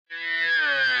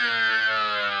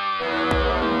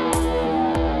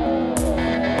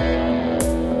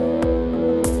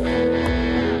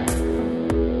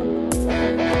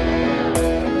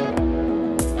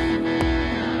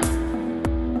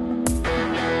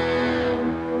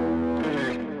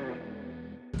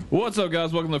What's up,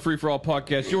 guys? Welcome to the Free For All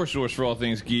Podcast, your source for all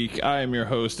things geek. I am your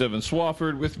host, Evan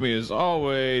Swafford. With me, as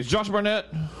always, Josh Barnett.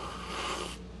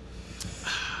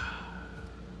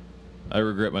 I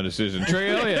regret my decision. Trey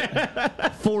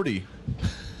Elliott. 40.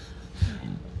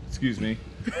 Excuse me.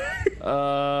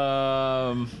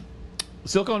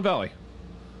 Silicon Valley.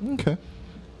 Okay.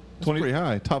 20, pretty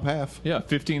high. Top half. Yeah,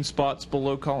 15 spots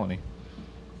below Colony.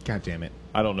 God damn it.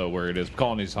 I don't know where it is.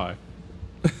 Colony's high.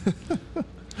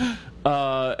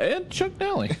 And Chuck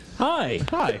Nally. Hi.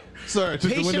 Hi. Sorry, I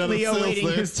took the wind out of Patiently sails awaiting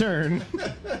there. his turn.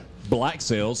 Black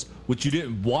Sails, which you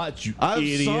didn't watch, you I'm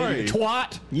idiot. sorry.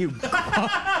 Twat. You.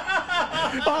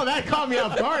 Oh, that caught me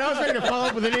off guard. I was ready to follow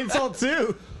up with an insult,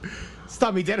 too.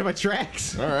 Stop me dead in my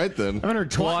tracks. All right, then. I haven't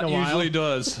heard twat in Twat a while. usually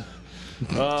does.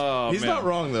 Oh, He's man. not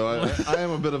wrong, though. I am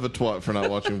a bit of a twat for not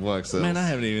watching Black Sails. Man, I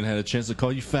haven't even had a chance to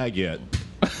call you fag yet.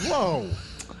 Whoa.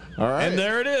 All right. And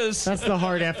there it is. That's the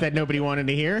hard F that nobody wanted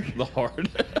to hear. The hard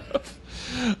F.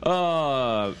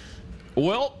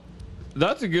 Well,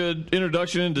 that's a good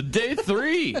introduction into day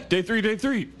three. Day three. Day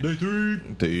three.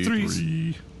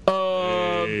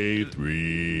 Day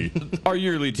 3. Our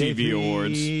yearly TV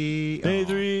awards. Day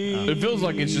 3. It feels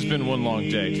like it's just been one long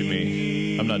day to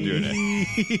me. I'm not doing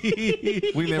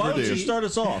it. We never Why don't do. you start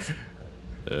us off?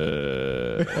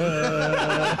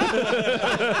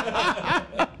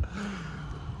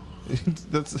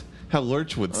 That's how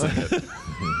Lurch would say it.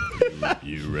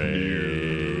 You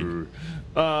ready?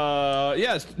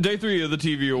 Yes, day 3 of the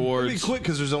TV Be awards. quick,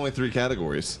 because there's only 3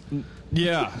 categories.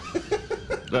 Yeah,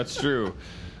 that's true.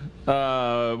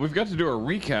 We've got to do a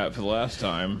recap for the last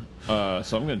time, so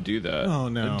I'm going to do that. Oh,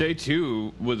 no. Day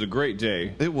 2 was a great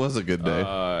day. It was a good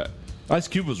day. Ice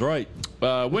Cube was right.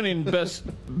 Winning best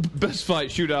fight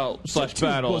shootout /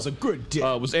 battle was a good day.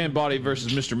 was Ann-Body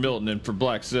versus Mr. Milton and for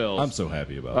Black Cells. I'm so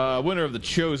happy about it. Winner of The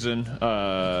Chosen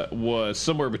was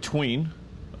somewhere between.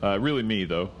 Really me,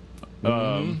 though.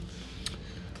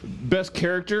 Best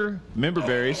character,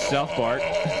 Memberberries, South Park.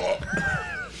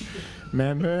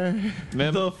 Remember?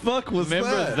 The fuck was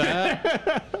Remember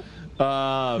that?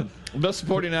 Best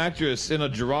supporting actress in a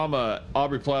drama,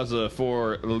 Aubrey Plaza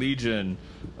for Legion.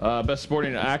 Best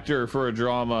supporting actor for a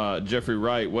drama, Jeffrey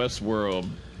Wright, Westworld.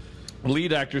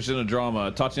 Lead actress in a drama,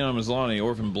 Tatiana Maslany,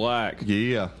 Orphan Black.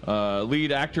 Yeah.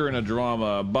 Lead actor in a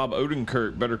drama, Bob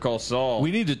Odenkirk, Better Call Saul. We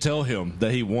need to tell him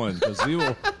that he won, because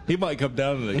he might come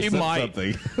down and accept might.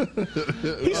 something.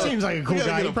 He seems like a cool gotta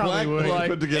guy. get He a probably plaque would. like- like,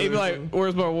 put together he'd be like, something.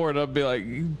 "Where's my award?" I'd be like,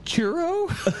 "Churro."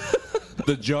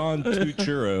 The John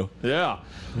Tuchuro. Yeah.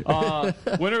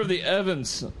 Winner of the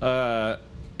Evans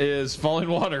is Falling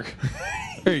Water.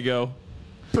 There you go.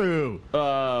 Boo.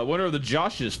 Winner of the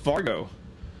Joshes, Fargo.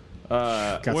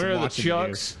 some Winner of the watching to do.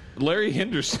 Chucks, Larry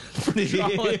Henderson for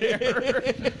Trial and Error.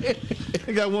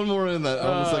 I got one more in that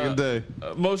on the second day.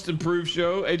 Most improved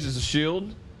show, Agents of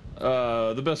S.H.I.E.L.D.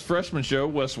 The best freshman show,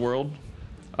 Westworld.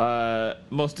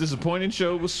 Most disappointing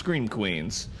show was Scream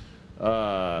Queens.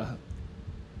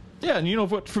 Yeah, and you know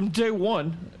what? From day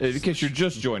one, in case you're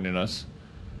just joining us,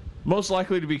 most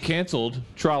likely to be canceled,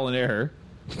 Trial and Error.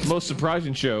 Most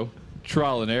surprising show,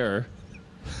 Trial and Error.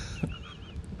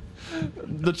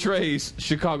 The Trays,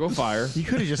 Chicago Fire. You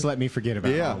could have just let me forget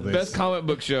about Yeah. all this. Best comic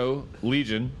book show,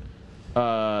 Legion.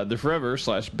 The Forever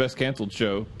 / best canceled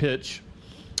show, Pitch.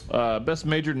 Best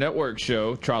major network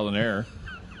show, Trial and Error.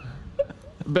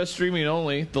 Best streaming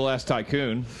only, The Last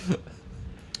Tycoon.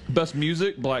 Best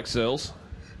music, Black Sails.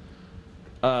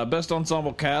 Best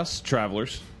ensemble cast,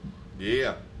 Travelers.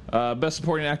 Yeah. Best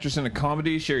supporting actress in a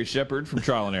comedy, Sherry Shepard from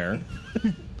Trial and Error.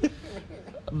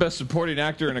 Best supporting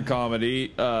actor in a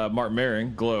comedy, Martin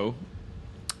Maron, Glow.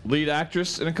 Lead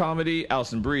actress in a comedy,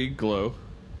 Alison Brie, Glow.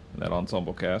 That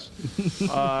ensemble cast.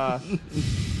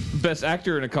 Best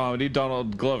actor in a comedy,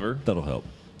 Donald Glover That'll help.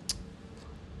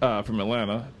 from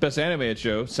Atlanta. Best animated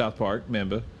show, South Park,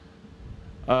 Mamba.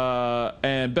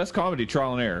 And best comedy,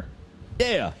 Trial and Error.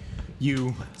 Yeah.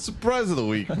 You Surprise of the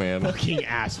week, man. fucking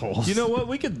assholes. You know what?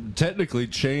 We could technically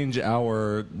change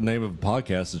our name of the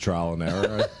podcast to Trial and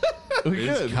Error. We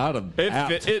It's could. kind of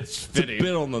apt. It's It's a fitting.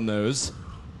 bit on the nose.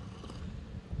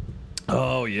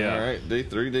 Oh, yeah. All right, day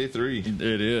 3. It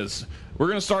is. We're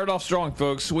going to start off strong,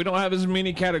 folks. We don't have as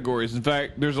many categories. In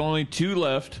fact, there's only 2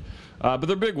 left, but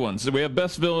they're big ones. We have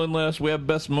best villain left. We have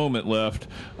best moment left.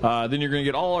 Then you're going to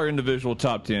get all our individual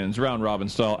top 10s, round robin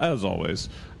style, as always.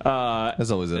 As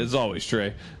always. As always,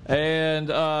 Trey. And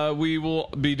we will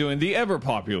be doing the ever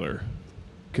popular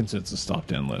consensus top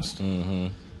 10 list.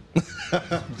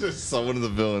 Just saw one of the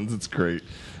villains. It's great.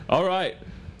 All right.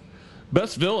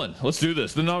 Best villain. Let's do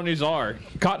this. The nominees are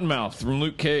Cottonmouth from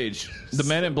Luke Cage, The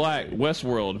Man in Black,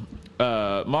 Westworld,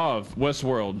 Mauve,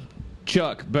 Westworld,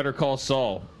 Chuck, Better Call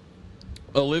Saul,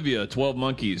 Olivia, 12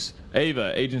 Monkeys.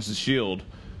 Ava, Agents of S.H.I.E.L.D.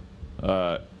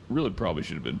 Really probably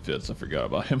should have been Fitz. I forgot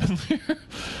about him in there.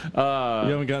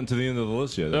 You haven't gotten to the end of the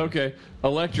list yet. Okay.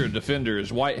 Electra,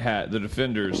 Defenders. White Hat, The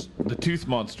Defenders. The Tooth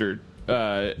Monster,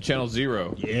 Channel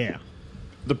Zero. Yeah.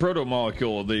 The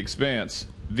Proto-Molecule, The Expanse.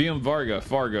 VM Varga,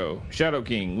 Fargo. Shadow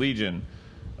King, Legion.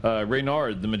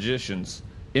 Reynard, The Magicians.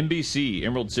 NBC,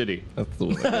 Emerald City. That's the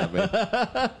one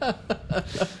that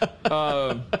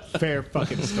got me. Fair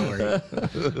fucking story.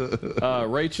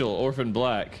 Rachel, Orphan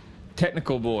Black.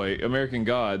 Technical Boy, American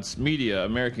Gods. Media,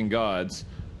 American Gods.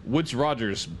 Woods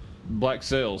Rogers, Black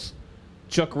Sails.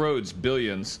 Chuck Rhodes,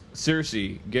 Billions.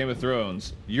 Cersei, Game of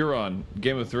Thrones. Euron,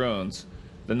 Game of Thrones.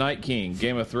 The Night King,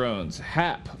 Game of Thrones.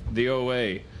 Hap, The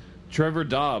OA. Trevor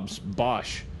Dobbs,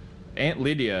 Bosch. Aunt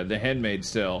Lydia, The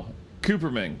Handmaid's Tale.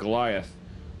 Cooperman, Goliath.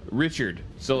 Richard,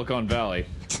 Silicon Valley.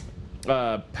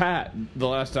 Pat, The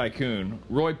Last Tycoon.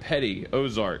 Roy Petty,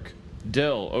 Ozark.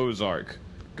 Dell, Ozark.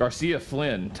 Garcia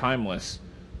Flynn, Timeless.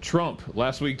 Trump,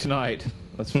 Last Week Tonight.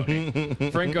 That's funny.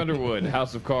 Frank Underwood,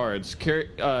 House of Cards.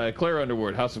 Claire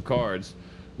Underwood, House of Cards.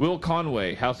 Will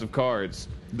Conway, House of Cards.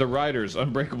 The Writers,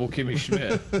 Unbreakable Kimmy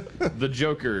Schmidt. The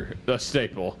Joker, a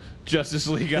staple. Justice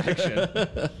League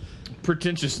Action.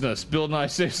 Pretentiousness, Bill Nye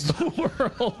Saves the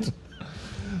World.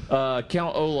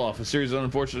 Count Olaf, A Series of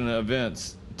Unfortunate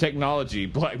Events. Technology,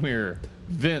 Black Mirror.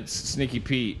 Vince, Sneaky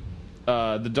Pete.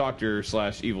 The Doctor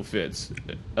 / Evil Fitz,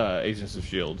 Agents of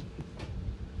S.H.I.E.L.D.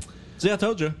 See, I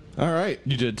told you. All right.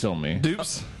 You did tell me.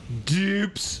 Dupes.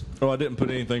 Dupes. Oh, I didn't put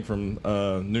anything from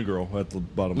New Girl at the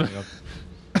bottom.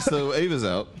 So Ava's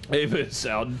out. Ava's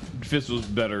out. Fitz was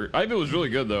better. Ava was really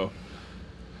good, though.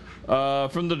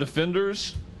 From the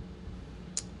Defenders.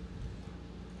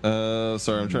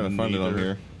 Sorry, I'm trying to find it on Neither.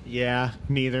 here. Yeah,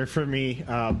 neither for me.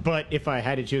 But if I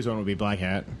had to choose one, it would be Black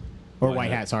Hat. Or Black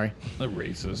White Hat. Hat, sorry. The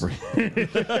racist.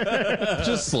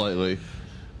 Just slightly.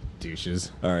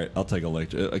 Douches. All right, I'll take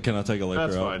Electra. Can I take Electra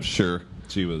That's out? fine. Sure.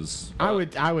 She was. I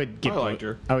would get I liked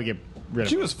her. I would get rid of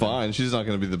She her. was fine. She's not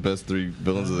going to be the best 3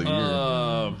 villains of the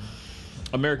year.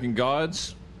 American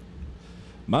Gods.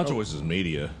 My choice is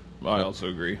Media. I also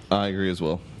agree. I agree as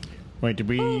well. Wait, are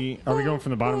we going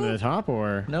from the bottom to the top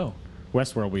or No.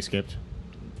 Westworld we skipped?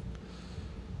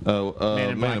 Oh, Man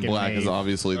in Man in Black Black and is Maeve.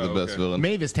 obviously the Oh, best okay. villain.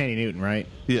 Maeve is Tandy Newton, right?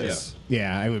 Yes.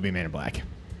 Yeah, it would be Man in Black.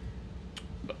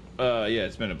 Yeah,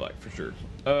 it's Men in Black for sure.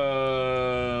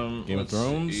 Game of let's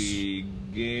Thrones? see.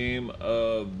 Game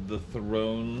of the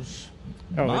Thrones.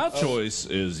 Oh, My it's- choice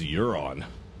is Euron.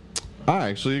 I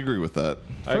actually agree with that.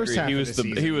 I First agree. half He of was the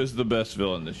he season. was the best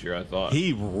villain this year. I thought. He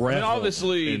I mean, reveled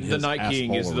obviously, in the his Night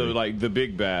King is assholery. the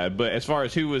big bad, but as far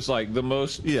as who was like the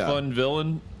most Yeah. fun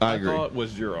villain, I I agree. thought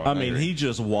was Euron. I mean, agree. he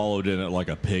just wallowed in it like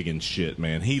a pig in shit,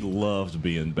 man. He loved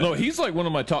being bad. no, he's like one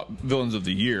of my top villains of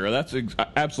the year. That's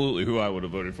absolutely who I would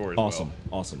have voted for as awesome,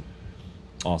 awesome,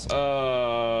 awesome.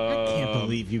 well. I can't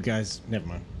believe you guys. Never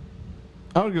mind.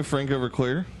 I would go Frank over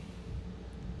Claire.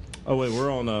 oh wait,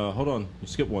 we're on. Hold on, you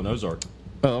skipped one. Ozark.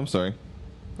 Oh, I'm sorry.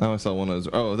 I only saw one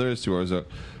Ozark. Oh, there is 2 Ozark.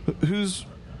 Is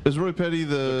Roy Petty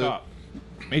the... Cop.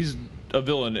 He's a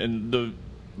villain in the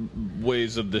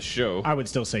ways of this show. I would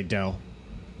still say Dell.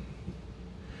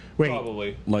 Wait,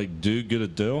 Probably. Like, dude, get a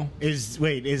deal. is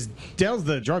Dell's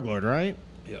the drug lord, right?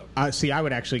 Yeah. See, I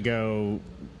would actually go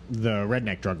the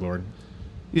redneck drug lord.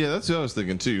 Yeah, that's what I was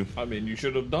thinking, too. I mean, you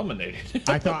should have dominated.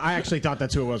 I actually thought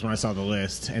that's who it was when I saw the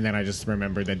list, and then I just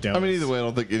remembered that Dell. I mean, was- either way, I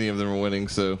don't think any of them are winning,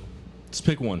 so... Let's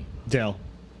pick one. Dell.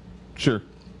 Sure.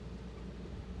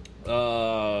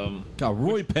 God,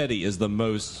 Roy Petty is the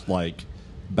most like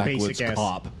backwoods Basic ass.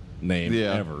 cop name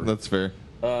Yeah, ever. that's fair.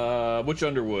 Which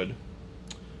Underwood?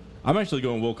 I'm actually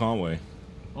going Will Conway.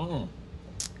 Oh,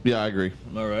 Yeah, I agree.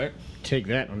 all right. Take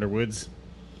that, Underwoods.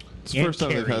 It's the And first time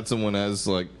they've Carrie. had someone as,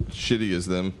 like, shitty as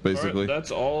them, All right, basically.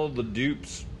 that's all the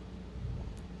dupes.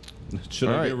 Should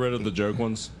All I right. get rid of the joke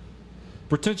ones?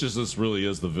 Pretentiousness really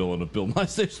is the villain of Bill Nye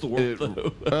Saves the World,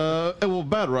 though. Well,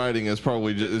 bad writing is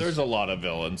probably just... There's a lot of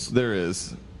villains. There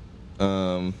is.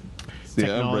 Yeah,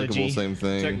 Technology. Unbreakable, same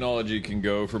thing. Technology can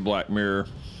go for Black Mirror.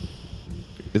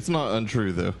 It's not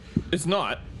untrue, though. It's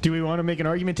not. Do we want to make an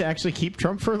argument to actually keep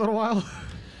Trump for a little while?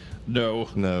 No.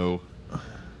 No.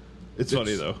 It's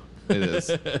funny, though. It is.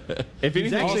 If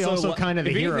He's anything, actually also kind of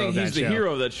the if hero anything, of that he's the show.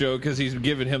 hero of that show because he's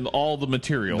given him all the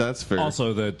material. That's fair.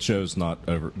 Also, that show's not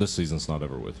over. This season's not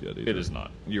over with yet either. It is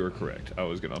not. You are correct. I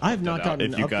was going to. I have not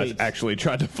gotten if you guys updates. actually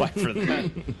tried to fight for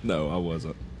that. No, I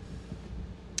wasn't.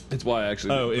 It's why I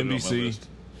actually. Oh, didn't put it on my NBC. list.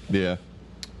 Yeah.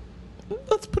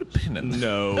 Let's put a pin in that.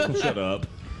 No, shut up.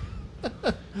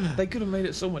 They could have made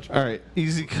it so much All better. right.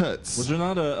 Easy cuts. Was there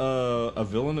not a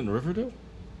villain in Riverdale?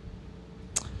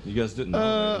 You guys didn't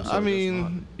know. I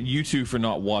mean, You two for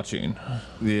not watching.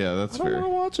 yeah, that's I don't fair. want to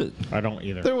watch it. I don't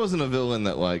either. There wasn't a villain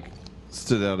that like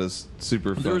stood out as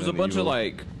super fun. There was a and bunch evil. of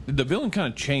like the villain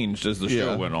kind of changed as the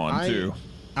show Yeah. went on too.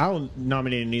 I'll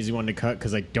nominate an easy one to cut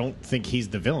because I don't think he's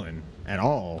the villain at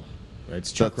all.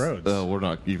 It's Chuck Rhodes. We're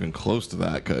not even close to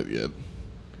that cut yet.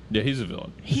 Yeah, he's a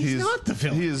villain. he's not the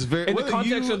villain. He is very. In the whether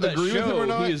context you of that agree with him show, or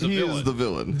not, he is a villain. the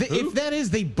villain. If that is,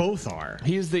 they both are.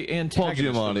 He is the Paul antagonist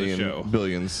of Giamatti the in show.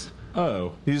 Billions.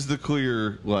 Oh, He's the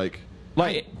clear like.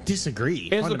 Like Disagree.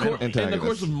 in the fundamentally. Antagonist.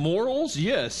 course of morals,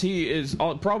 yes, he is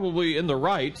probably in the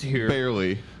right here.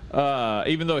 Barely.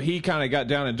 Even though he kind of got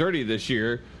down and dirty this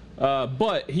year.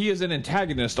 But he is an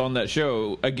antagonist on that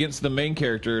show against the main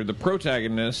character, the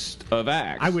protagonist of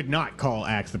Axe. I would not call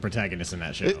Axe the protagonist in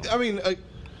that show. I mean, I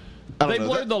don't They know.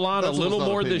 blurred the line a that's little almost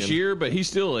not more this opinion. year, but he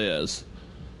still is.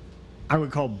 I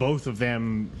would call both of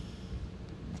them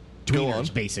Go on.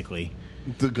 tweeners, basically.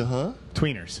 Huh?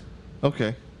 Tweeners.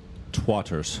 Okay.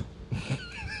 twatters.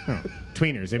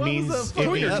 Tweeners. It What means was it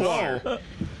that means fucking-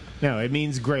 no. It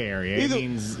means gray area. Either- It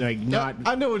means like not.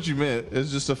 I know what you meant.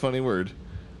 It's just a funny word.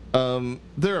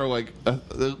 There are like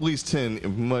at least 10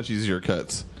 much easier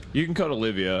cuts. You can cut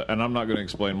Olivia, and I'm not going to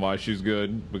explain why she's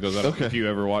good because I don't, Okay. if you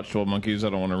ever watch 12 Monkeys, I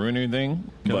don't want to ruin anything.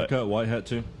 Can I But cut White Hat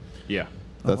too? yeah,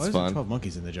 That's Why is fine. there 12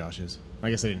 Monkeys in the Joshes? I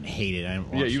guess I didn't hate it. I didn't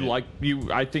watch yeah, you it. like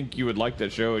you. I think you would like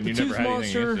that show, and you never Tooth had anything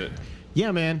Monster. against it.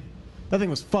 Yeah, man. That thing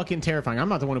was fucking terrifying. I'm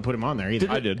not the one who put him on there either.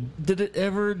 I did. Did it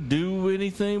ever do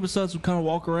anything besides kind of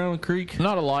walk around a creek?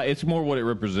 Not a lot. It's more what it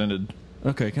represented.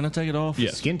 Okay, can I take it off?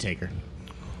 Yes. Skin Taker.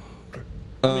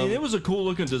 I mean, it was a cool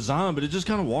looking design, but it just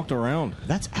kind of walked around.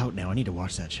 That's out now. I need to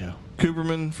watch that show.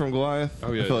 Cooperman from Goliath.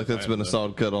 Oh, yeah, I feel like that's I been a know.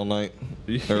 solid cut all night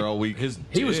or all week.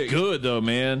 He was dick. good though,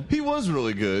 man. He was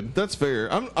really good. That's fair.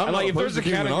 I'm I not like if opposed there's a to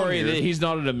keeping him on category here. that he's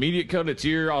not an immediate cut, it's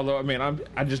here. Although I mean,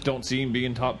 I just don't see him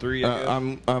being top three. I guess.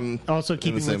 I'm Also, in the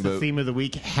keeping same with the boat. theme of the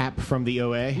week, Hap from the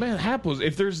OA. Man, Hap was.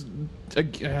 If there's,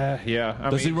 yeah. I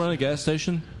Does he mean, run a gas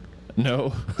station?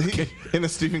 No, in a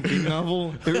Stephen King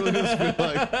novel. It really does feel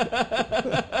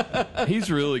like he's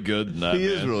really good in that. He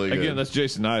is man. really good. Again, that's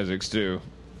Jason Isaacs too.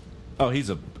 Oh, he's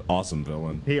an awesome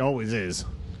villain. He always is.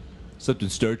 Except in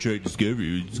Star Trek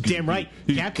Discovery. Damn right,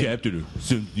 He's Captain. Captain.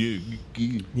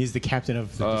 He's the captain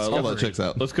of the all Discovery. that checks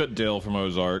out. Let's cut Dale from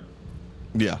Ozark.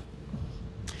 Yeah.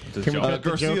 To Can we John. cut the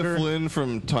Garcia Joker? Flynn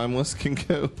from Timeless can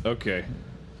go. Okay.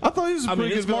 I thought he was a I mean,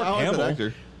 pretty it's good Mark villain. I like that Hamill.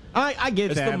 actor. I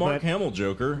get It's that, the Mark but Hamill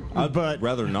Joker. I'd but-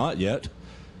 rather not yet.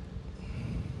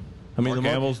 I mean, Mark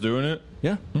Hamill's doing it.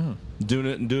 yeah, doing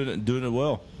it and doing it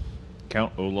well.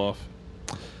 Count Olaf.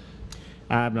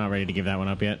 I'm not ready to give that one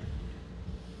up yet.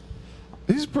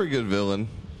 He's a pretty good villain.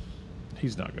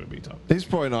 He's not going to be top. He's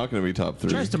probably not going to be top 3.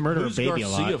 Tries to murder Who's a baby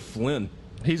Garcia a lot. Flynn?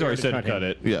 He's already said cut cut him.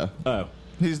 it. Yeah. Oh,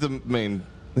 He's the main.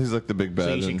 He's like the big bad.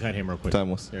 So you should in cut him real quick.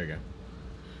 Timeless. There you go.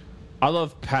 I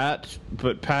love Pat,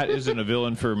 but Pat isn't a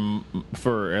villain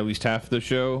for at least half the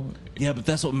show. yeah, but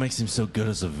that's what makes him so good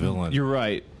as a villain. You're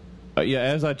right. Yeah,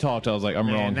 as I talked, I was like, I'm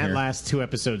wrong And that here. last 2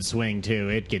 episode swing too.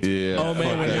 It gets. Yeah. Oh, man,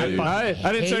 fuck when that I dude.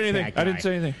 I didn't say hate anything. that I didn't guy.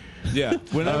 say anything. yeah,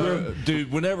 whenever,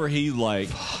 dude, whenever he like,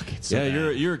 it's so yeah,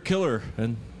 bad. you're a killer,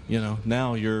 and you know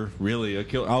now you're really a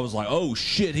killer. I was like, oh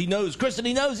shit, he knows, Kristen,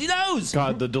 he knows.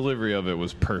 God, the delivery of it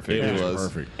was perfect. It was.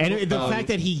 perfect. And the fact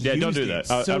that he yeah, used don't do it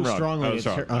that. so I'm wrong. strongly. I was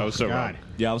wrong. I was so God. wrong.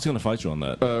 Yeah, I was gonna fight you on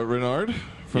that. Renard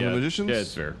from Yeah. The Magicians. Yeah,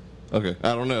 it's fair. Okay,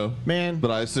 I don't know, Man. but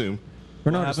I assume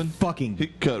Renard is happened? fucking he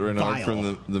cut Renard Vile.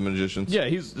 from the Magicians. Yeah,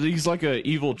 he's like a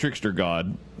evil trickster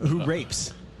god. who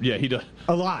rapes Yeah, he does.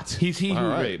 a lot. He's he who All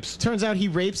right. rapes. Turns out he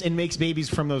rapes and makes babies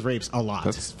from those rapes a lot.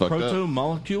 That's fucked Proto up.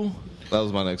 molecule. That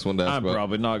was my next one to ask I'm about.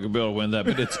 probably not gonna be able to win that,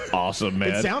 but it's awesome, man.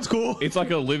 It sounds cool. It's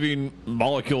like a living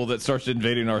molecule that starts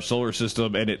invading our solar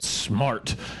system, and it's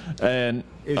smart. And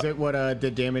Is it what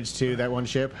did damage to that one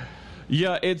ship?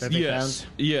 yeah, it's That they yes,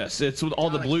 found? yes. It's with all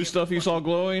the God, I blue can't stuff you saw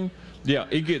glowing. Yeah,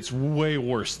 it gets way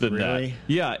worse than Really? that.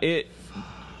 Yeah, it.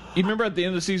 You remember at the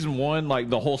end of season 1, like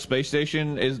the whole space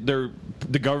station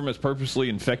the government's purposely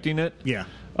infecting it. Yeah.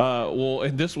 Well,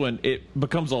 in this one, it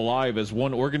becomes alive as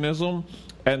one organism,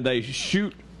 and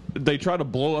they try to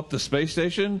blow up the space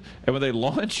station, and when they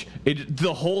launch,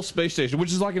 the whole space station,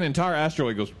 which is like an entire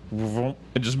asteroid, goes vroom,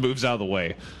 and just moves out of the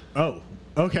way. Oh,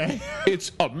 okay.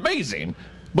 It's amazing,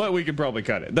 but we could probably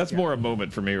cut it. That's more a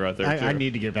moment for me right there. I too.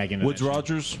 need to get back into Woods that.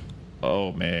 Rogers.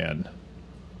 Oh man,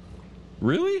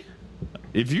 really?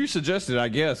 If you suggest it, I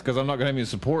guess, because I'm not going to have any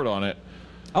support on it.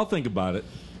 I'll think about it.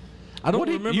 I don't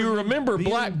remember. You him remember being-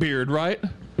 Blackbeard, right?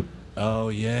 Oh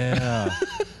yeah,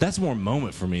 that's more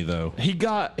moment for me though. He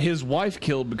got his wife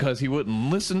killed because he wouldn't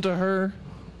listen to her.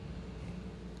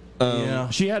 Yeah.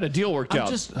 She had a deal worked I'm out.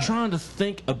 just trying to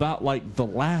think about like the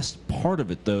last part of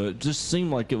it, though. It just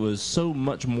seemed like it was so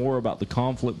much more about the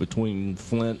conflict between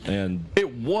Flint and.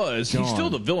 It was. He's John. still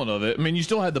the villain of it. I mean, you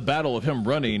still had the battle of him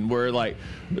running, where like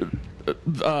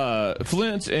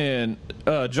Flint and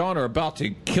John are about to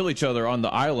kill each other on the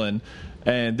island,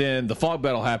 and then the fog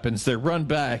battle happens. They run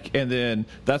back, and then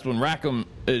that's when Rackham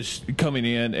is coming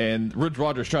in, and Ridge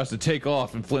Rogers tries to take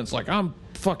off, and Flint's like, "I'm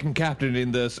fucking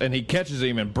captaining this," and he catches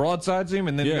him and broadsides him,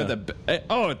 and then you Yeah. got that.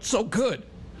 Oh, it's so good.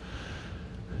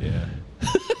 Yeah.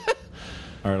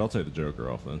 All right, I'll take the Joker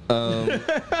off then.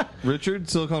 Richard,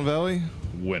 Silicon Valley.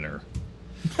 Winner.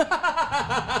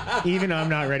 Even I'm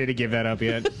not ready to give that up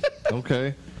yet.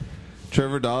 Okay.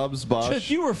 Trevor Dobbs, Bosch.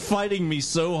 You were fighting me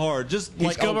so hard, just He's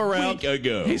like come a around. week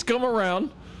ago. He's come around.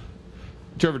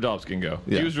 Trevor Dobbs can go.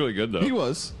 Yeah. He was really good though. He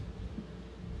was.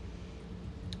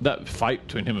 That fight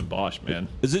between him and Bosch, man.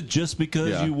 Is it just because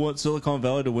Yeah. you want Silicon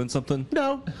Valley to win something?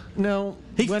 No.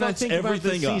 He when I fucks think about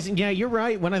everything this up. season, yeah, you're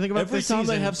right. When I think about Every this time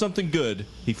season, they have something good,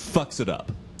 he fucks it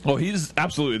up. Oh, he's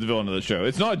absolutely the villain of the show.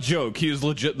 It's not a joke. He is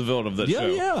legit the villain of that Yeah, show.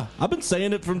 yeah. I've been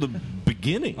saying it from the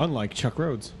beginning. unlike Chuck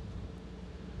Rhodes.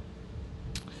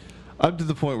 I'm to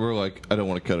the point where like I don't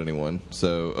want to cut anyone.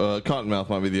 So Cottonmouth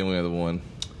might be the only other one.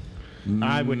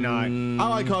 I would not. I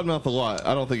like Cottonmouth a lot.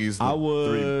 I don't think he's the I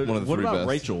would. one of the What three about best.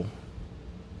 Rachel?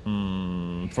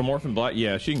 From Orphan Black,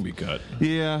 yeah, she can be cut.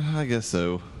 Yeah, I guess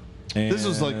so. This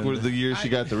was like And- where the year she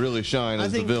got to really shine I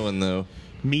as the think- villain, though.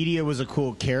 Media was a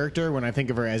cool character. When I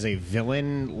think of her as a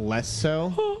villain, less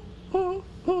so.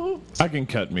 I can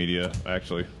cut Media,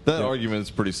 actually. That argument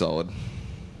is pretty solid.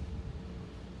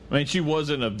 I mean, she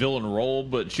wasn't a villain role,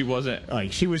 but she wasn't.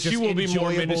 Like she was. Just She will be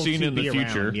more enjoyable menacing to in the be around,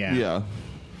 future. Yeah.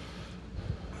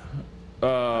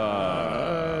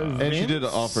 And she did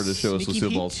offer to show us Sneaky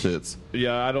Lucille Ball's Pete? tits.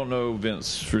 Yeah, I don't know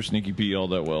Vince for Sneaky Pete all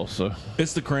that well, so.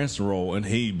 It's the Cranston role, and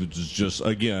he was just,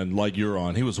 again, like you're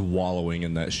on, he was wallowing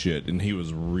in that shit, and he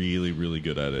was really, really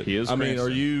good at it. He is I mean, are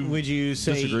Cranston. you Would you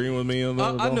say disagreeing with me on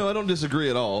that? I know I don't disagree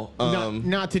at all.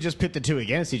 not to just pit the two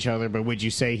against each other, but would you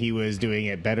say he was doing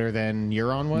it better than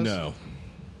Euron was? No.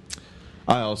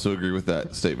 I also agree with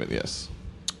that statement. Yes,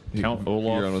 Count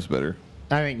Olaf. Euron was better.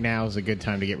 I think now is a good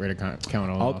time to get rid of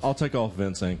Count Olaf. I'll take off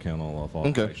Vince and count all off.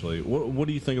 Okay. Actually, what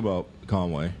do you think about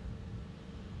Conway?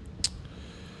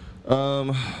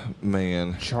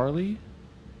 Man, Charlie?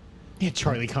 Yeah,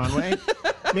 Charlie Conway.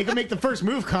 Make him make the first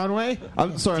move, Conway.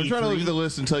 I'm sorry. I'm trying to look D3. at the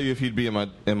list and tell you if he'd be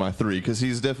in my 3 because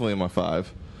he's definitely in my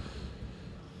 5.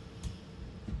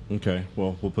 Okay,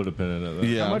 well, we'll put a pin in it then.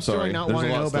 Yeah, How I'm much do sorry. I not There's want a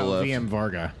to know lot still about left. VM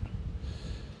Varga?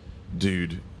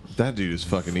 Dude, that dude is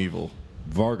fucking evil.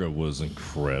 Varga was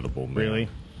incredible, man. Really?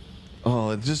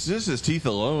 Oh, and just his teeth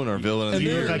alone are villain of the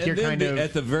you year. look like you're kind of-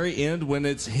 at the very end when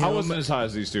it's him. I wasn't as high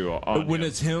as these two. when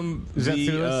it's him Is that v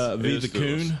Thulis? v It the is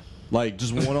Thulis. coon, like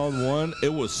just one on one.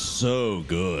 It was so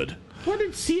good. Why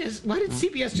did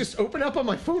CBS just open up on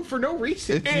my phone for no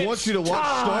reason? It wants you to watch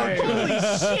Star Trek. Holy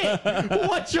shit!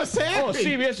 What just Oh, happened?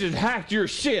 CBS just hacked your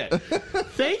shit.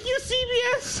 Thank you,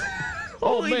 CBS. Oh,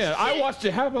 Holy man. I shit. watched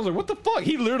it happen. I was like, what the fuck?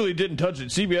 He literally didn't touch it.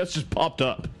 CBS just popped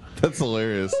up. That's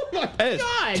hilarious. Oh my That is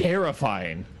God.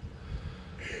 terrifying.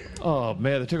 Oh,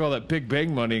 man. They took all that Big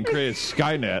Bang money and created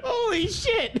Skynet. Holy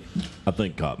shit! I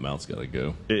think Cottonmouth's got to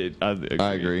go.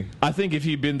 I agree. I think if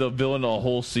he'd been the villain the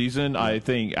whole season, I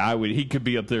think he could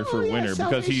be up there for yeah, winner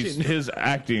because Salvation. his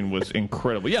acting was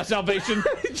incredible. Yeah, Salvation.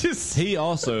 Just He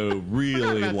also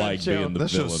really about that liked show. being the That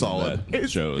show's villain solid. of that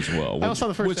show as well. I saw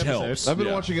the first which episode. helps. I've been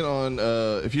Yeah. watching it on.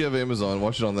 If you have Amazon,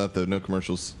 watch it on that though. No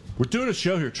commercials. We're doing a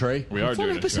show here, Trey. We are it's on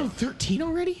doing a show. episode 13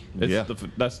 already. Yeah.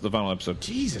 That's the final episode.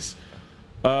 Jesus.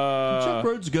 Chuck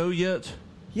Rhodes go yet?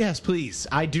 Yes, please.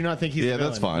 I do not think he's. Yeah, the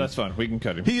that's villain. fine. That's fine. We can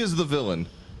cut him. He is the villain.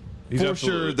 He's For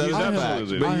absolutely- sure, that's he's a fact.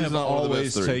 absolutely- But I he's have not one of the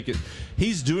always best 3. taken.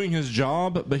 He's doing his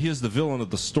job, but he is the villain of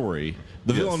the story.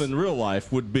 The Yes. villain in real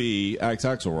life would be Axe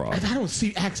Axelrod. I don't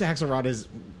see Axelrod as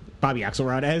Bobby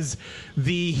Axelrod as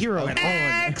the hero at all.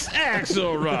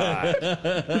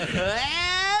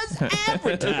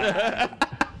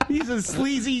 Axelrod. He's a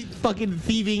sleazy, fucking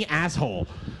thieving asshole.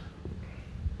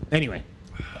 Anyway,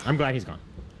 I'm glad he's gone.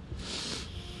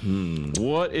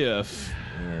 What if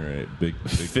All right, big.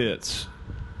 fits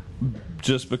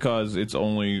just because it's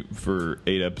only for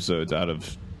 8 episodes out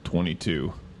of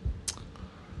 22?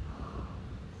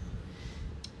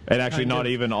 And actually, Kind not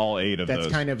of- even all 8 of That's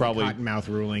those. kind of probably a cottonmouth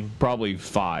ruling. probably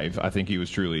 5. I think he was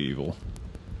truly evil.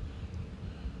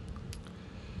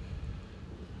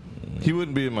 He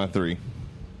wouldn't be in my 3.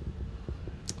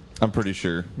 I'm pretty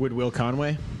sure. Would Will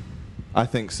Conway? I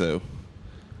think so.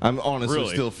 I'm honestly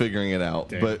Really? still figuring it out.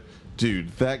 Dang. But dude,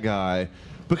 that guy,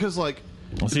 because like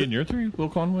Was he in your 3, Will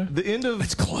Conway? The end of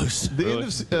It's close. the end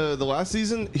of the last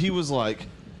season, he was like,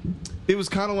 it was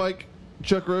kind of like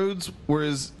Chuck Rhodes,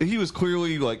 whereas he was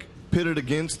clearly like pitted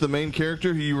against the main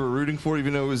character who you were rooting for,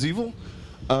 even though it was evil.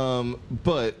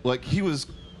 But like he was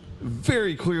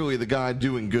very clearly the guy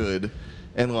doing good,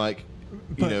 and like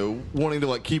you know wanting to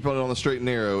like keep it on the straight and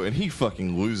narrow, and he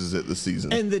fucking loses it this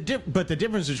season. And but the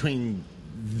difference between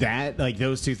that, like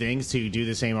those two things, to do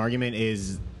the same argument,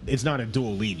 is it's not a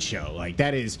dual lead show. Like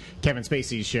that is Kevin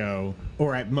Spacey's show,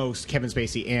 or at most Kevin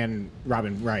Spacey and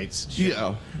Robin Wright's show,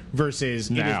 Yeah. versus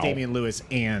it is Now. Damian Lewis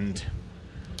and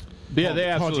Yeah, they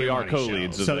Paul absolutely are Giamatti's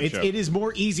co-leads. show. of So that show. it is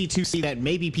more easy to see that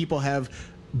maybe people have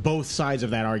both sides of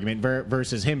that argument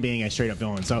versus him being a straight up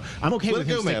villain. So I'm okay Let with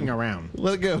it him go, sticking man. around.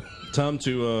 Let it go. Time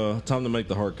to make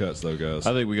the hard cuts, though, guys.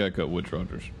 I think we got to cut Woods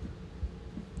Rogers.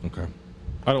 Okay.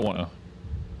 I don't want to.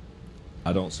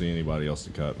 I don't see anybody else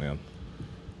to cut, man.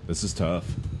 This is tough.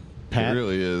 Pat, It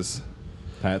really is.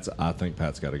 I think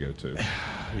Pat's got to go too.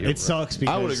 it sucks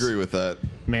because I would agree with that.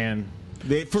 man.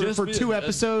 For Just be- 2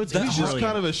 episodes, that's he's He's just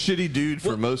brilliant. kind of a shitty dude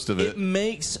for most of It it.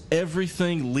 makes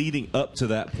everything leading up to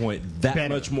that point that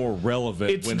Better. much more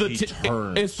relevant when he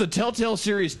turns. It's the Telltale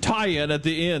series tie-in at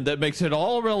the end that makes it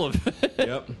all relevant.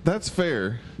 Yep. That's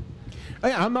fair.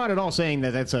 I'm not at all saying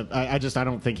that that's a. I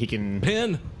don't think he can.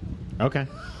 Pin. Okay.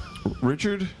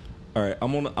 Richard, All right,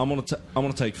 I'm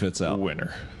gonna take Fitz out.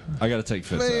 Winner. I got to take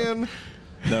Fitz out. man.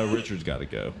 No, Richard's got to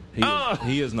go.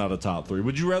 He is not a top 3.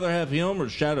 Would you rather have him or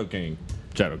Shadow King?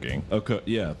 Shadow King. Okay,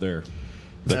 yeah, there.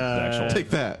 The actual.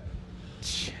 Take that.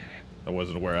 I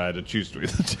wasn't aware I had to choose between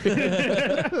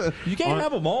the two. You can't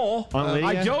have them all. On Lydia?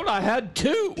 I don't. I had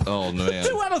 2. Oh man.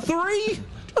 2 out of 3.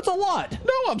 That's a lot.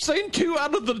 No, I'm saying 2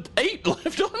 out of the 8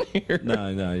 left on here.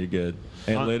 No, you're good.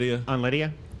 And Lydia. On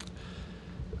Lydia?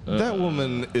 That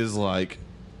woman is like,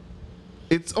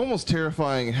 it's almost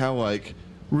terrifying how like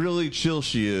really chill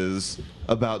she is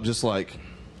about just like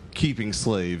keeping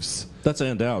slaves. That's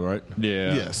Ann Dowd, right?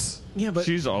 Yeah. Yes. Yeah, but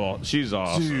She's awesome.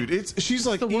 Dude, she's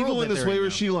like the world evil in that this they're way in where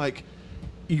now. she like,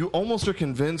 you almost are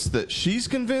convinced that she's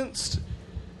convinced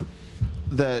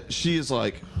that she is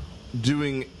like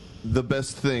doing the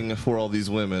best thing for all these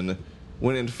women,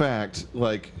 when in fact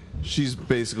like she's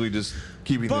basically just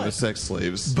keeping them But- as sex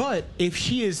slaves. But if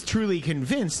she is truly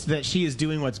convinced that she is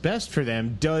doing what's best for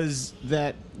them, does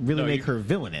that really No, make you- her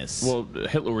villainous? Well,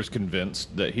 Hitler was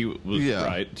convinced that he was Yeah.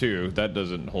 right too. That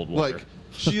doesn't hold water. Like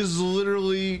she is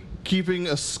literally keeping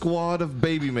a squad of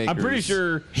baby makers. I'm pretty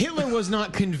sure. Hitler was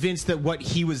not convinced that what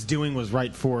he was doing was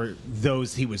right for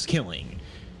those he was killing.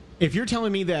 If you're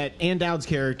telling me that Ann Dowd's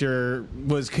character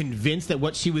was convinced that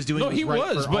what she was doing No, was he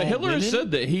right was, for but all Hitler women,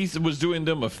 said that he was doing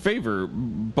them a favor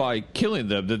by killing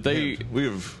them. That they. we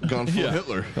have gone full Yeah.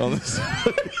 Hitler on this.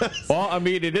 Well, I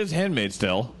mean, it is Handmaid's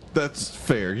Tale. That's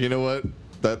fair. You know what?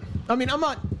 That I mean, I'm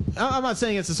not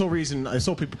saying it's the sole reason, the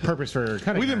sole purpose for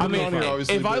cutting. We didn't her. put it on here,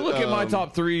 obviously. If I but, look at my um,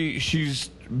 top 3, she's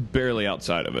barely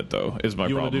outside of it, though. Is my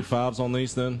You want to problem. do 5s on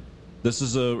these then? This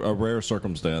is a rare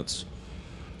circumstance.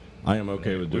 I am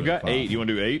okay with doing We've got 5. 8. You want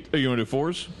to do 8? Or you want to do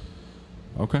 4s?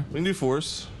 Okay. we can do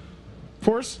force.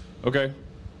 Force? Okay,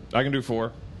 I can do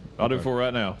 4. I'll do 4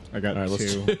 right now. I got All right,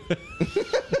 let's 2.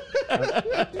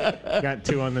 Got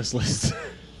 2 on this list.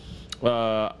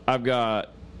 I've got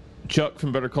Chuck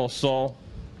from Better Call Saul.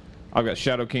 I've got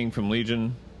Shadow King from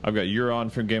Legion. I've got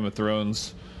Euron from Game of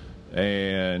Thrones.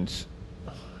 And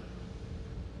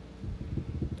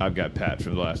I've got Pat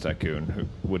from The Last Tycoon, who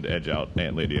would edge out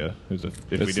Aunt Lydia. Who's if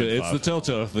we It's, did the, it's 5. the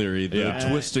Telltale theory, the Yeah.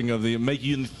 twisting of the make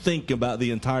you think about the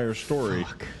entire story.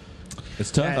 It's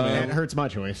tough, That, man. that hurts my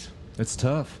choice. It's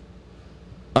tough.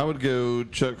 I would go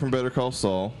Chuck from Better Call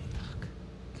Saul,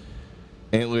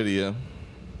 Aunt Lydia,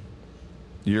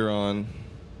 Euron,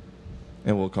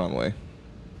 and Will Conway.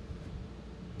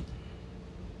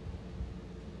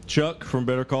 Chuck from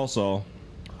Better Call Saul.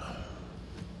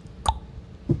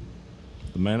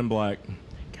 The Man in Black.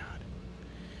 Thank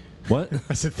God. What?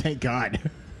 I said, thank God.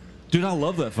 Dude, I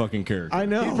love that fucking character. I He'd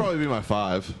know. probably be my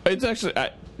 5. It's actually,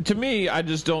 to me, I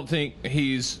just don't think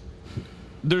he's.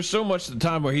 There's so much of the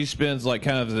time where he spends like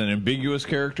kind of as an ambiguous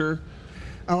character,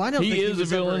 Oh, I don't He think is he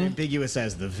was a ever villain. ambiguous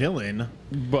as the villain.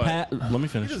 but Pat, let me He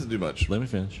finish. doesn't do much. Let me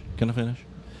finish. Can I finish?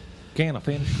 can I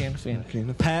finish? Can I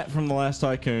finish? Pat from The Last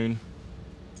Tycoon.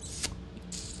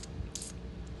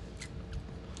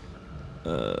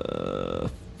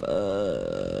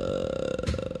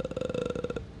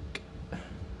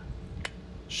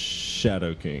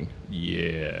 Shadow King.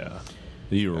 Yeah,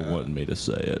 You were wanting me to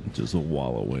say it, just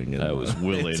wallowing in I was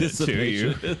willing it to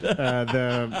you.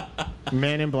 The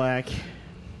Man in Black,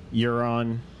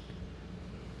 Euron,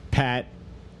 Pat,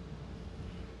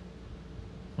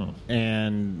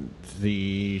 and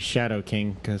the Shadow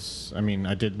King, because, I mean,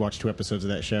 I did watch 2 episodes of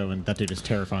that show, and that dude is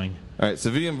terrifying. All right, so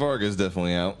VM Varga is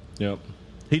definitely out. Yep.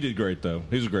 He did great, though.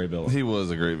 He's a great villain. He was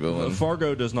a great villain.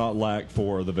 Fargo does not lack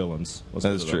for the villains. Let's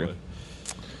That is put it true. way.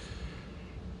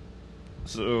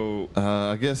 So,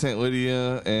 I guess Aunt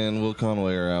Lydia and Will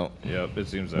Conway are out. yep, it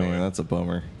seems that Man, way. that's a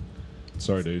bummer.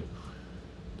 Sorry, dude.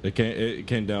 It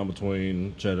came down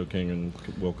between Shadow King and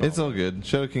Will Conway. It's all good.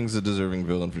 Shadow King's a deserving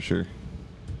villain for sure.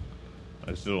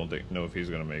 I still don't know if he's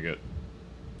going to make it.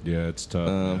 Yeah, it's tough.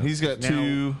 man. He's got Now-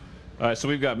 2. All right, so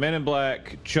we've got Men in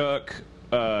Black, Chuck,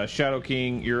 Shadow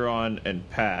King, Euron, and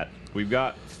Pat. We've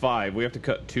got 5. We have to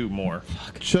cut 2 more.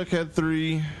 Chuck had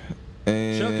 3.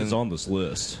 And Chuck is on this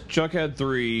list. Chuck had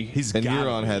 3. He's And got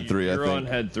Euron had 3, I Euron think.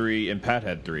 had 3, and Pat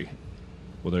had 3.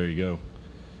 Well, there you go.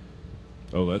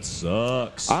 Oh, that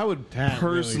sucks. I would That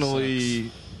really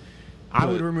personally I But-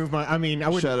 would remove my. I mean, I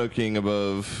would. Shadow King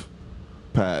above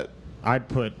Pat. I'd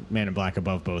put Man in Black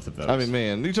above both of those. I mean,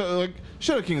 man, you talk, like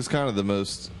Shadow King is kind of the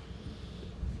most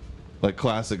like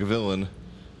classic villain.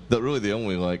 That really the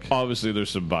only like. Obviously, there's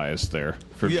some bias there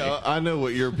for Yeah, me. I know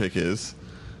what your pick is,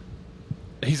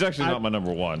 He's actually not my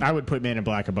number 1. I would put Man in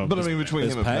Black above. but I this mean man. between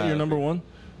Is him and Pat Pat, your number 1?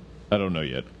 I don't know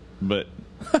yet, but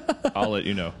I'll let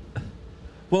you know.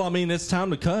 Well, I mean, it's time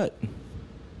to cut.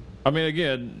 I mean,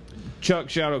 again, Chuck,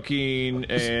 Shadow King,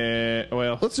 and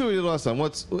well, Let's see what we did last time.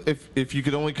 What's if you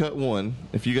could only cut one?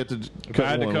 If you got to if cut I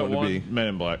had one, to cut what would one, it be? Men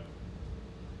in Black.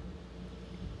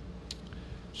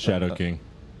 Shadow King.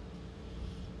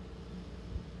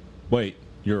 Wait,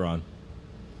 you're on.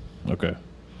 Okay,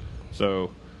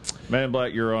 so Men in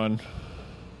Black, you're on.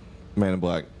 Man in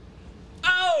Black.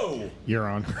 Oh! You're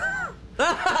on.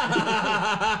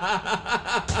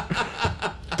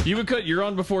 You would cut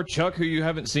Euron before Chuck, who you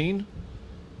haven't seen.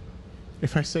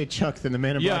 If I say Chuck, then the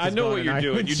Man in Yeah, Black I is know gone, what and you're I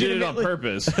doing. You did it on legitimately-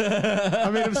 purpose. I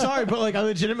mean, I'm sorry, but like, I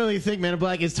legitimately think Man in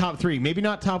Black is top 3. Maybe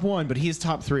not top 1, but he's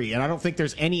top 3, and I don't think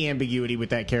there's any ambiguity with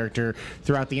that character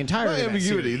throughout the entire. Not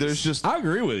ambiguity. There's just I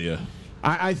agree with you.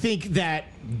 I think that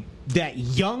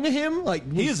young him, like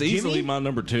He is Jimmy, easily my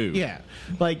number 2. Yeah,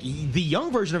 like the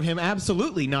young version of him,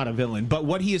 absolutely not a villain, but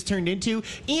what he has turned into,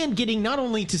 and getting not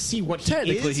only to see what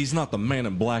Technically, he is, he's not the Man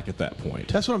in Black at that point.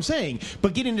 that's what I'm saying,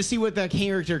 but getting to see what that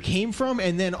character came from,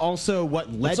 and then also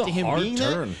what led It's a to him hard being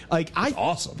turn. that. Like It's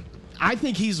awesome. I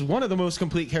think he's one of the most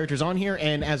complete characters on here,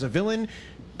 and as a villain,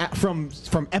 from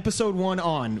episode 1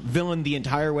 on, villain the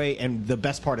entire way, and the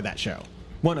best part of that show.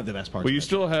 One of the best parts. Well, of you that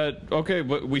still had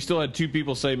but we still had 2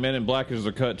 people say Men in Black as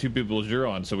their cut, 2 people as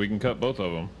Euron, so we can cut both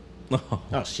of them. show.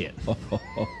 Oh shit!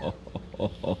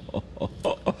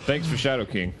 Thanks for Shadow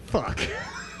King. Fuck.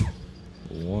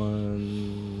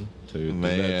 1, 2.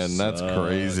 man, that's sucks.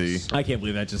 crazy. I can't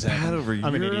believe that just Pat happened. over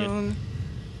I'm an idiot. Euron.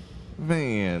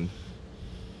 Man,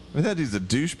 I mean that dude's a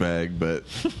douchebag, but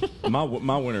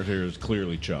My winner here is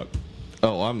clearly Chuck.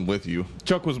 oh, I'm with you.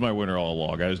 Chuck was my winner all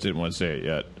along. I just didn't want to say it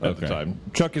yet at the Okay. time.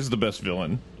 Chuck is the best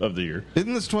villain of the year.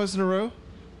 Isn't this twice in a row?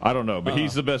 I don't know, but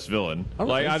he's the best villain. don't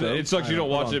Like, think so. it sucks you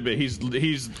don't Hold watch on. it, but he's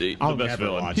the I'll best never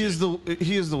villain. watch He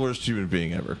is the worst human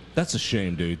being ever. That's a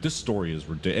shame, dude. This story is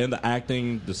ridiculous. And the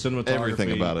acting, the cinematography.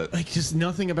 Everything about it. Like, just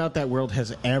nothing about that world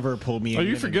has ever pulled me in. Oh, you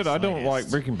even forget the I don't like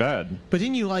slightest. Breaking Bad. But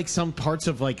didn't you like some parts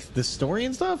of like the story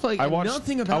and stuff? Like I watched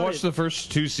nothing about I watched it. the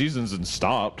first 2 seasons and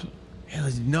stopped.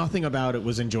 Nothing about it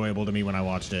was enjoyable to me when I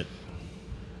watched it.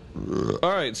 All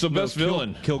right, so best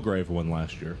villain. Kilgrave won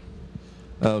last year.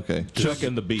 Oh, okay. Chuck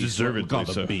and the Beast. Deservedly God,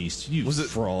 the so. Beast. You Was it-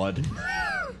 fraud.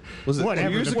 Was it Whatever,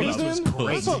 years the ago Beast was then?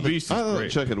 great. I thought, Beast is I thought great.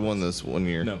 Chuck had won this one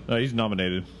year. No. He's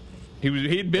nominated.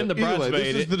 He'd been the Either way,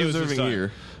 bridesmaid. this is the It was his deserving time.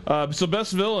 year. So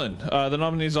best villain. The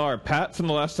nominees are Pat from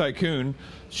The Last Tycoon,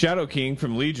 Shadow King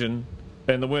from Legion,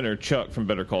 and the winner Chuck from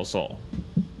Better Call Saul.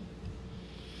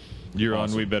 You're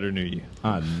on. We better knew you.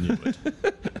 I knew it.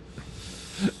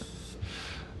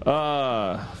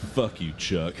 Fuck you,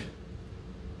 Chuck.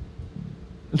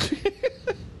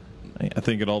 I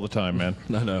think it all the time, man.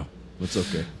 I know. It's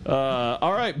okay.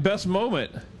 All right, best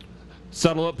moment.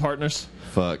 Settle up, partners.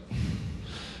 Fuck.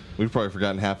 We've probably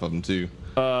forgotten half of them too.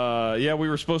 Yeah, we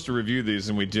were supposed to review these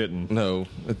and we didn't. No,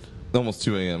 it's almost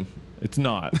 2 a.m. It's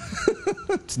not.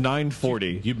 It's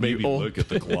 9:40. You made me look at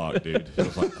the clock, dude. It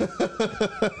was like,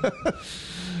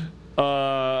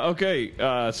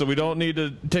 Okay, so we don't need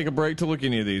to take a break to look at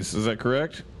any of these. Is that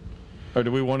correct? Or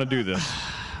do we want to do this?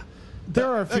 There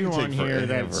are a That few could take on here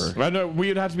that's forever. I know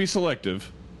we'd have to be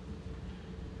selective.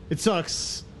 it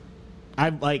sucks. I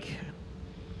like.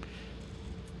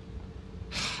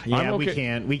 Yeah, I'm we okay.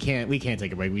 can't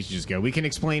take a break. We should just go. We can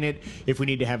explain it if we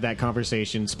need to have that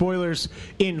conversation. Spoilers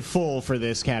in full for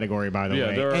this category, by the Yeah,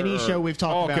 way. there Any are show we've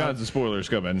talked all about kinds of spoilers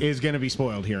coming. is going to be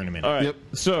spoiled here in a minute. All right. Yep.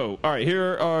 So, all right,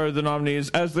 here are the nominees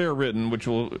as they are written, which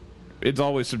will. It's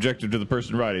always subjective to the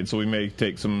person writing, so we may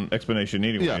take some explanation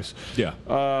anyways. Yeah.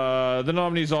 The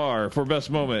nominees are, for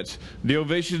Best Moment, The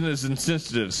Ovation is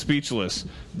Insensitive, Speechless.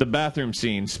 The Bathroom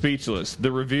Scene, Speechless.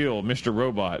 The Reveal, Mr.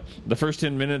 Robot. The First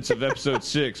 10 Minutes of Episode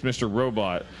 6, Mr.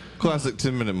 Robot. Classic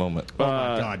 10-minute moment. Oh,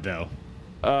 my God, though.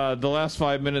 The Last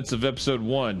 5 Minutes of Episode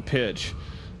 1, Pitch.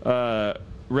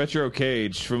 Retro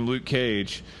Cage from Luke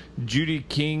Cage. Judy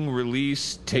King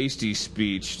Release, Tasty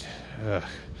Speech.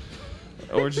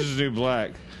 Orange is the New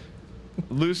Black.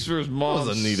 Lucifer's mom.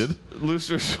 Wasn't needed.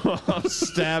 Lucifer's mom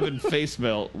stab and face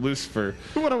melt. Lucifer.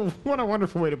 What a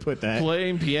wonderful way to put that.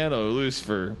 Playing piano.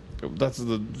 Lucifer. That's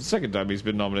the second time he's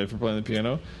been nominated for playing the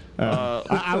piano.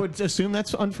 I would assume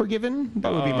that's Unforgiven.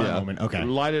 That would be my moment. Okay.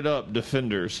 Light It Up.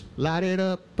 Defenders. Light it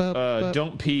up.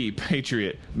 Don't Pee.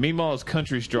 Patriot. Meemaw's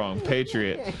Country Strong.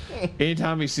 Patriot.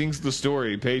 Anytime he sings the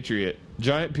story. Patriot.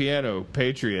 Giant Piano.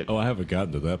 Patriot. Oh, I haven't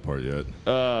gotten to that part yet.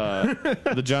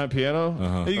 The Giant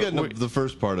Piano. You got the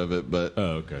first part of it, but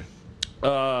Oh, okay.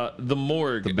 The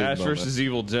Morgue, big Ash moment. vs.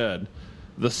 Evil Dead.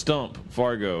 The Stump,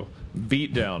 Fargo.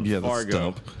 Beatdown, yeah, the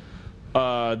Fargo.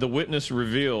 stump. The Witness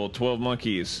Reveal, 12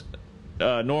 Monkeys.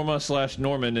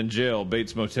 Norma/Norman in Jail,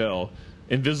 Bates Motel.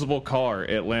 Invisible Car,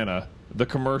 Atlanta. The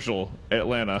Commercial,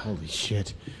 Atlanta. Holy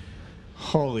shit.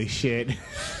 Holy shit.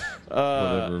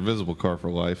 Whatever. Invisible Car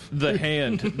for life. The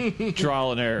Hand,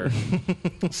 Trial and Error.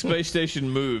 Space Station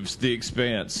Moves, The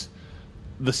Expanse.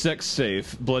 The Sex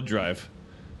Safe, Blood Drive.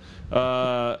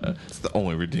 It's the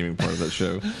only redeeming part of that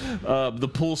show. The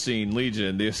Pool Scene,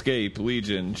 Legion. The Escape,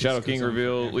 Legion. Shadow King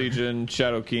Reveal, Legion.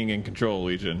 Shadow King in Control,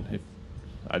 Legion.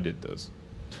 I did those.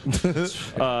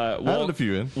 I added a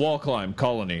few in. Wall Climb,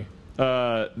 Colony.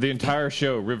 The entire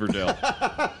show, Riverdale.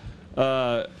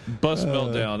 Bus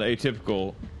Meltdown,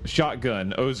 Atypical.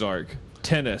 Shotgun, Ozark.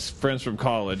 Tennis, Friends from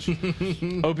College.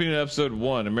 Opening Episode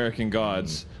 1, American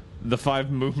Gods. The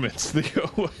 5 Movements, The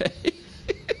OA.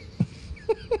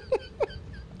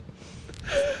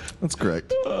 That's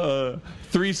correct.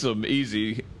 Threesome,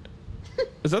 Easy.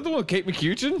 Is that the one with Kate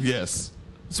McCutcheon? Yes.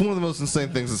 It's one of the most insane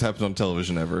things that's happened on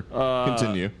television ever.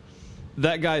 Continue.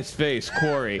 That Guy's Face,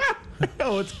 Quarry.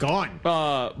 Oh, it's gone.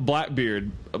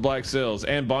 Blackbeard, Black Sails,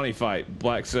 and Bonnie Fight,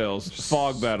 Black Sails,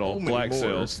 Fog Battle, many Black more.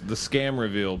 Sails, The Scam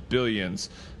Reveal, Billions,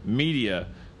 Media,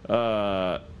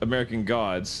 American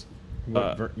Gods.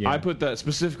 Yeah. I put that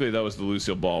specifically. That was the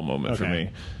Lucille Ball moment for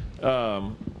Okay.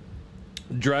 me.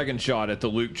 Dragon Shot at the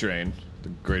Luke Train, the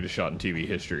greatest shot in TV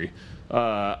history.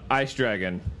 Ice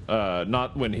Dragon,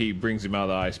 not when he brings him out of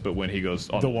the ice, but when he goes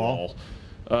on The the wall. wall.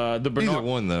 The Bernard, Either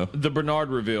one, though. The Bernard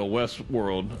Reveal,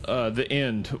 Westworld. The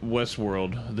End,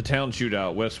 Westworld. The Town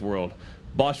Shootout, Westworld.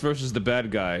 Bosch versus the Bad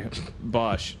Guy,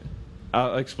 Bosch.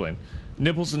 I'll explain.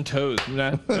 Nipples and Toes.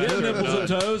 Nipples and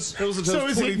toes. So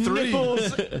is it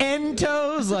nipples and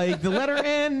toes, like the letter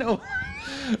N?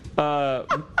 Oh.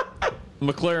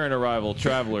 McLaren Arrival,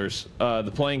 Travelers.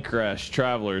 The Plane Crash,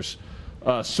 Travelers.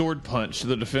 Sword Punch,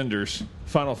 The Defenders.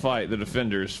 Final Fight, The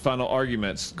Defenders. Final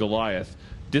Arguments, Goliath.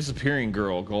 Disappearing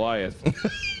Girl, Goliath.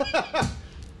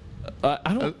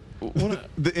 I don't.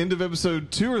 The end of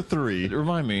episode 2 or 3.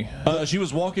 Remind me. She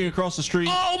was walking across the street.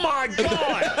 Oh my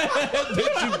God!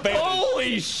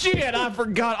 Holy shit! I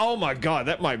forgot. Oh my God,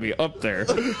 that might be up there.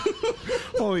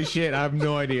 Holy shit, I have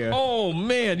no idea. Oh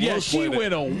man, yeah, We'll she explain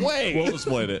went it. away. We'll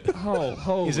explain it. Oh,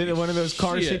 holy Is it one of those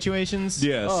car shit. situations?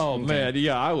 Yes. Oh man,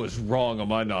 yeah, I was wrong on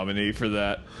my nominee for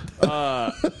that.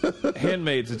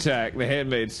 Handmaid's Attack, The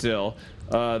Handmaid's Tale,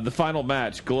 the final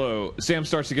match, Glow. Sam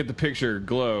starts to get the picture,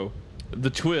 Glow. The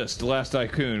Twist, The Last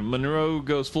Tycoon. Monroe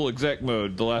goes full exec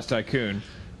mode, The Last Tycoon.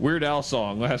 Weird Al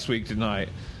song, Last Week Tonight.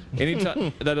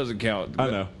 Anytime that doesn't count. I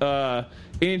know.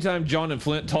 Anytime John and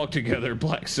Flint talk together,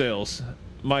 Black Sails.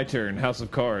 My Turn, House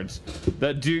of Cards.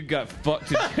 That dude got fucked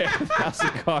to death, House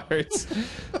of Cards.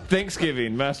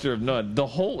 Thanksgiving, Master of None. The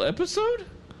whole episode?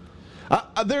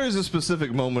 There is a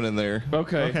specific moment in there.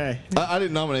 Okay. Okay. I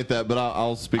didn't nominate that, but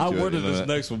I'll speak to I it. in worded a this minute.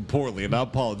 next one poorly, and I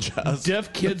apologize.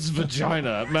 Deaf Kid's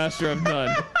Vagina, Master of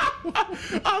None.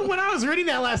 When I was reading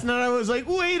that last night, I was like,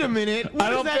 wait a minute. What I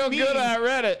don't does that feel mean? good I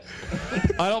read it.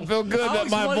 I don't feel good I that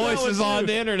was my wondering voice that is was on you.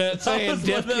 the internet saying was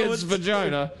Deaf wondering that Kid's was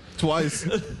Vagina. Twice.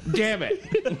 Damn it.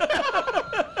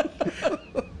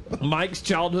 Mike's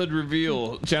Childhood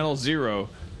Reveal, Channel Zero.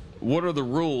 What Are the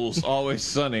Rules? Always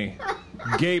Sunny.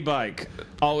 Gay Bike,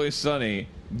 Always Sunny.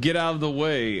 Get Out of the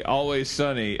Way, Always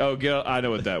Sunny. Oh, I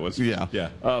know what that was. Yeah. Yeah.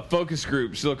 Focus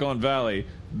Group, Silicon Valley.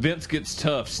 Vince gets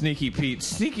tough. Sneaky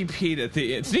Pete at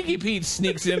the end. Sneaky Pete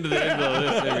sneaks into the end of the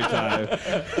list every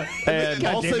time. And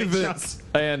I'll say it, Vince.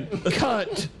 and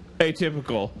cut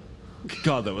atypical.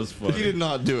 God, that was funny. He did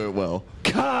not do it well.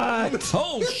 Cut.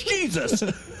 Oh, Jesus.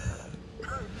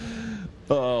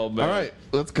 Oh man. All right,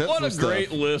 let's cut What some a stuff.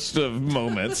 great list of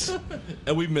moments.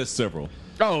 And we missed several.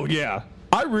 Oh yeah.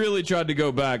 I really tried to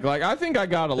go back. Like, I think I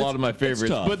got a lot of my favorites,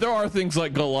 tough. but there are things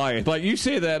like Goliath. Like, you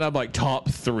say that, and I'm like, top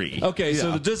 3. Okay,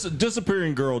 so Yeah. the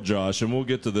disappearing girl, Josh, and we'll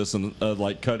get to this in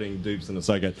like cutting dupes in a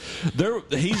second.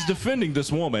 He's defending this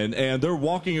woman, and they're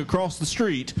walking across the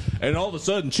street, and all of a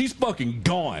sudden she's fucking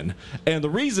gone. And the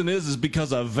reason is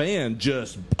because a van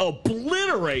just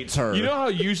obliterates her. You know how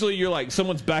usually you're like,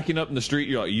 someone's backing up in the street,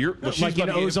 you're like, she's Like in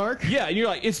about to get- Ozark? Yeah, and you're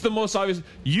like, it's the most obvious.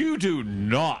 You do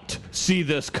not see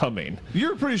this coming.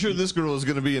 You're pretty sure this girl is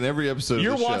going to be in every episode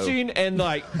You're of the show. watching, and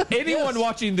like anyone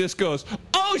watching this goes,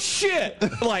 "Oh shit!"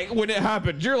 Like when it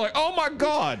happened, you're like, "Oh my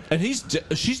god!" And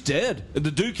she's dead. The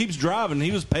dude keeps driving.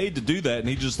 He was paid to do that, and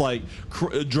he just like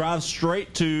drives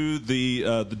straight to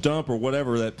the dump or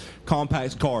whatever that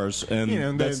compacts cars,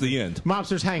 and that's the end.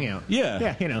 Mobsters hangout. Yeah.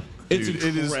 Yeah, you know. It's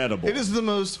Dude, incredible. It is the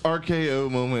most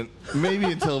RKO moment, maybe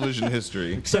in television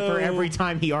history. Except for So- every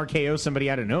time he RKOs somebody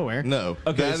out of nowhere. No,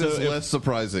 Okay, that so is if- less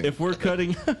surprising. If we're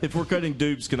cutting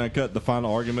dupes, can I cut the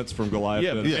final arguments from Goliath?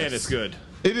 Yeah, then? Yes. man, it's good.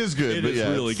 it is good, It but is yeah,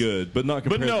 really it's- good, but not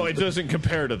But compared. no, to it doesn't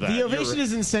compare to that. The You're ovation right.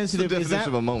 is insensitive. It's the Is that,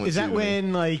 definition of a moment, is that too, to me.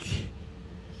 when, like,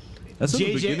 That's in the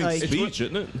JJ, beginning like- speech,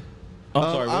 isn't it? I'm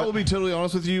sorry. I what? will be totally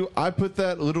honest with you. I put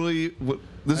that literally.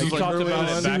 This You is like talked early about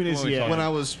it on back soon as- when we yeah. talked. when I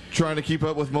was trying to keep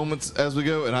up with moments as we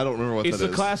go, and I don't remember what It's that the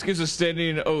is. class gives a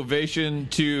standing ovation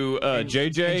to JJ, and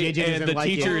JJ and doesn't the like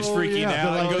teacher it. is Oh, freaking yeah,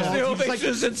 out. they're He goes, like, the oh, he's like, ovation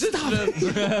is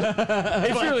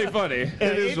It's really funny. It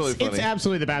is really funny. It's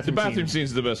absolutely the The bathroom, bathroom scene.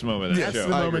 scene's the best moment of the That's show.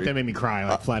 the I moment agree. that made me cry,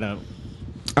 like, flat out.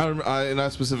 I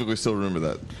specifically still remember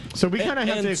that. So we kind of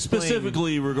have And to explain.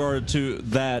 specifically regard to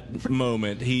that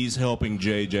moment, he's helping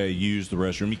JJ use the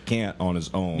restroom. He can't on his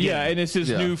own. Yeah, and it's his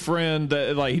Yeah. new friend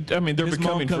that, like, I mean, they're His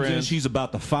mom becoming comes in, friends. she's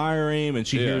about to fire him, and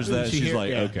she Yeah. hears that. She She's hear- like,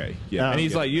 yeah. okay. Yeah. and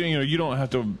he's Yeah. like, you don't have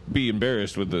to be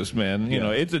embarrassed with this, man. You Yeah.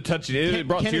 know, it's a touching. It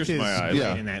brought Kenneth tears to is my eyes. great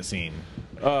Yeah. in that scene.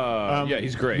 Yeah,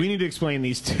 he's great. We need to explain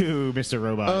these two Mr.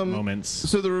 Robot moments.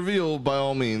 So the reveal, by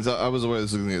all means, I was aware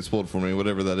this was going to get spoiled for me,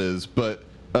 whatever that is. But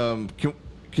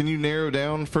can you narrow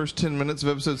down first 10 minutes of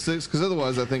episode 6? Because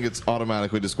otherwise, I think it's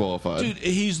automatically disqualified. Dude,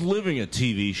 he's living a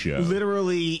TV show.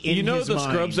 Literally in You know his the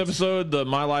mind. Scrubs episode, the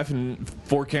My Life in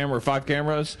 4 camera or 5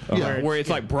 cameras, Yeah. where it's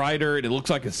like brighter and it looks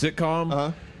like a sitcom.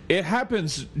 Uh-huh. It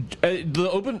happens.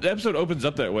 The episode opens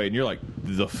up that way, and you're like,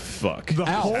 the fuck. The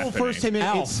whole happening? first 10 minutes.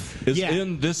 Alf is yeah.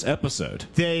 in this episode.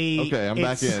 They Okay, I'm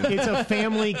back it's- in. It's a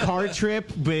family car trip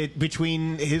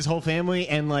between his whole family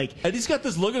and like And he's got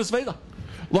this look on his face.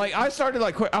 Like I started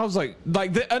like I was like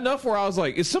enough where I was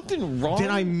like, is something wrong? did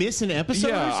I miss an episode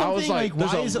Yeah, or I something? was like,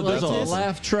 why is it like There's a this?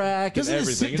 laugh track Doesn't, and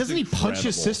everything. It's doesn't he punch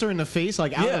his incredible. sister in the face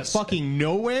like out Yes. of fucking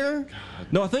nowhere?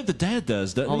 No, I think the dad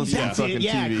does, doesn't All he? the That's fucking it.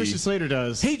 Yeah, TV. Christian Slater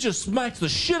does. He just smacks the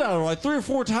shit out of her like 3 or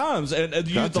 4 times, and you use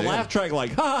the Goddamn. laugh track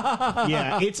like, ha ha ha ha.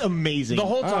 Yeah, it's amazing. the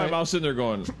whole time right. I was sitting there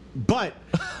going, But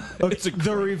okay,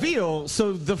 the reveal.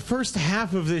 So the first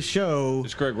half of this show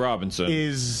it's Craig Robinson.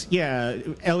 is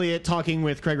Elliot talking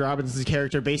with Craig Robinson's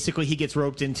character. Basically, he gets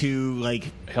roped into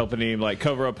like helping him like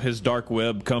cover up his dark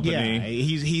web company.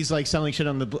 he's like selling shit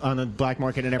on the black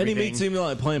market and And everything. he meets him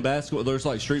like playing basketball. There's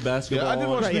like street basketball. Yeah, I did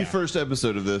watch Right, the yeah. first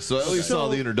episode of this, so I at least saw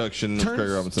the introduction of Craig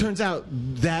Robinson. Turns out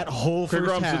that whole Craig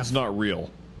first Robinson's half. not real.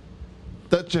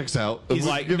 That checks out. He's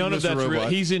like Give none him of Mr. that's real.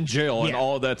 Robot. He's in jail, and Yeah.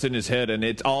 all of that's in his head, and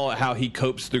it's all how he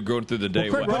copes through going through the day.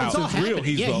 Craig what- how- Robinson's Robinson's real.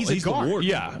 happening. Yeah, he's a the guard. warden.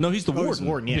 Yeah. No, he's the Oh, he's warden.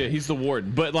 warden, Yeah, he's the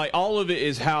warden. But like all of it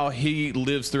is how he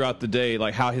lives throughout the day,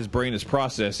 like how his brain is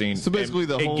processing. So basically,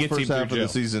 and the it whole gets him first through half of the jail.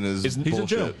 season is He's in bullshit.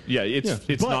 jail. Yeah, it's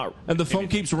But- not. And the phone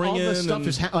keeps ringing. All the stuff and-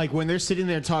 is like when they're sitting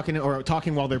there talking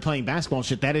while they're playing basketball and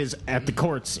shit. That is at the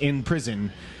courts in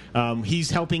prison. He's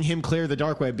helping him clear the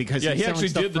dark web because Yeah, he's he selling actually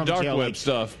stuff did the from dark jail. web Like,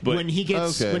 stuff, but- when he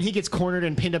gets cornered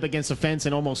and pinned up against a fence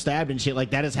and almost stabbed and shit, like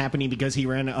that is happening because he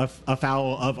ran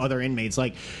afoul of other inmates.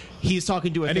 Like he's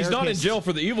talking to a And he's not in therapist. jail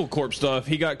for the Evil Corp stuff.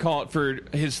 He got caught for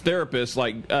his therapist,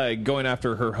 like going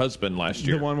after her husband last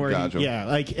year. The one where Gotcha.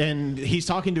 and he's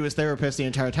talking to his therapist the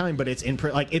entire time, but it's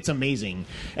it's amazing,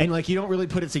 and like you don't really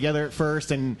put it together at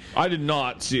first, and I did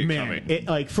not see it man, coming. it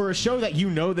like for a show that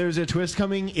there's a twist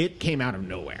coming, it came out of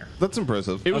nowhere. That's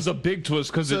impressive. It was a big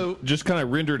twist because So- it just kind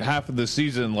of rendered half of the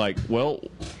season like, well,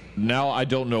 now I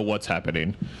don't know what's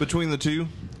happening. Between the two,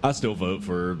 I still vote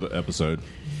for the episode.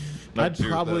 I'd too,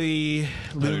 probably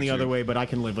lean the too. other way, but I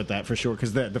can live with that for sure.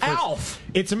 Because the first, Alf!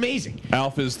 it's amazing.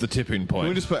 Alf is the tipping Can we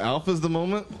point. just put Alpha as the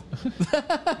moment?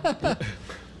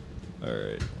 All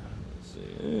right.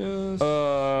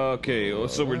 Okay,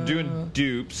 so we're doing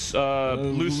dupes.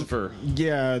 Lucifer.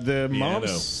 Yeah, the mom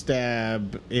Piano.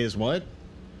 stab is what?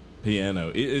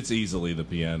 Piano. It's easily the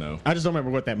piano. I just don't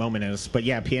remember what that moment is, but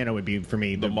yeah, piano would be for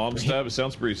me. The mom stab, it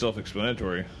sounds pretty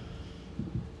self-explanatory.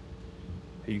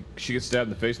 She gets stabbed in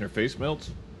the face and her face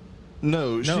melts?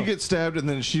 No, No. she gets stabbed and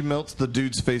then she melts the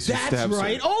dude's face who That's stabs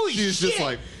right. her. Holy She's shit. just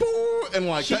like, boo, and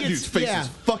like, She that gets- dude's face yeah. is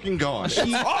fucking gone. It's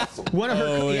awesome. One of her,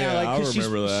 Oh, yeah, like, I 'cause she's-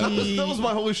 remember that. That was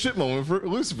my holy shit moment for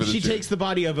Lucifer this She year. takes the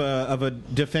body of a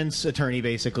defense attorney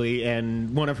basically,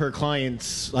 and one of her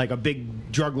clients, like a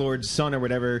big drug lord's son or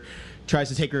whatever, tries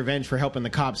to take revenge for helping the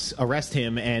cops arrest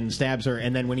him and stabs her.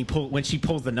 And then when she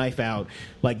pulls the knife out,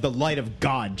 like the light of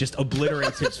God just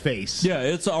obliterates his face. Yeah,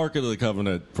 it's the Ark of the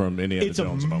Covenant from Indiana It's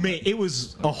Jones moment. it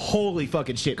was a holy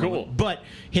fucking shit Cool. moment. But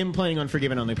him playing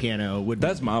Unforgiven on the piano would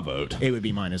That's my vote. it would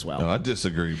be mine as well. No, I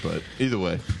disagree, but either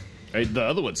way, Hey, the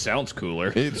other one sounds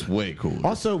cooler. it's way cool.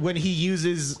 Also, when he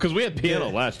uses Because we had piano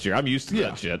last year. I'm used to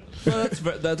that shit. Well,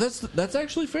 that's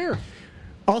actually fair.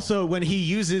 Also, when he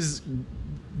uses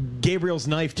Gabriel's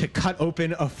knife to cut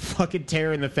open a fucking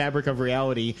tear in the fabric of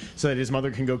reality so that his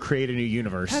mother can go create a new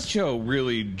universe. That show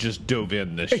really just dove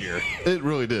in this year. It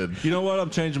really did. You know what? I'm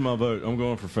changing my vote. I'm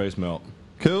going for face melt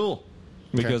Cool.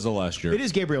 because of last year. It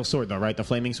is Gabriel's sword, though, right? The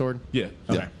flaming sword? Yeah.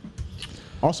 Okay.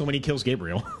 Also, when he kills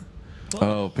Gabriel.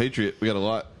 Oh, Patriot, we got a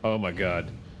lot. Oh my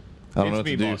god. I don't know It's what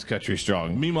to me, do. Boss Country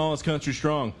Strong. Meemaw's Country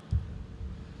Strong.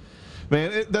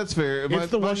 Man, that's fair. It's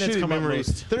the one that's shitty come up memory,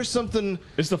 most. There's something.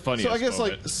 It's the funniest So I guess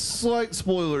moment. like slight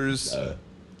spoilers.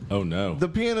 Oh no. The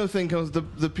piano thing comes.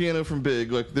 The piano from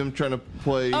Big, like them trying to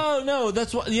play. Oh no,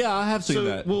 that's what. Yeah, I have seen so,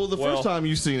 that. well, the Well- first time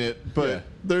you've seen it, but Yeah.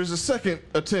 there's a second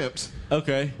attempt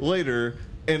Okay. later,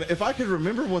 and if I could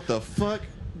remember what the fuck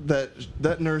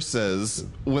that nurse says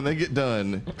when they get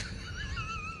done,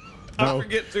 I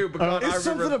forget too because it's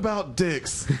something about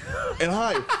dicks, and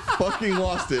I fucking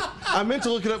lost it. I meant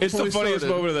to look it up. It's before the we funniest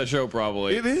started. moment of that show,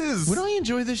 probably. It is. Would I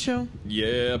enjoy this show?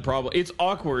 Yeah, probably. It's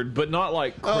awkward, but not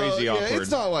like crazy yeah, awkward.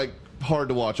 it's not like hard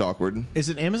to watch awkward. Is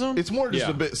it Amazon? It's more just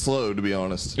Yeah. a bit slow, to be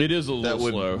honest. It is a little that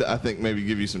would, slow. I think, maybe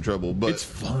give you some trouble. But It's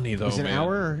funny though. Is it an man.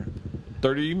 hour?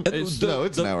 30. It's, no,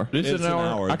 it's an hour. It's an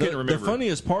hour. I can't remember. The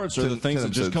funniest parts are the 10 things that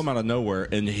just episodes. come out of nowhere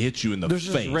and hit you in the There's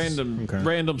face. just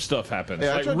random stuff happens. Yeah,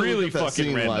 I like tried to really look up that fucking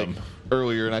scene, random. like,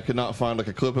 earlier, and I could not find like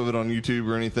a clip of it on YouTube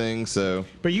or anything. So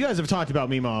But you guys have talked about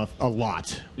Meemaw a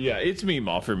lot. Yeah, it's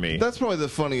Meemaw for me. that's probably the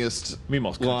funniest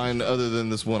Meemaw's country line, other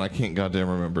than this one I can't goddamn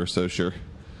remember. So sure,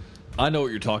 I know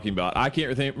what you're talking about. I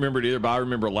can't remember it either, but I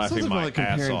remember laughing something my about like ass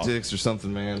comparing off. dicks or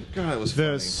something. Man, God, it was The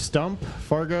funny. Stump,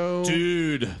 Fargo.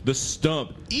 Dude, the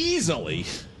stump easily.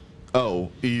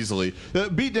 Oh, easily.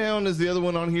 Beat Down is the other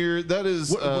one on here. That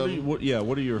is What are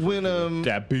you when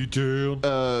That beat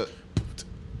down.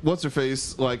 what's her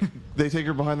face? Like they take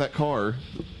her behind that car.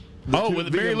 Oh,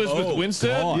 with Mary Elizabeth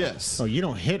Winstead? God. Yes, Oh, you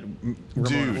don't hit Ramona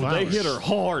Dude, Flowers. They hit her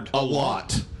hard. a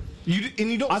lot.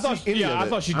 You don't. I thought. see any Yeah, of I it.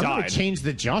 thought she I'm gonna died. change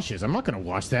the Joshes. I'm not gonna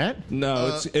watch that.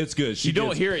 No, it's good. She you don't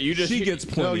gets- hear it, you just she hear- gets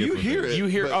plenty. No, you of hear things. it. You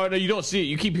hear? but- Oh no, you don't see it.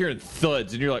 You keep hearing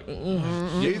thuds, and you're like,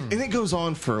 and it goes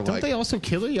on for Don't like they also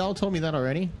kill her? Y'all told me that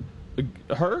already.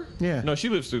 her? Yeah. No, she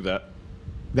lives through that.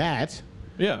 That,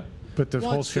 Yeah. but the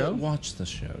whole show. Watch the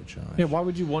show, Josh. Yeah. Why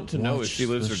would you want to know if Watch she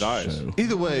lives the or dies? show.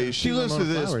 Either way, she lives through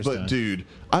Ramona this, Flowers but died. dude,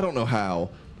 I don't know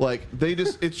how. Like they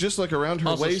just—it's just like around her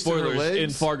Also, waist and her spoilers: legs. in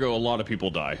Fargo, a lot of people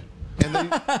die. and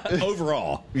they,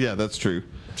 Overall, yeah, that's true.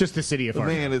 Just the city of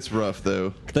Fargo. Man, it's rough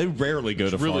though. they rarely go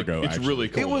to Really, Fargo. it's actually. really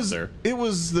cool It was there. it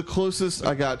was the closest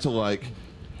I got to like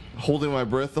holding my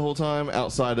breath the whole time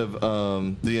outside of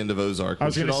the end of Ozark. I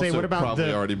was which gonna should say, also what about probably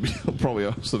the- already be, probably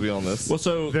also be on this. Well,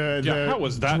 so Yeah, how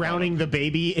was that drowning the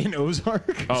baby in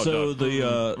Ozark? Oh, so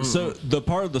no. the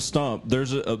part of the stump,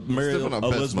 there's a Mary definitely my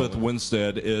best Elizabeth moment.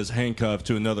 Winstead is handcuffed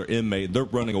to another inmate. They're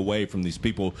running away from these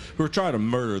people who are trying to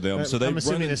murder them. So they I'm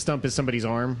assuming run the stump is somebody's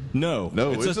arm. No,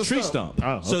 No, it's a tree stump.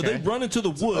 Oh, So okay. they run into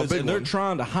the woods big and they're one.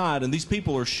 trying to hide, and these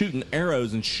people are shooting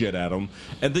arrows and shit at them,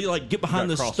 and they like get behind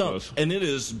Got this crossbows. stump, and it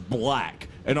is black,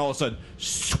 and all of a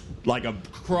sudden, like a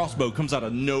crossbow comes out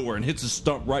of nowhere and hits a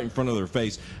stump right in front of their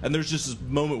face, and there's just this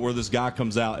moment where this guy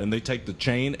comes out and they take the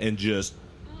chain and just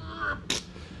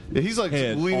Yeah, he's like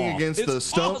Head leaning off. against It's the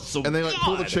stump, awesome. and they like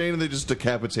pull the God. chain and they just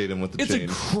decapitate him with the it's chain.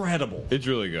 incredible. It's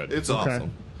really good. It's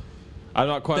awesome. I'm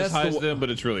not quite as That's high the as them, but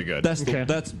it's really good. That's Okay.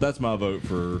 that's my vote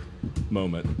for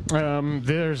moment.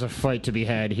 There's a fight to be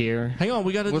had here. Hang on,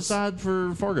 we got to decide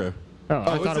for Fargo.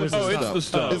 I thought it was oh, the it's stuff. the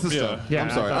stuff. It's the Yeah. stuff. Yeah, I'm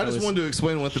I sorry. thought I it just was- wanted to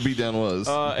explain what the beatdown was.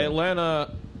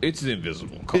 Atlanta, it's the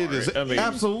invisible car. it is I mean,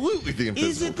 absolutely the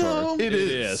invisible Is it, car. though? It it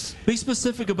is. is. Be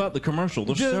specific about the commercial.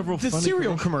 There's several The funny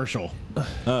cereal commercials.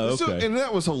 commercial. Oh, So, okay. and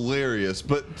that was hilarious,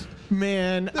 but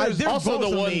Man, There's they're Also,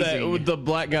 both the one that amazing. with the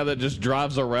black guy that just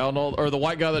drives around or the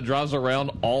white guy that drives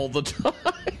around all the time.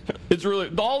 It's really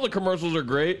all the commercials are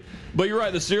great, but you're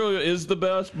right. The cereal is the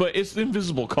best, but it's the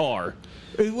invisible car.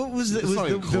 What was It's was not the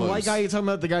even close. white guy you're talking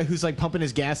about? The guy who's like pumping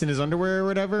his gas in his underwear or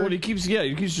whatever? Well, he keeps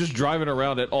just driving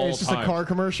around at all It's just times. a car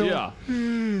commercial? Yeah,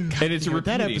 and it's That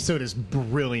repeating. episode is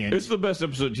brilliant. It's the best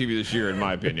episode of TV this year, in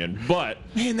my opinion. But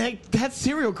Man, that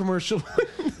cereal commercial.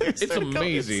 it's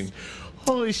amazing.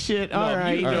 Holy shit! All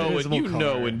right, you know it. Invisible You Car.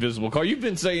 know Invisible Car. You've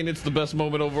been saying it's the best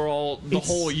moment overall the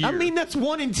whole year. I mean, that's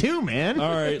 1 and 2, man.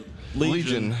 All right,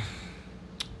 Legion.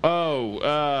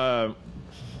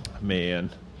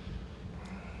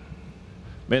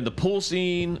 Man, the pool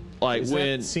scene, like Is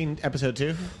when that seen episode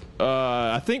 2?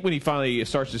 I think when he finally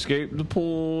starts to escape the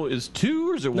pool is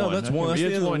 2 or is it 1? No, that's 1. That's the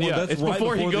It's end of 1. the one. Yeah, That's it's right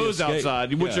before he before the goes escape.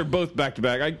 outside, which Yeah. are both back to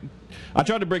back. I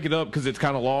tried to break it up because it's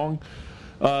kind of long.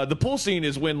 The pool scene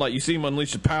is when like you see him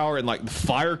unleash the power and like the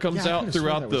fire comes Yeah, I out could've sworn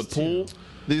throughout that the was pool. 2.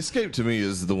 The escape to me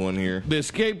is the one here. The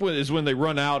escape is when they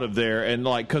run out of there and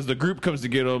like because the group comes to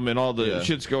get them and all the Yeah.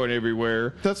 shit's going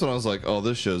everywhere. That's when I was like, oh,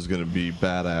 this show's going to be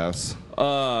badass.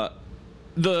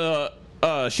 The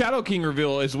Shadow King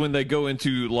reveal is when they go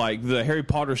into like the Harry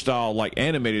Potter style like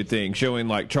animated thing, showing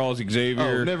like Charles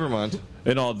Xavier Oh, never mind.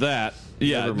 and all that.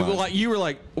 Yeah, Never mind. like you were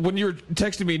like when you were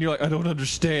texting me and you're like I don't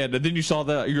understand, and then you saw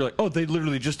that you're like oh they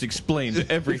literally just explained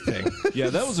everything.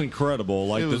 Yeah, that was incredible.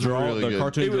 Like It the was really the good.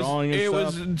 cartoon It was drawing and it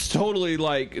stuff. was totally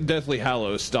like Deathly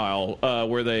Hallows style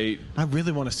where they I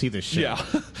really want to see this shit. yeah.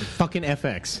 Fucking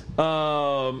FX.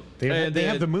 They and have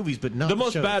then the movies, but not the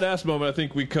most shows. badass moment I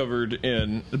think we covered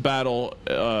in the battle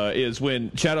is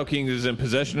when Shadow King is in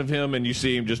possession of him and you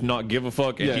see him just not give a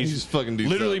fuck and Yeah, he's fucking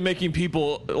dudes literally up. making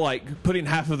people like putting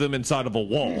half of them inside of a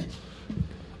wall.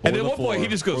 And Or at the one point he floor,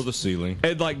 just goes or the ceiling.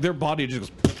 and like their body just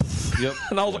goes Yep.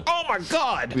 and I was like oh my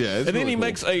god Yeah, it's and then really he cool.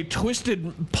 makes a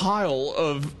twisted pile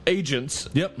of agents.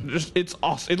 Yep. Just it's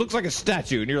awesome. It looks like a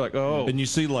statue and you're like oh And you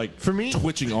see like For me-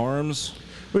 twitching arms.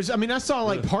 I mean, I saw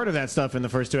like part of that stuff in the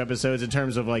first 2 episodes in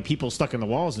terms of like people stuck in the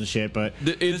walls and shit, but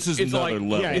It's, This is it's another like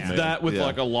level, it's man. that with Yeah.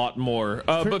 like a lot more.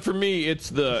 But for me, it's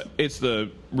the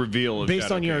reveal of based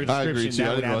Shadow on your King. I agree, description, too. I that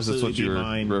would didn't realize that's absolutely what you be were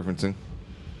mine. referencing.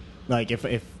 Like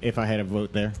if I had a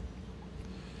vote there.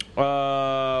 Where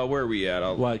are we at?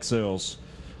 Like sales.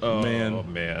 Oh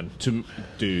Man. man,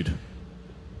 Dude.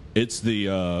 It's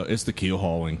the keel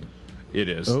hauling. it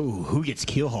is. Oh, who gets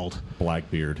keel hauled?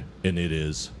 Blackbeard. And it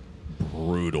is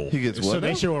brutal. He gets what? So they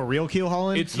now? show a real keel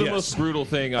hauling? It's the Yes. most brutal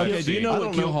thing I've Okay, do seen. you know I what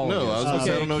don't keel know. hauling No, is? I was gonna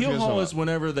say, I don't know what you Keel guys haul know. is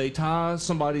whenever they tie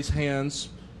somebody's hands,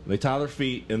 they tie their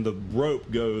feet, and the rope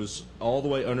goes all the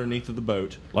way underneath of the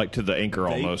boat. Like to the anchor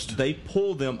They, almost. They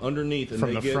pull them underneath, and from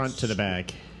they the get front to the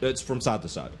back. It's from side to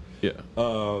side, yeah.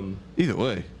 Either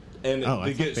way. and Oh, I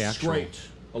they thought get the actual- straight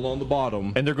along the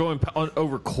bottom. And they're going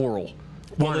over coral.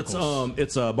 Well, it's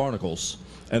barnacles,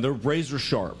 and they're razor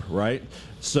sharp, right?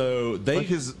 So they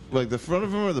Like the front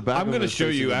of him or the back I'm of him going to is show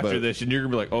facing you the after boat? this, and you're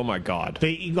going to be like, oh my god.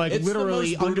 They like it's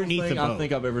literally the most brutal underneath thing the boat. I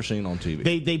think I've ever seen on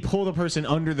TV. They pull the person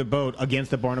under the boat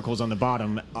against the barnacles on the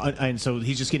bottom, and so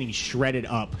he's just getting shredded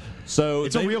up. so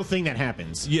It's they, a real thing that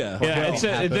happens. yeah. Yeah, Well, it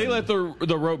said, they happened. let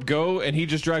the rope go, and he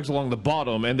just drags along the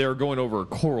bottom, and they're going over a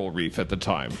coral reef at the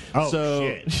time. Oh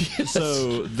so shit!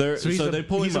 so they're So, they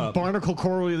pull he's him a up. barnacle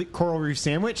coral reef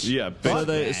sandwich. Yeah, So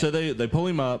basically. they pull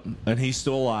him up, and he's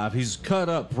still alive. He's cut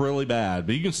up really bad,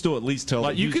 but you can still at least tell.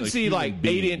 Like that you he's can a see human like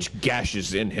being. 8-inch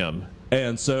gashes in him.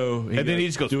 And so And then he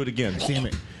just goes, do it again. Damn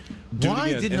it! Do Why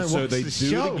it again. didn't and I so watch they the do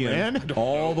show, it again, man?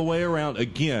 all the way around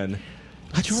again.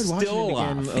 I tried watching Still it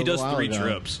again. alive. a He does while 3 ago.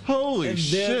 trips. Holy And then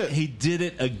shit. he did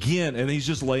it again, and he's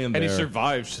just laying there. And he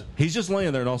survives. He's just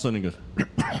laying there, and all of a sudden he goes.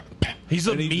 He's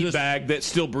a And he meat just- bag that's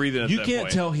still breathing at You that can't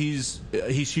point. tell he's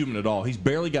human at all. He's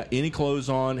barely got any clothes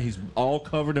on. He's all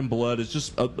covered in blood. It's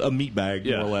just a meat bag,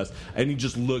 Yeah. more or less. And he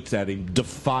just looks at him,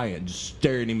 defiant, just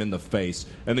staring him in the face,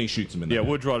 and then he shoots him in the Yeah, head.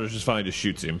 Woods Rogers just finally just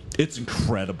shoots him. It's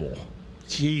incredible.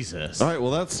 Jesus. All right,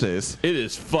 well, that stays. It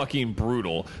is fucking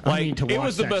brutal. I Like need to it watch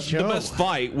was the that best. show. The best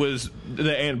fight was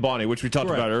the Anne Bonny, which we talked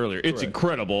Correct. about earlier. It's Correct.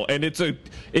 incredible, and it's a.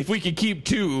 If we could keep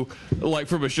 2 like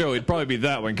from a show, it'd probably be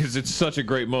that one because it's such a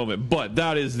great moment. But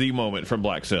that is the moment from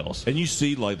Black Sails. And you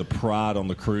see, like, the pride on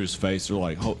the crew's face. They're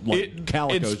like, like It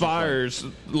Calico's just inspires,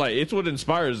 like it's what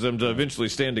inspires them to eventually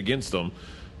stand against them.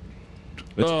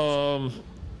 Game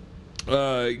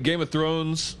of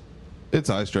Thrones, It's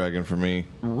Ice Dragon for me.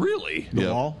 really? The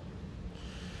Yep. wall.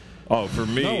 Oh, for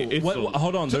me, No, it's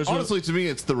hold on. There's Honestly, to me,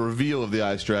 it's the reveal of the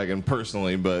Ice Dragon,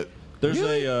 personally, but there's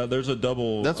a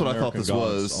double. That's what I thought American this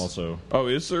Gods was. also. Oh,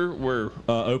 is there? Where?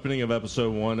 Opening of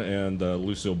episode 1 and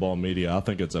Lucille Ball Media. I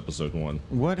think it's episode 1.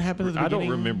 What happened at the I beginning?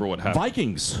 don't remember what happened.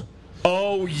 Vikings.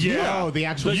 Oh yeah. Oh, the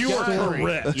actual You are story.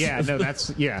 correct. Yeah, no,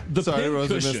 that's yeah. The sorry, pin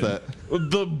Rose, I missed cushion. that.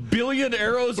 The billion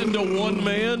arrows into one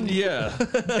man, yeah.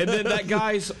 And then that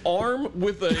guy's arm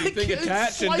with a thing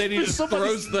attached, and then he just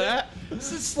throws that.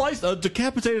 This is sliced. A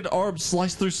decapitated arm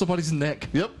sliced through somebody's neck.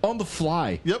 Yep. On the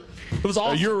fly. Yep. It was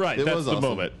awesome. You're right. It That's was the awesome.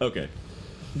 moment. Okay.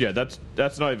 Yeah, that's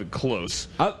not even close.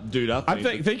 I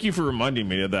Thank you for reminding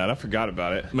me of that. I forgot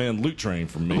about it. Man, Loot Train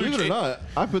for me. Believe it or not,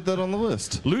 I put that on the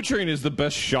list. Loot Train is the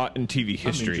best shot in TV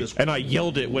history, just- and I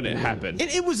yelled it when it happened.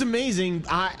 It was amazing.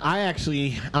 I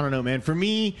actually, I don't know, man. For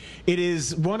me, it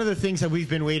is one of the things that we've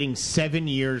been waiting 7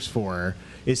 years for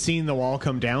is seeing the wall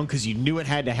come down because you knew it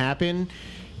had to happen.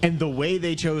 And the way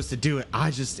they chose to do it,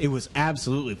 it was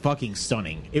absolutely fucking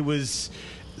stunning. It was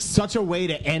such a way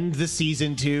to end the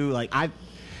season, too. Like,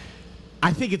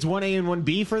 I think it's 1A and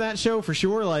 1B for that show, for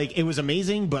sure. Like, it was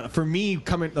amazing. But for me,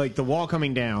 the wall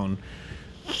coming down.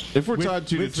 If we're With- tied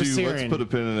 2 with to 2, let's Viserion. put a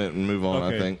pin in it and move on,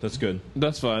 Okay, I think. that's good.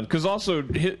 That's fine. Because also,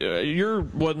 your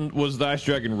one was the Ice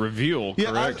Dragon reveal,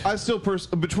 Yeah, correct? I still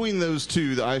between those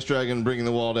two, the Ice Dragon bringing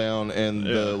the wall down and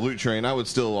the Loot Train, I would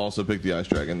still also pick the Ice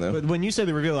Dragon, though. But when you say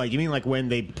the reveal, like, you mean like when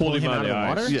they pulled him out of the ice.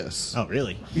 water? Yes. Oh,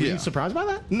 really? Were Yeah. you surprised by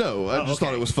that? No, I just okay.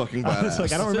 thought it was fucking badass. I was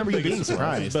like, I don't remember you being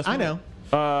surprised. Best I know.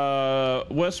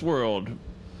 Westworld.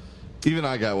 Even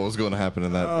I got what was going to happen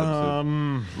in that episode.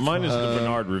 Mine is the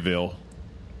Bernard reveal.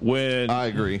 I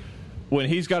agree. When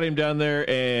he's got him down there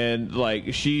and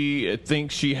like she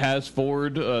thinks she has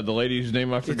Ford, the lady whose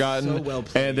name I've forgotten, so well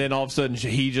played. and then all of a sudden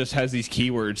he just has these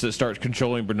keywords that starts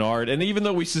controlling Bernard. And even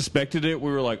though we suspected it,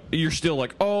 we were like, "You're still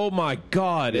like, oh my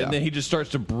god!" Yeah. And then he just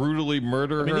starts to brutally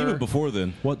murder I mean, her. even before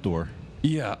then, what door?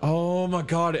 Yeah. Oh my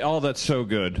god. Oh, that's so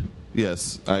good.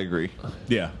 Yes, I agree.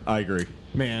 Yeah, I agree.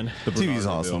 Man. TV's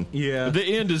awesome. Yeah. The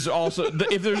end is also.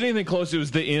 If there's anything close, it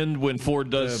was the end when Ford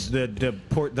does The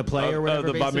play or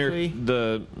whatever, basically.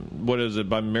 What is it,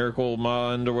 by Miracle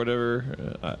Mind or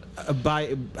whatever?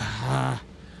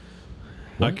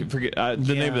 I can forget the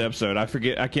name of the episode. I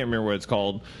forget. I can't remember what it's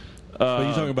called. But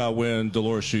you're talking about when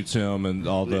Dolores shoots him and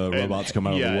all the robots come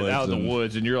out of the woods. out of the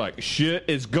woods, and you're like, shit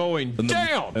is going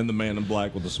down. And the man in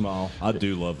black with a smile. I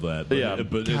do love that. But, Yeah. but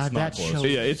God, it's not that close. show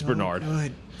Yeah, is it's so Bernard.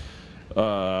 good.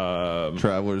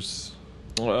 Travelers,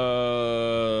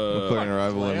 McLaren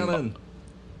Arrival, and Shannon.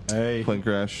 Hey. Plane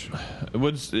Crash.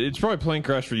 it's probably Plane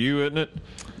Crash for you, isn't it?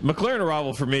 McLaren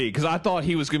Arrival for me, because I thought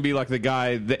he was going to be like the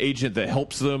guy, the agent that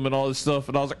helps them and all this stuff,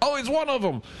 and I was like, oh, he's one of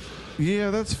them.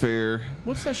 Yeah, that's fair.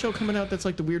 What's that show coming out that's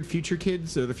like the weird future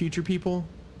kids or the future people?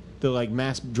 The like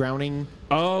mass drowning.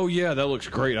 Oh yeah, that looks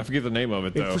great. I forget the name of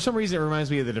it though. For some reason, it reminds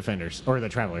me of the Defenders or the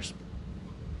Travelers.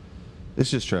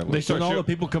 It's just Travelers. They start And all show- the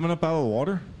people coming up out of the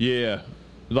water? Yeah,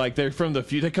 like they're from the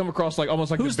few. They come across like almost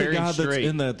like Who's the the Bering guy that's Strait.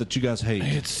 in that you guys hate?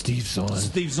 It's Steve Zahn.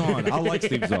 Steve Zahn. I like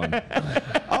Steve Zahn.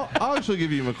 I'll actually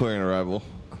give you McLaren Arrival.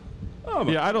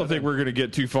 Yeah, I don't think we're gonna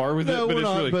get too far with No, it, but we're it's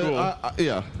not, really but cool.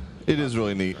 yeah, it is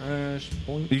really neat.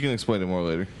 You can explain it more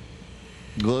later.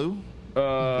 Glow?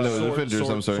 No, Defenders,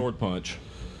 I'm sorry. Sword Punch.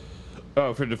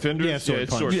 Oh, for Defenders, Yeah, Sword it's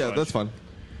Punch. Sword Yeah, Punch. that's fine.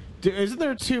 Isn't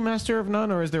there two Master of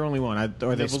None, or is there only one? Are they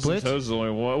Nibbles and split? Toes is the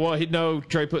only one. Well,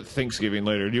 Trey put Thanksgiving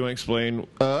later. Do you want to explain?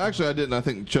 Actually, I didn't. I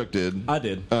think Chuck did. I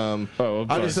did. I'm I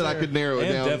sorry. just said I could narrow it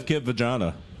And down. Deaf Kid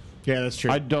Vagina. Yeah, that's true.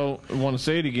 I don't want to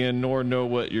say it again, nor know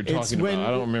what you're It's talking when- about.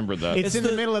 I don't remember that. it's in the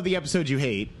the- middle of the episode you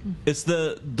hate. It's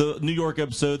the New York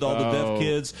episode, all the Oh. deaf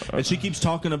kids, and she keeps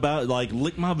talking about like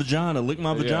lick my vagina,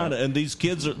 and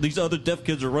these other deaf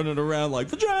kids are running around like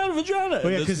vagina, vagina. Oh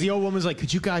yeah, And because the old woman's like,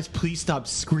 "Could you guys please stop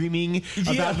screaming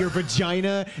about your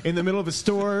vagina in the middle of a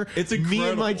store?" It's Me and my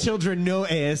incredible. children know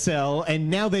ASL,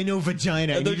 and now they know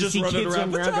vagina, and they're you just see running kids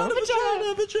around running vagina,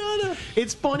 going, vagina, vagina.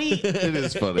 It's funny. It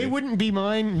is funny. It wouldn't be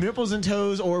mine. Nipples and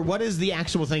toes, or what is the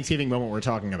actual Thanksgiving moment we're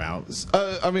talking about?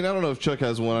 I mean, I don't know if Chuck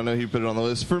has one. I know he put it on the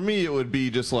list. For me, it would be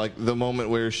just like the moment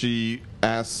where she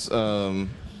asks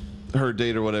her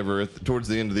date or whatever towards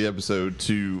the end of the episode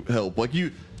to help. Like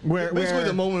basically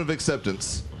the moment of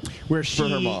acceptance. Where she,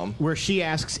 her mom. where she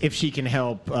asks if she can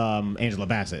help Angela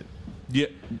Bassett Yeah,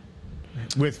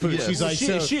 with food. Yes. She's like,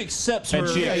 she accepts her. and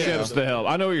she yeah. accepts the help.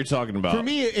 I know what you're talking about. For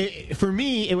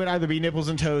me, it would either be nipples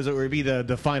and toes, or it would be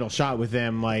the final shot with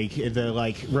them, like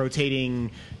the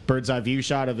rotating bird's eye view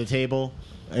shot of the table,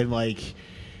 and like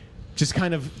just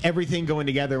kind of everything going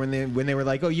together when they were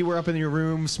like, oh, you were up in your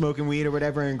room smoking weed or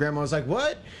whatever, and Grandma was like,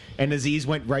 what? And Aziz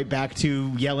went right back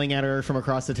to yelling at her from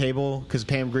across the table because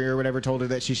Pam Grier or whatever told him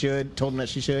that she should,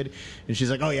 and she's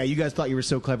like, oh yeah, you guys thought you were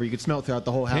so clever, you could smell it throughout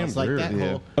the whole house, like Grier, that yeah.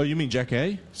 whole. Oh, you mean Jack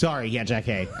A? Sorry, yeah, Jack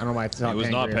A. I don't know why I thought It was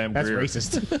not Pam That's Grier.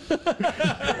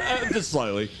 racist. Just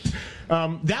slightly.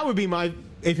 That would be my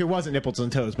if it wasn't nipples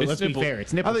and toes, but It's let's nipples. be fair,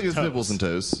 it's I nipples. think it's and toes. nipples and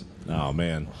toes. Oh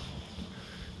man.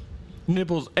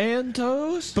 Nipples and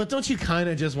toes? But don't you kind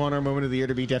of just want our moment of the year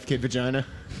to be Deaf Kid Vagina?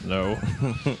 No.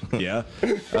 Yeah.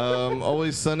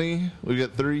 Always Sunny. We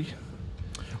got 3.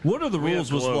 What are the We have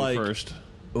rules? Was Glow like. first.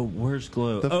 Oh, where's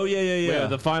Glow? Oh yeah. Yeah,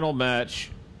 the final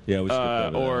match. Yeah, we skipped over that.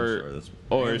 I'm sorry, Or that's-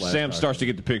 or and last Sam night. starts to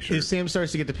get the picture. If Sam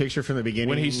starts to get the picture from the beginning,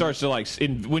 When he starts to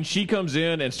when she comes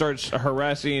in and starts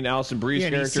harassing Alison Brie's Yeah,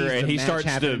 and he character, sees and the he match starts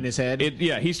happen to in his head.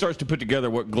 he starts to put together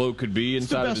what Glow could be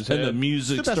inside of best- his head. And the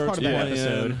music It's the best starts part of that playing.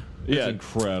 episode. It's Yeah.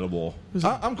 incredible.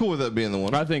 I'm cool with that being the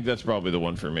one. I think that's probably the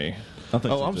one for me. I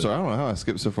think Oh, so, I'm too. sorry. I don't know how I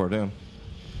skipped so far down.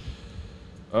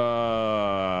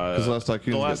 Because The Last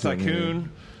Tycoon. The Last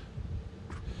Tycoon.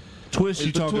 Twist, you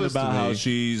It's the talking twist to about how me.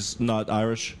 she's not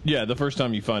Irish? Yeah, the first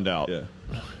time you find out. Yeah.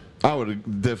 I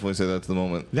would definitely say that's the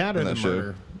moment. that or in the that show.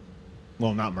 murder.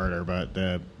 Well, not murder, but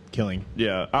the killing.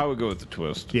 Yeah, I would go with the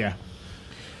twist. Yeah.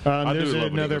 do There's love when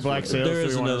he another goes Black for it. Sails. There Do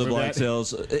is we wanna another remove Black that?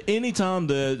 Sails. Anytime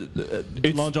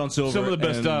the Long John Silver, some of the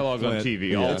best and dialogue on Flint-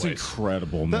 TV, Yeah, always. it's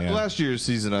incredible, That man. last year's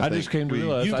season, I I think just came to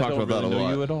realize you I talked don't about really that a know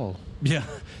lot. you at all. Yeah,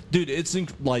 dude, it's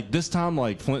like this time,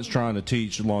 like Flint's trying to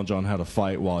teach Long John how to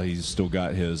fight while he's still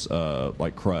got his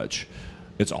like crutch.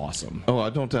 It's awesome. Oh, I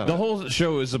don't doubt The it. whole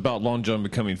show is about Long John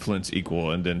becoming Flint's equal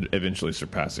and then eventually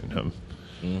surpassing him.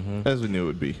 As we knew it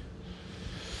would be.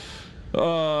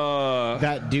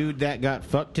 That dude that got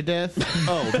fucked to death.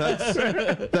 Oh,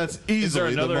 that's easily Is there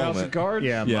another the House moment. of Cards?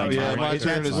 Yeah, Yeah, my yeah, turn. my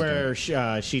turn That's is-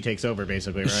 where she takes over,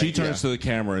 basically, right? She turns to the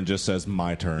camera and just says,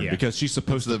 "My turn," Yeah. because she's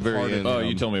supposed It's to the very part it end. Oh, him.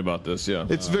 you told me about this, yeah.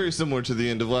 It's very similar to the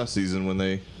end of last season when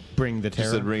they bring the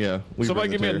terror. said, "Ring, yeah." we Somebody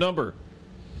bring give the me a terror. number.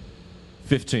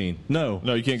 15. No,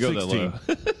 No, you can't go 16.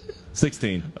 that low.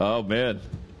 16. Oh, man.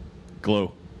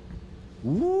 Glow.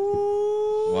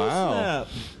 Wow. Snap.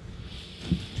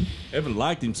 Evan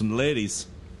liked him some ladies.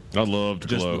 I loved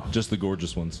Just Glow. just the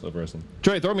gorgeous ones of wrestling.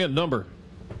 Trey, throw me a number.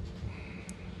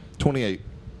 28.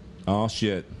 Oh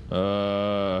shit.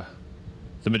 The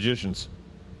Magicians.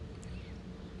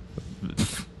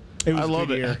 It was I a love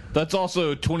good it. year. That's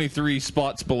also 23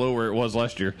 spots below where it was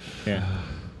last year. Yeah.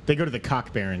 They go to the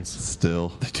Cock Barons. Still.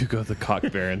 They do go to the Cock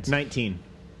Barons. 19.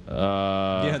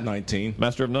 Yeah, 19.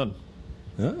 Master of None.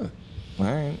 Ah. All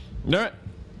right. All right.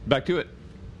 Back to it.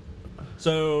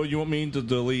 So you want me to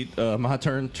delete my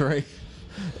turn, Trey?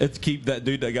 And keep that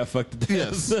dude that got fucked to death?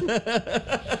 Yes.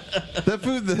 that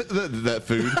food. That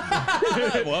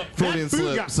food. What? Freudian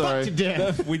slip. Got Sorry. fucked to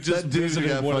death. We just That dude visited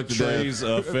got one of fucked to death.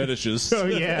 Trey's fetishes. Oh,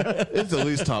 yeah. It's at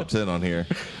least top 10 on here.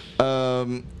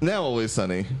 Now Always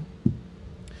Sunny.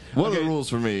 What are the Okay. rules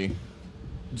for me?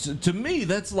 To me,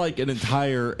 that's like an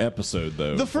entire episode,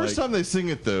 though. The first time they sing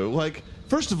it, though, like,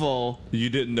 first of all, you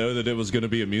didn't know that it was going to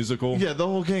be a musical. yeah, the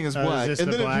whole gang is Oh, is black, this and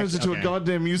the then it black? turns into Okay. a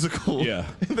goddamn musical. Yeah.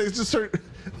 And they just start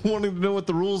wanting to know what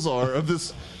the rules are of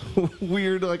this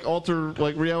weird, like,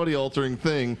 reality altering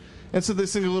thing. And so they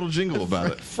sing a little jingle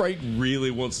about it. Frank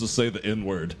really wants to say the N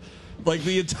word. Like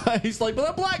the entire, he's like, but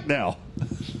I'm black now.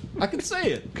 I can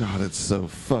say it. God, it's so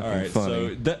fucking All right,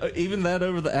 funny. so even that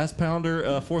over the ass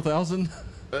pounder 4000.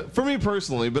 For me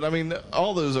personally, but I mean,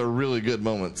 all those are really good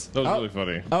moments. That was really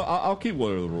funny. I'll keep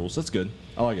what are the rules. That's good.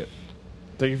 I like it.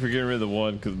 Thank you for getting rid of the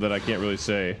one that I can't really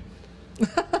say.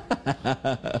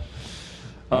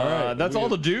 All right, That's all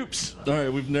the dupes. All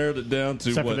right, we've narrowed it down to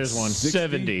Except for what? there's one.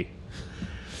 70.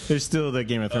 There's still the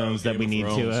Game of Thrones that Game we of need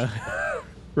Thrones. to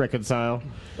reconcile.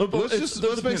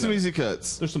 Let's make some easy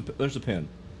cuts. There's a pin.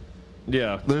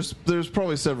 Yeah. There's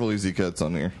probably several easy cuts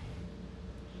on here.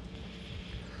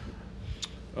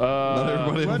 Not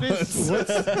everybody What wants. is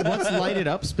what's lighted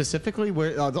up specifically?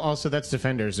 Where also that's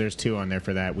Defenders. There's 2 on there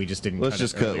for that. We just didn't. Let's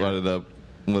just cut, earlier. light it up,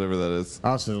 whatever that is. I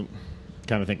also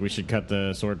kind of think we should cut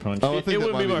the sword punch. Oh, I It think that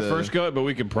wouldn't might be my the- first cut, but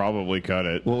we could probably cut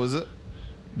it. What was it?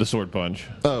 The sword punch.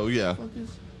 Oh yeah,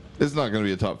 it's not going to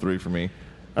be a top 3 for me.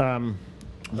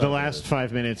 The last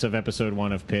 5 minutes of episode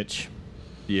 1 of Pitch.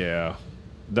 Yeah.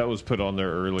 That was put on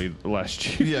there early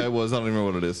last year. Yeah, it was. I don't even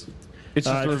remember what it is. It's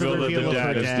just It's the revealed that reveal the of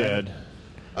dad her is dad. dead.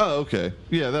 Oh, okay.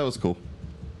 Yeah, that was cool.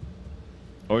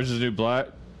 Orange is the New Black.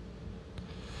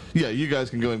 Yeah, you guys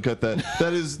can go and cut that.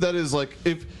 That is like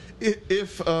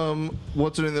if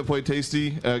what's her name that played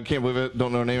Tasty? Can't believe it.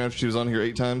 Don't know her name after she was on here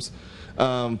 8 times.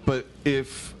 But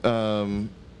if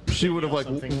she would have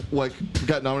something. like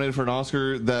got nominated for an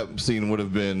Oscar, that scene would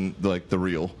have been like the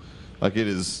real. Like it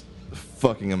is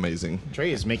fucking amazing.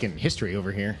 Trey is making history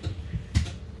over here.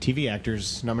 TV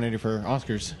actors nominated for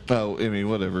Oscars. Oh, I mean,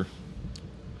 whatever.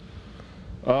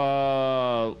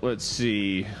 Let's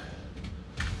see.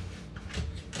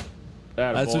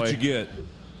 That's what you get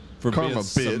for Karma, being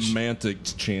bitch.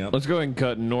 semantics champ. Let's go ahead and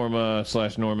cut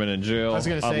Norma/Norman in jail. I was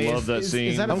going to say, love that scene.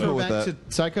 Is that a I'm cool with throwback that.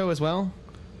 to Psycho as well?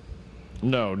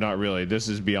 No, not really. This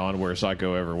is beyond where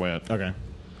Psycho ever went. Okay.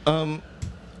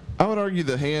 I would argue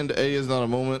the hand A is not a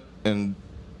moment, and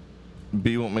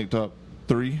B won't make top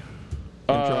 3.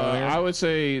 I would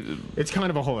say, It's kind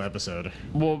of a whole episode.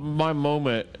 well, my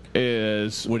moment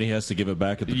is, When he has to give it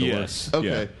back at the door. yes. Okay,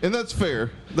 Yeah. and that's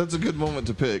fair. That's a good moment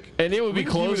to pick. And it would be We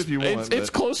can do it close. if you want, It's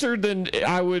but- closer than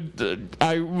I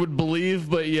would believe,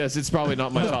 but yes, it's probably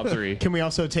not my top 3. Can we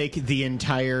also take the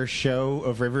entire show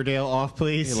of Riverdale off, He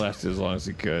please? lasted as long as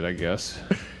he could, I guess.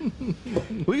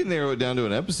 We can narrow it down to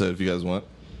an episode if you guys want.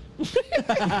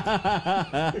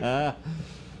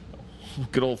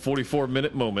 Good old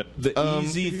 44-minute moment. The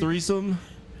easy threesome.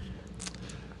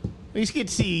 You get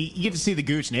to see the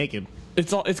Gooch naked.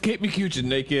 It's Kate McCutcheon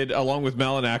naked along with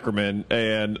Malin Ackerman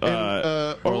and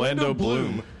Orlando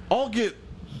Bloom. All get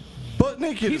butt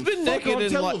naked. He's and been fuck naked on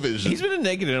in television. he's been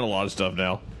naked in a lot of stuff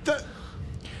now. That,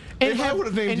 And if I would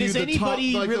have named you is the top,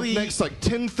 anybody like really? the next like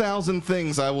 10,000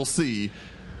 things I will see,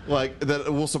 like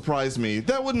that will surprise me,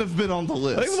 that wouldn't have been on the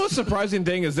list. I think the most surprising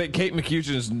thing is that Kate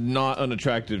McCutcheon is not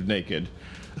unattractive naked.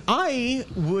 I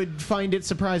would find it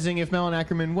surprising if Malin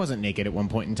Ackerman wasn't naked at one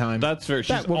point in time. That's fair.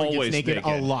 She's that woman always gets naked,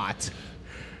 naked. a lot.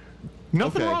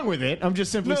 Nothing Okay. wrong with it. I'm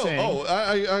just simply No, saying.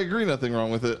 I agree. Nothing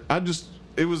wrong with it.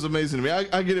 It was amazing to me.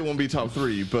 I get it won't be top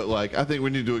 3, but like I think we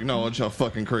need to acknowledge how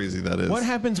fucking crazy that is. What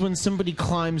happens when somebody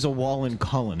climbs a wall in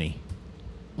Colony?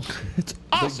 It's They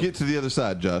awesome. get to the other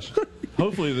side, Josh.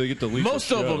 Hopefully they get to leave.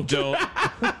 Most of them don't.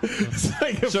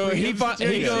 So he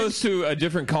goes to a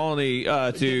different colony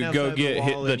to Getting go outside the get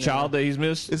wall the and, child that he's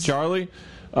missed, Charlie,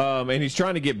 and he's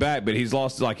trying to get back, but he's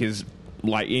lost like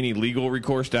any legal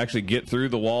recourse to actually get through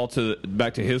the wall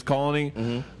back to his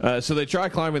colony. So they try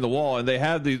climbing the wall, and they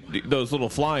have those little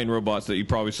flying robots that you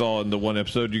probably saw in the one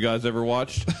episode you guys ever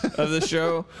watched of this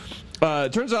show.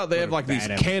 It turns out they have like these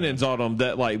bad episode. cannons on them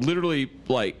that like literally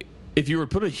like. If you were to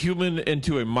put a human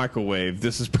into a microwave,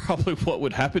 this is probably what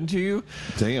would happen to you.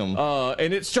 Damn.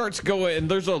 And it starts going,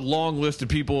 and there's a long list of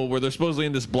people where they're supposedly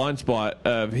in this blind spot.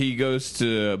 He goes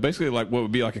to basically like what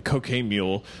would be like a cocaine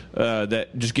mule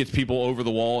that just gets people over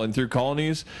the wall and through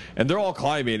colonies, and they're all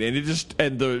climbing,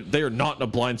 and they are not in a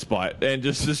blind spot, and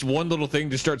just this one little thing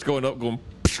just starts going up,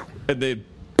 and they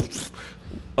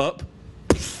up.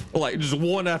 Like just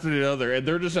one after the other, and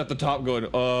they're just at the top going,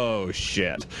 "Oh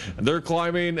shit!" And they're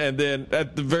climbing, and then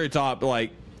at the very top,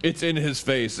 like it's in his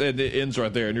face, and it ends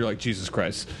right there, and you're like, "Jesus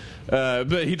Christ!" But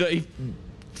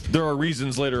there are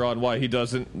reasons later on why he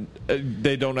doesn't.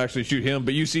 They don't actually shoot him,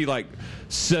 but you see like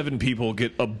 7 people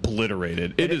get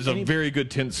obliterated. It is a very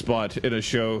good tense spot in a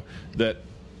show that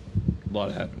a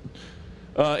lot happened.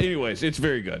 Anyways, it's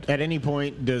very good. At any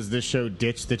point, does this show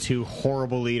ditch the 2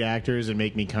 horrible lead actors and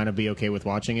make me kind of be okay with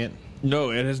watching it? No,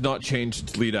 it has not changed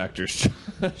its lead actors.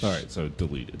 All right, so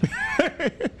deleted.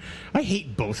 I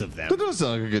hate both of them. That does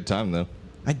sound like a good time though.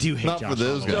 I do hate Not Josh for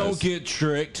those Holloway. guys. Don't get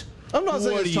tricked. I'm not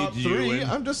saying What it's are you top 3. doing?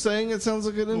 I'm just saying it sounds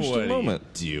like an What interesting are moment.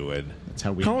 you doing? That's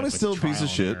how we Colin end is up still with a piece of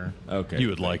trial shit. and Okay. You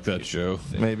would like that show.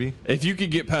 Maybe. If you could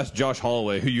get past Josh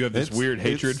Holloway, who you have this It's- weird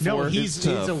hatred it's- error. No, for. he's It's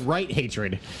tough. a right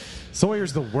hatred.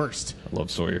 Sawyer's the worst. I love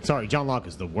Sawyer. Sorry, John Locke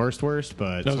is the worst,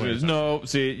 but Sawyer's No,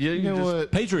 see, yeah, You know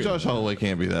what? Patriot. Josh Holloway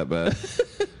can't be that bad.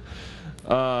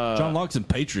 John Locke's in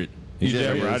Patriot. He's Yeah,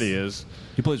 damn he right is. he is.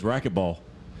 He plays racquetball.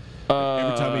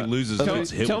 Every time he loses, he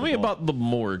gets hit Tell with me the ball. about the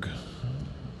morgue.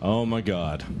 Oh my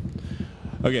God.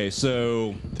 Okay,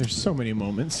 so There's so many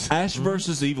moments. Ash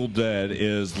vs. Evil Dead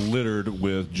is littered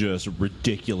with just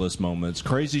ridiculous moments.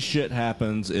 Crazy shit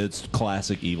happens. It's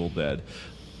classic Evil Dead.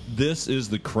 This is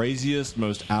the craziest,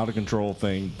 most out of control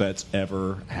thing that's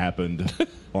ever happened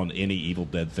on any Evil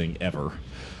Dead thing ever.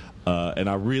 And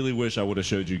I really wish I would have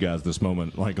showed you guys this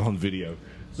moment, like on video.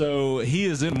 So he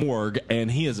is in morgue and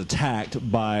he is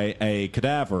attacked by a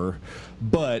cadaver,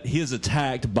 but he is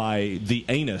attacked by the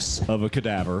anus of a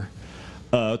cadaver.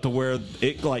 To where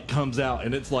it like comes out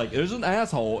and it's like there's an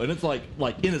asshole and it's like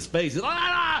in his face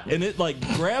and it like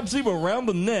grabs him around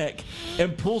the neck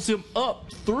and pulls him up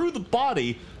through the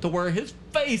body to where his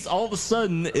face all of a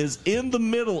sudden is in the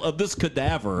middle of this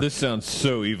cadaver. This sounds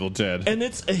so evil, Ted. And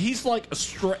he's like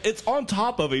it's on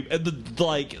top of him, and the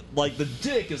like the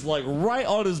dick is like right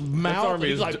on his mouth.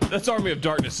 That's Army of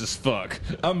Darkness as fuck.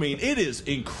 I mean, it is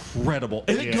incredible,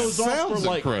 and it Yeah. goes on for Sounds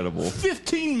like incredible.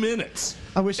 15 minutes.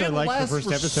 I wish I It liked the lasts first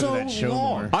for episode of that so show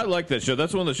long. more. I like that show.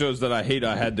 That's one of the shows that I hate.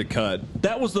 I had to cut.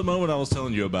 That was the moment I was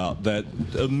telling you about. That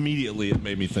immediately it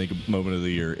made me think of moment of the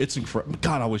year. It's incredible.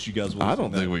 God, I wish you guys would. I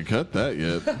don't think we cut that yet.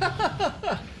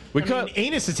 We I cut. mean,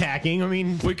 anus attacking. I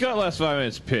mean, We cut last 5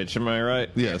 minutes pitch. Am I right?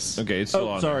 Yes. Okay, it's still Oh,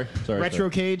 on. sorry. retro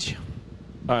cage.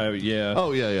 Yeah.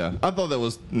 Oh yeah. I thought that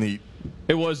was neat.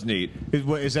 It was neat.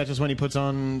 Is that just when he puts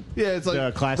on? Yeah, it's like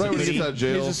the classic. right when he hoodie? gets out of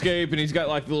jail. His escape, and he's got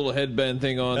like the little headband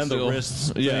thing on. And still. the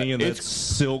wrists Yeah, thing, and that it's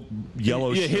silk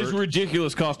yellow yeah, shirt. his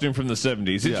ridiculous costume from the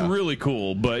 70s. It's Yeah. really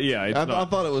cool, but yeah, it's I not.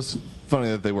 thought it was funny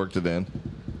that they worked it in.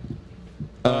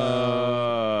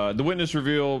 The witness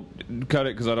reveal, cut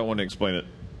it because I don't want to explain it.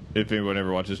 If anyone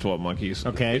ever watches 12 Monkeys,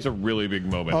 Okay. it's a really big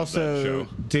moment. of that Also, show.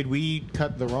 did we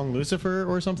cut the wrong Lucifer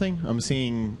or something? I'm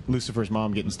seeing Lucifer's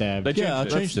mom getting stabbed. They Yeah, I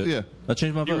changed it. Yeah. I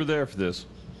changed my You were vote. there for this.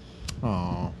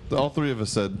 Oh, All three of us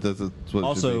said that that's what.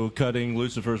 Also, cutting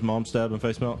Lucifer's mom stab and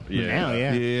face melt. Yeah. now,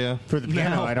 yeah. Yeah. For the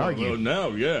piano, I'd argue.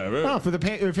 No, yeah. No, for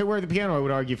the if it were the piano, I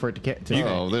would argue for it to get to.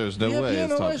 Oh, there's no Yeah, way it's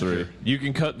piano top is 3. true. You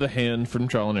can cut the hand from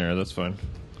Trial and Error. That's fine.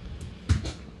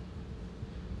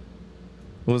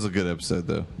 It was a good episode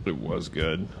though. It was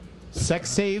good. Sex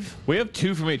save. We have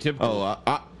 2 from Atypical.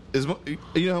 Oh,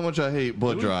 you know how much I hate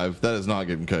Blood Drive. That is not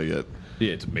getting cut yet.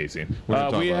 Yeah, it's amazing. We're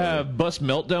gonna talk We about have Bus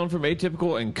Meltdown from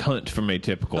Atypical and Cunt from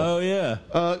Atypical. Oh yeah.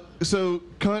 So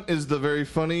cunt is the very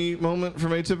funny moment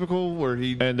from Atypical where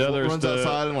he And the other is runs the-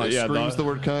 outside and like yeah, screams the- the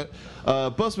word cunt.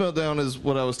 Bus Meltdown is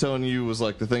what I was telling you was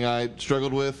like the thing I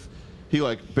struggled with. He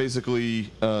like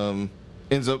basically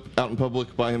ends up out in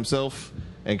public by himself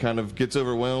and kind of gets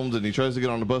overwhelmed and he tries to get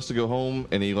on the bus to go home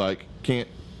and he like can't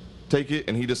take it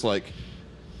and he just like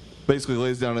basically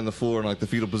lays down in the floor in like the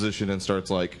fetal position and starts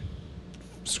like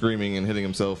screaming and hitting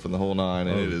himself and the whole nine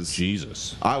and it is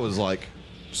Jesus. I was like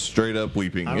straight up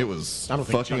weeping. I don't- It was I don't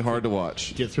think fucking Chuck hard to would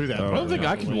watch. Get through that. I don't think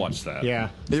I can watch that. Yeah.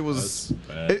 It was.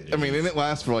 bad I mean, and it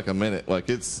lasts for like a minute.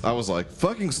 Like it's. I was like,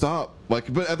 fucking stop.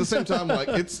 Like, but at the same time, like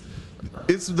it's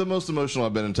the most emotional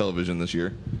I've been in television this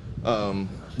year.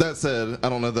 That said, I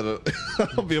don't know that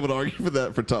I'll be able to argue for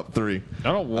that for top 3.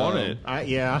 I don't want it.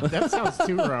 Yeah, that sounds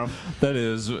too rough. That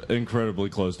is incredibly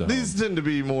close to home. These tend to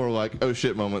be more like oh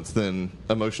shit moments than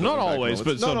emotional. Not impact always, moments.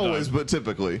 but not sometimes. always, but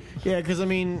typically. Yeah, because I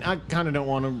mean, I kind of don't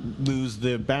want to lose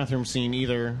the bathroom scene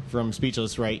either from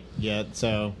Speechless right yet.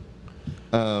 So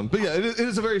But yeah, it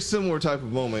is a very similar type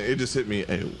of moment. It just hit me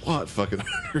a lot fucking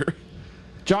harder.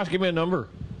 Josh, give me a number.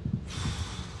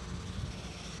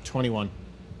 21.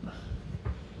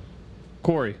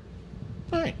 Corey,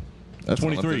 All right. That's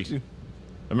 23. 50.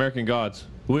 American Gods,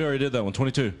 We already did that one.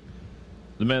 22.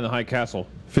 The Man in the High Castle,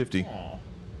 50.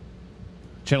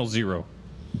 Channel Zero.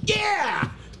 Yeah.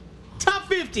 Top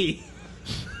 50.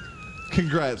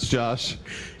 Congrats, Josh.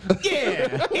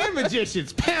 Yeah. And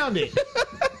Magicians. Pound it.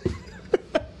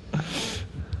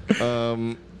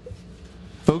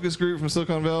 Focus Group from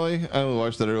Silicon Valley. I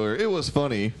watched that earlier. It was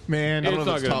funny. Man, I don't It's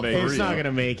know not if it's gonna top make it. 3. it's not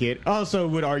gonna make it. Also,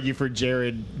 would argue for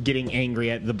Jared getting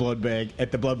angry at the blood bag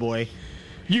at the blood boy.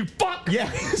 You fuck! Yeah,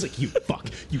 it's like you fuck,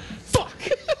 you fuck.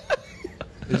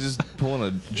 Is just pulling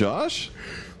a Josh?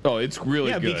 Oh, it's really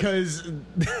Yeah, good. because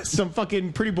some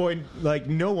fucking pretty boy like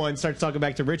no one starts talking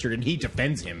back to Richard, and he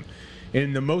defends him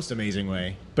in the most amazing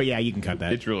way. But yeah, you can cut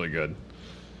that. It's really good.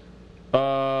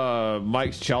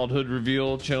 Mike's childhood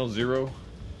reveal, Channel Zero.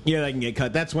 Yeah, that can get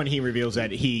cut. That's when he reveals that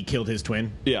he killed his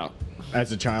twin Yeah.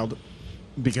 as a child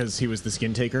because he was the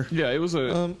skin taker. Yeah, it was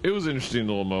an interesting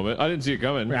little moment. I didn't see it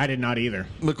coming. I did not either.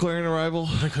 McLaren Arrival.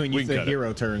 When We you can the cut it.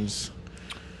 hero turns.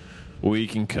 We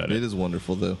can cut It it. is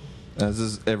wonderful, though. As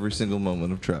is every single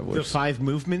moment of The Travelers. 5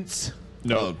 movements.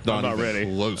 No, Oh, I'm not not even ready.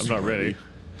 close I'm not to ready. ready.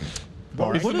 It's the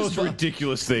What is most Bo-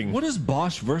 ridiculous thing. What is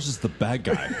Bosch versus the bad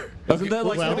guy? Isn't that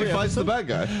like Well, he something- fights the bad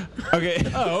guy. Okay.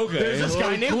 Oh, okay. There's this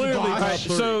guy named Bosch.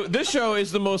 So this show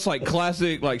is the most like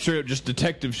classic, like straight up just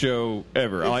detective show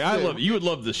ever. Like I love. You would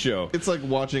love this show. It's like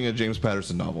watching a James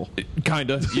Patterson novel.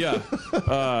 Kinda, yeah.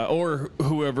 Or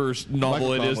whoever's novel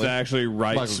Michael it is Conley. that actually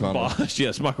writes Michael Conley. Bosch.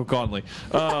 Yes, Michael Conley.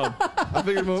 I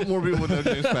figured more people would know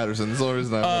James Patterson. That's the only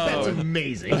reason That's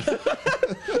amazing.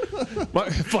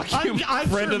 Fuck you, I'm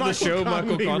friend sure of the show,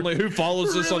 Michael Conley, who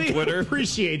follows us on really Twitter.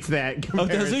 appreciates that. Oh,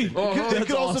 does he? comparison. It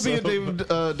could also be a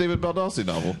David Baldassi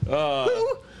novel.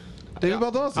 Who? David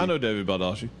Baldassi. I know David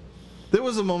Baldacci. There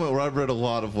was a moment where I've read a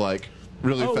lot of like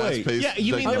really Oh, wait. fast-paced. Yeah,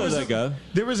 you mean I there know was, that guy.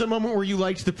 there was a moment where you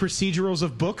liked the procedurals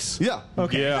of books? Yeah.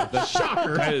 Okay. Yeah, that's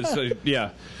shocker. That is,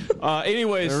 yeah.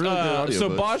 Anyways, They're really good so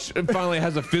audiobooks. Bosch finally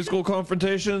has a physical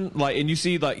confrontation, like, and you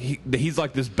see, like, he's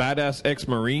like this badass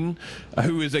ex-marine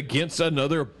who is against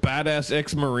another badass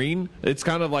ex-marine. It's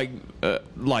kind of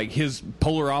like his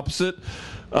polar opposite.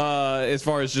 As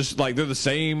far as just like they're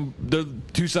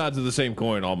two sides of the same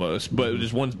coin almost, but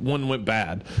just one went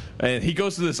bad, and he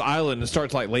goes to this island and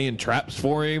starts like laying traps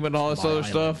for him and all this other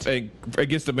stuff, and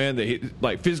against a man that he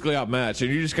like physically outmatched,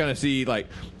 and you just kind of see like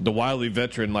the wily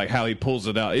veteran, like how he pulls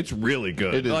it out. It's really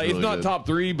good. It is Like, really it's not good. top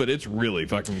 3, but it's really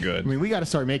fucking good. I mean, we got to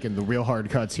start making the real hard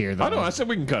cuts here, though. I know. I said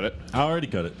we can cut it. I already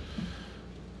cut it.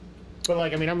 But,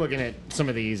 like, I mean, I'm looking at some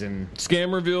of these, and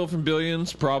Scam reveal from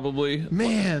Billions, probably.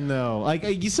 man, though, like,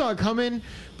 you saw it coming,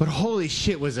 but holy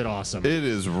shit, was it awesome! It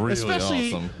is really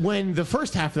Especially awesome. when the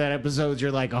first half of that episode,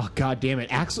 you're like, oh, god damn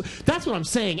it, Axel. That's what I'm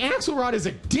saying. Axelrod is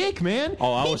a dick, man.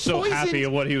 Oh, I He was so happy poisoned-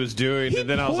 at what he was doing, He and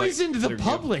then I was like, poisoned the "They're good."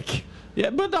 public. Yeah,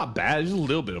 but not bad. Just a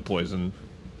little bit of poison.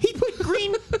 He put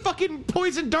green fucking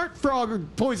poison dart frog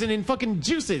poison in fucking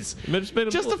juices. Just made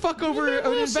him Just to fuck over made him a an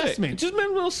little sick. investment. Just made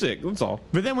him a little sick. That's all.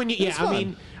 But then when you, It's I fun.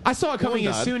 mean, I saw it coming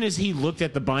Well as done. soon as he looked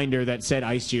at the binder that said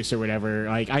ice juice or whatever.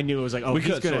 Like, I knew it was like, oh, We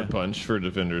he's cut gonna. Sword Punch for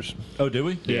Defenders. Oh, did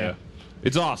we? Yeah.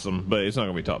 It's awesome, but it's not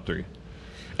going to be top 3.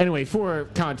 Anyway, for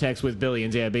context with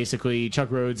Billions, yeah, basically Chuck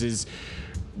Rhodes is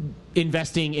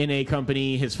investing in a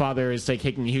company. His father is like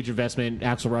taking a huge investment.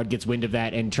 Axelrod gets wind of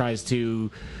that and tries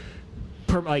to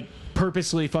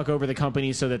purposely fuck over the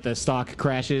company so that the stock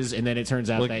crashes, and then it turns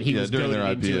out Like, that he yeah, was during goaded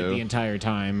their into it IPO. the entire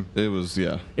time. It was,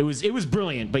 yeah. It was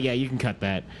brilliant, but yeah, you can cut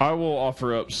that. I will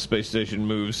offer up Space Station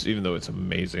moves, even though it's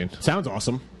amazing. Sounds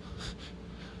awesome.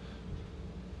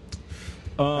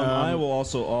 I will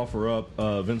also offer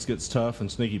up Vince Gets Tough and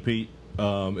Sneaky Pete.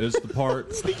 Is the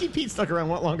part Sneaky Pete stuck around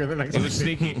a lot longer than I It was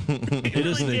expected. sneaky. it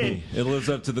is sneaky. It lives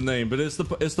up to the name, but it's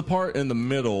the part in the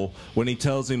middle when he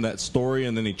tells him that story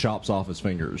and then he chops off his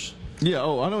fingers. Yeah,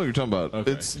 oh, I know what you're talking about.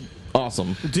 Okay. It's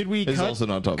awesome. Did we It's cut also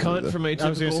not top 3, Cunt though. from Atypical. I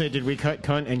was going to say, did we cut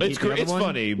cunt and It's keep the other it's one?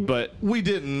 funny, but We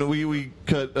didn't. We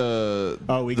cut. We cut the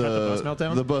bus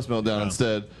meltdown? The bus meltdown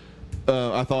instead.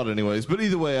 I thought, anyways. But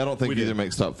either way, I don't think We did. either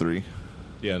makes top 3.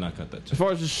 Yeah, not cut that. as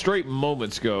far as the straight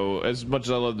moments go, as much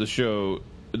as I love the show,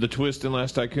 the twist in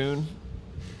Last Tycoon.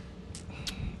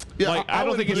 Yeah, Like, I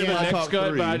don't wouldn't think it's put it the in my next top cut,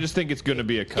 3. but I just think it's going to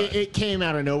be a cut. It came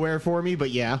out of nowhere for me,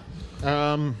 but yeah.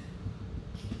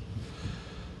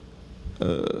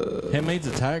 Handmaid's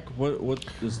Attack. What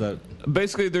is that?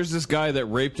 Basically, there's this guy that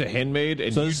raped a handmaid,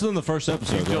 and So you this is in the first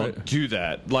episode, don't right? do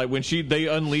that. Like when they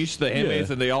unleash the handmaids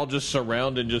Yeah. and they all just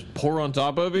surround and just pour on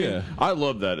top of it. Yeah. I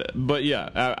love that. But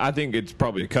yeah, I think it's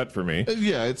probably a cut for me.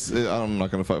 Yeah, I'm not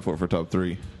going to fight for top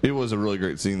 3. It was a really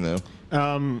great scene, though.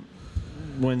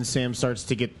 When Sam starts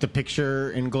to get the picture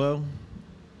in glow,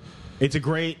 it's a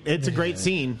great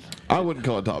scene. I wouldn't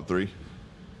call it top 3.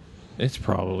 It's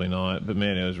probably not, but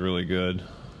man, it was really good.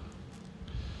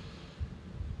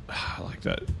 I like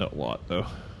that a lot, though.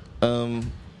 The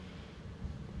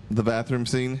bathroom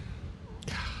scene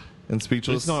and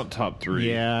Speechless. It's not top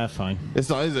 3. Yeah, fine. It's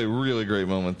not. It's a really great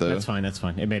moment, though. That's fine. That's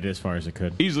fine. It made it as far as it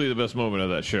could. Easily the best moment of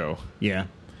that show. Yeah.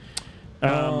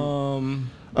 Shotgun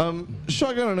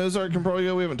on Ozark can probably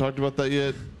go. We haven't talked about that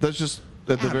yet. That's just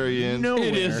at the very end. nowhere.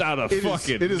 It is out of It is-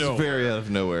 fucking it is nowhere. very out of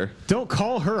nowhere. Don't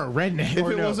call her a redneck. If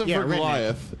Or it no, wasn't yeah, for redneck.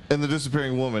 Goliath and the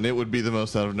disappearing woman, it would be the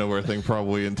most out of nowhere thing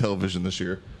probably in television this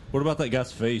year. What about that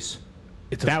guy's face?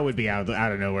 That would be out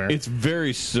of nowhere. It's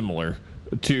very similar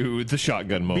to the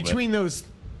shotgun moment. Between those,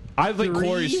 I think three?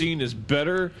 Corey's scene is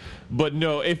better, but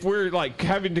no, if we're like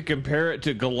having to compare it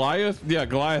to Goliath, yeah,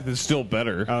 Goliath is still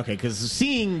better. okay, because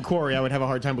seeing Corey, I would have a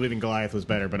hard time believing Goliath was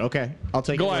better. But okay, I'll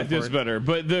take Goliath it. is better,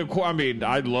 but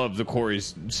I love the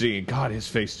Corey's scene. God, his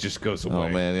face just goes away. Oh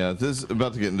man, yeah, this is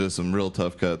about to get into some real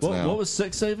tough cuts now. What was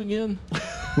Sick Save again?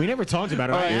 We never talked about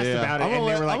it. I asked about it, I'm and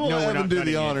gonna they were like, I'm gonna "No, we're let not him do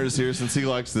cutting the it." honors here since he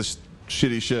likes this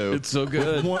shitty show. It's so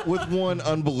good. with one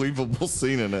unbelievable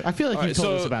scene in it. I feel like All you right,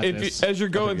 told us so about this. as you're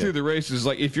going through the races,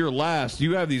 like if you're last,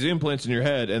 you have these implants in your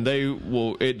head, and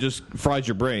it just fries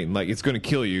your brain, like it's going to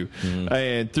kill you.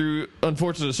 And through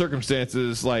unfortunate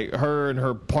circumstances, like her and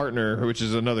her partner, which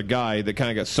is another guy that kind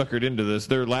of got suckered into this,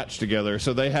 they're latched together,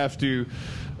 so they have to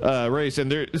race,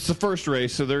 and it's the first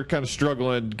race, so they're kind of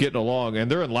struggling, getting along, and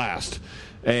they're in last.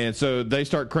 And so they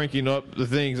start cranking up the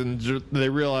things, and they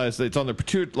realize that it's on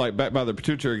their back by the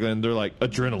pituitary gland. They're like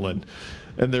adrenaline,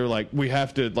 and they're like, we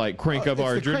have to like crank up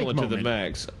our it's the Crank adrenaline to the moment.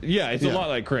 max. Yeah, it's a lot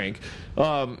like Crank.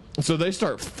 So they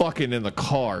start fucking in the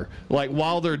car, like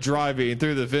while they're driving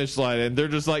through the finish line, and they're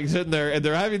just like sitting there and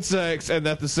they're having sex, and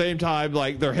at the same time,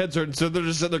 like their heads hurt, so they're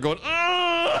just sitting there going,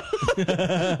 ah!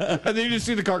 And then you just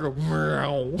see the car go,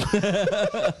 meow.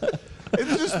 It's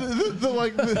just the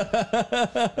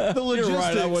logistics. You're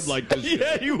right, I would like this.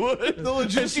 Yeah, you would. The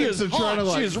logistics of trying to,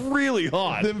 like, she is really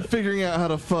hot. them figuring out how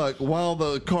to fuck while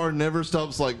the car never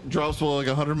stops, like drops below like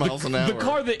 100 miles an hour. The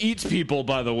car that eats people,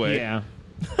 by the way. Yeah.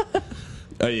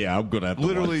 Yeah, I'm gonna have to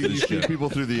literally watch you this shoot shit. people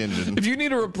through the engine. If you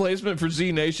need a replacement for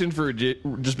Z Nation for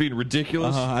just being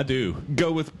ridiculous, I do.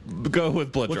 go with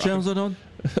Blood What Drive. channel's it on?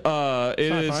 It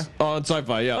is Sci-Fi. on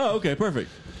Sci-Fi. Yeah. Oh, okay,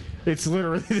 perfect. It's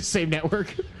literally the same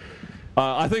network.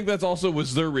 I think that's also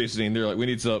was their reasoning. They're like, we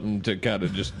need something to kind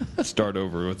of just start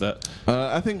over with that.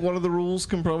 I think one of the rules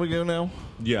can probably go now.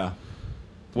 Yeah.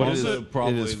 What It is is it?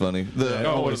 It is funny. The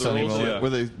Oh, Always one of the Sunny rules, moment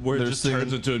yeah. where It they're just singing.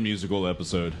 turns into a musical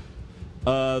episode.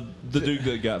 The dude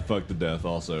that got fucked to death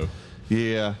also.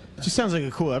 Yeah. It just sounds like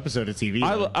a cool episode of TV.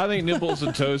 though. I think Nipples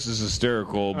and Toast is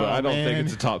hysterical, but Oh, I don't think man.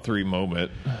 it's a top 3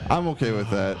 moment. I'm okay with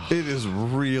that. It is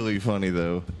really funny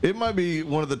though. It might be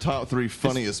one of the top 3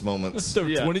 funniest moments. There were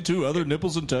Yeah. 22 other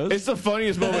nipples and toes. It's the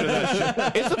funniest moment of that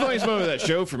show. It's the funniest moment of that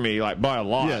show for me, like by a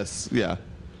lot. Yes. Yeah.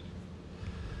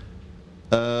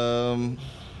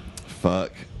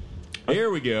 Fuck. Here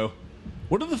we go.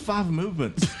 What are the 5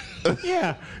 movements?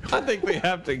 Yeah. I think they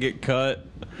have to get cut.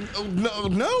 Oh,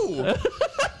 no.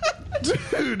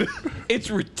 Dude. It's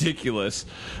ridiculous.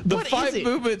 The What is 5 it?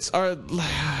 movements are.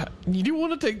 You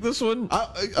want to take this one? I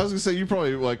was gonna say you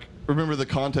probably like remember the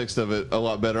context of it a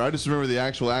lot better. I just remember the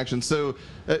actual action. So,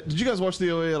 did you guys watch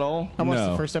the OA at all? I watched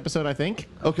No. the first episode, I think.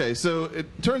 Okay, so it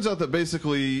turns out that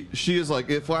basically she is like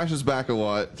it flashes back a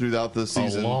lot throughout the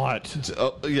season. A lot.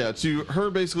 To her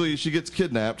basically she gets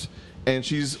kidnapped and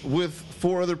she's with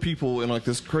 4 other people in like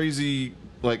this crazy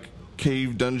like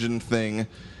cave dungeon thing,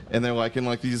 and they're like in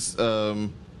like these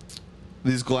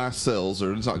glass cells,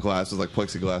 or it's not glass, it's like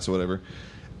plexiglass or whatever.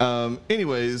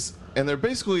 Anyways, and they're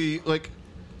basically like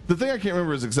the thing I can't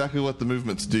remember is exactly what the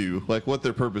movements do, like what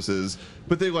their purpose is,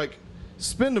 but they like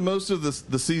spend most of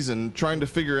the season trying to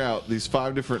figure out these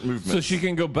 5 different movements. So she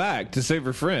can go back to save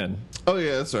her friend. Oh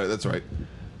yeah, that's right. That's right.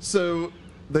 So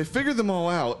they figured them all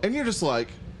out, and you're just like,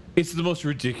 It's the most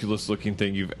ridiculous looking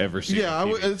thing you've ever seen. yeah. on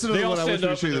TV. It's another They all one. I wish stand we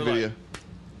up could show you the and they're video. like-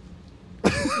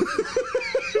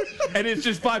 and it's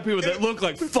just 5 people that look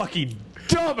like fucking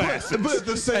dumbasses. But at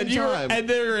the same time, and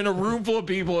they're in a room full of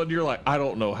people, and you're like, I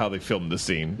don't know how they filmed this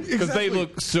scene because Exactly. they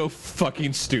look so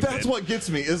fucking stupid. that's what gets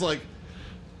me is like,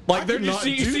 like I they're could just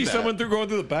not you do see that. someone going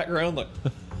through the background like,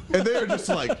 and they're just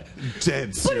like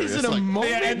dead serious. it, a like,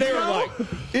 moment? yeah, and they were like,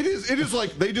 it is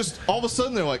like they just all of a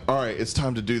sudden they're like, all right, it's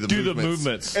time to do the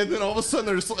movements. And then all of a sudden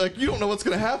they're just like, you don't know what's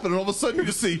gonna happen, and all of a sudden you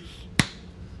just see.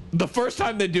 the first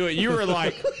time they do it, you were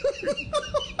like,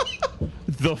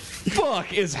 the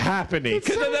fuck is happening?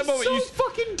 Because at that moment, so you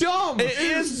fucking dumb. it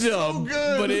is dumb,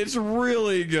 good. but it's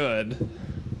really good.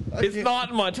 It's can't- not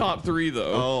in my top 3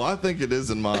 though. Oh, I think it is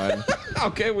in mine.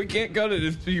 Okay, we can't cut it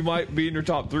if you might be in your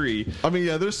top 3. I mean,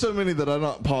 yeah, there's so many that I'm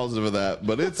not positive of that,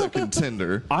 but it's a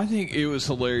contender. I think it was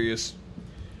hilarious.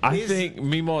 I think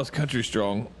Meemaw is country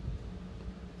strong.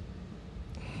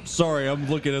 Sorry, I'm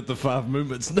looking at the 5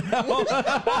 movements now. I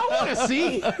want to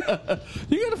see. You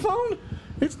got a phone?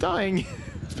 It's dying.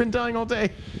 It's been dying all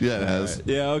day. Yeah, it has.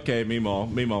 Yeah, okay,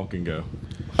 Meemaw can go.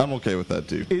 I'm okay with that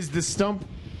too. Is the stump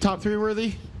top 3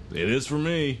 worthy? It is for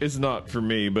me. It's not for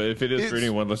me, but if it is for It's-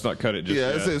 anyone, let's not cut it just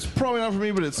Yeah, yet. it's probably not for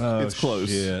me, but it's close.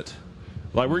 Shit.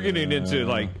 Like we're getting into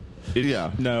like it,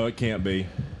 Yeah. No, it can't be.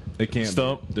 It can't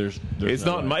Stump. be. There's It's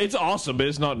no not in way. my. It's awesome, but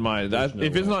it's not in mine. no If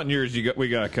it's way. not in yours, we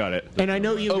gotta cut it. And I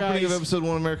know you Opening of guys. episode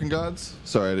 1, American Gods.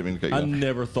 Sorry, I didn't mean to cut I you off.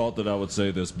 never thought that I would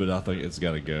say this, but I think it's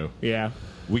got to go. Yeah.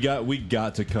 We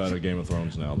got to cut a Game of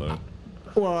Thrones now, though.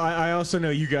 Well, I also know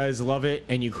you guys love it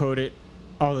and you quote it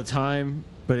all the time.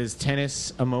 But is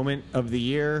tennis a moment of the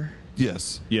year?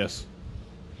 Yes, Yes,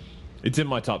 it's in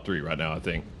my top 3 right now. I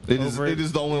think. it is. Over It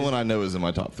is the only one I know is in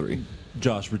my top 3.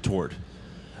 Josh, retort.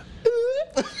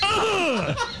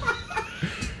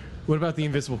 What about the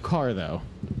invisible car, though?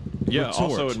 Yeah,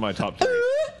 Retort. also in my top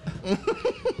 3.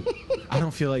 I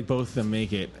don't feel like both of them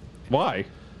make it. Why?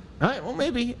 All right, well,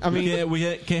 maybe. I mean,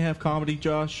 Can't have comedy,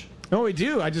 Josh. no, we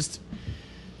do. I just.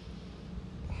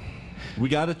 We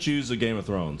got to choose a Game of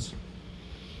Thrones.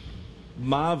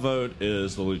 My vote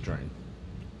is the Loot Train.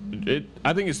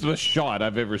 I think it's the best shot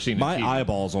I've ever seen. My in TV.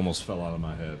 eyeballs almost fell out of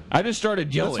my head. I just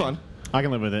started yelling. That's fine. I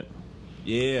can live with it.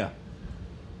 Yeah.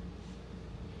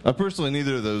 Personally,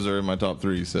 neither of those are in my top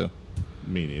 3. So,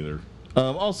 Me neither.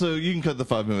 also, you can cut the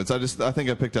 5 minutes. I think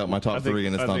I picked out my top 3,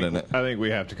 and it's not in it. I think we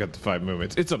have to cut the 5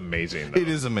 movements. It's amazing. Though. It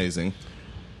is amazing.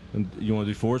 And you want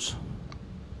to do force?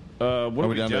 What are we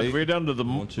we down to down? 8? We're down to the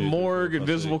 1, 2, 3, 4, Morgue, 5,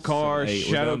 Invisible 6, Car, 7, 8.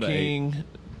 We're Shadow down to 8. King,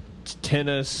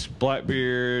 Tennis,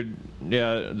 Blackbeard,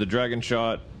 the Dragon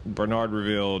Shot, Bernard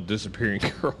Reveal, Disappearing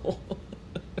Girl.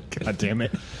 God damn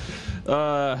it.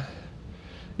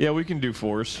 Yeah, we can do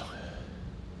Force.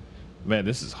 Man,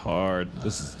 this is hard.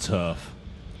 This is tough.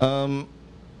 I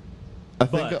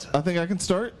think I can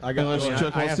start. Unless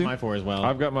Chuck I wants have to. my 4 as well.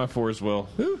 I've got my 4 as well.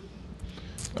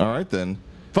 All right then.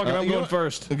 Fuck it, I'm you know going what?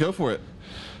 first. Go for it.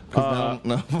 'Cause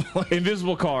now- no.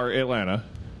 Invisible Car, Atlanta.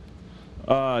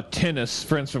 Tennis,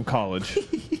 Friends from College.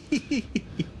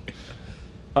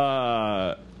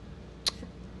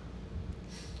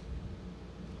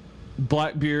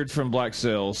 Blackbeard from Black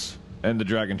Sails, and the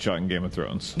Dragon Shot in Game of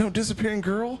Thrones. No, Disappearing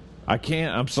Girl. I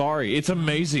can't. I'm sorry. It's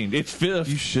amazing. It's fifth.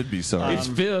 You should be sorry. It's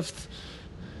fifth.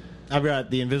 I've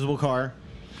got the Invisible Car.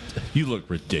 You look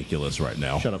ridiculous right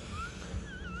now. Shut up.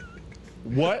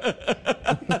 What?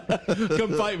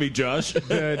 Come fight me, Josh.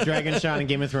 The Dragon Shot in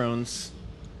Game of Thrones.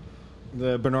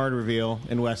 The Bernard Reveal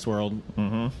in Westworld.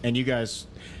 Mm-hmm. And you guys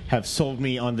have sold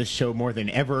me on this show more than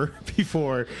ever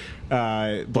before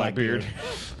Blackbeard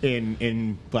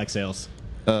in Black Sails.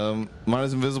 Mine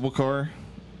is Invisible Car,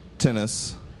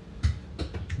 Tennis,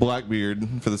 Blackbeard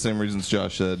for the same reasons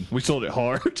Josh said, We sold it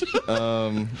hard.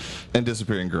 and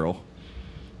Disappearing Girl.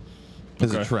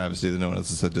 It's a Okay. travesty that no one else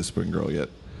has said Disappearing Girl yet.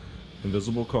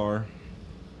 Invisible Car,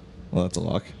 Well, that's a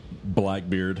lock.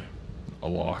 Blackbeard, A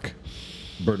lock.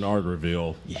 Bernard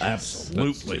Reveal. Yes.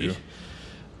 Absolutely.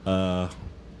 I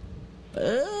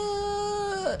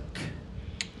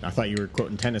thought you were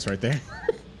quoting tennis right there.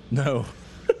 No.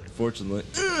 Fortunately.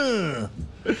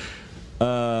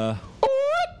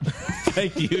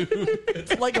 Thank you.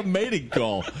 It's like a mating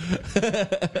call.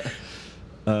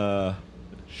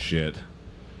 Shit.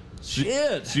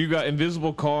 Shit. So you got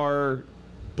Invisible Car,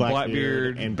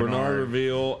 Blackbeard, and Bernard Bernard.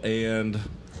 Reveal and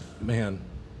man,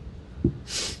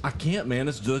 I can't, man.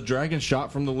 It's the Dragon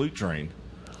Shot from the Loot Train.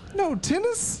 No,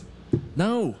 Tennis?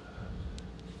 No,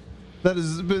 That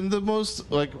has been the most,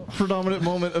 predominant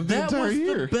moment of the that entire was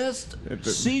year. the best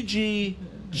CG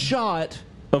shot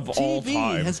Of all TV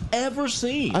time. has ever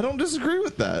seen. I don't disagree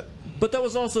with that. But that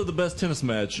was also the best tennis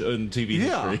match in TV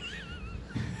Yeah. history.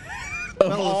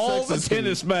 Of all the sexist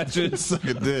tennis matches. Suck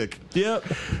a dick. Yep.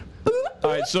 All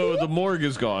right, so the morgue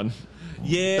is gone.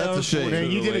 Yeah, That's a shame.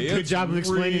 Man, you did a good It's job of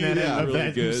explaining that, really, of really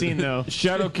that good. scene, though.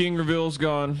 Shadow King reveal's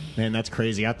gone. Man, that's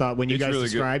crazy. I thought when you It's guys really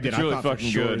good. described it, It's I really thought for fucking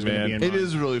sure good, it was going to man. be in It mine.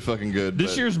 is really fucking good.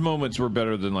 This but- year's moments were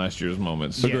better than last year's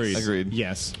moments. Yes. Agreed.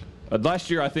 Yes. Last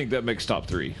year, I think that makes top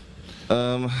 3.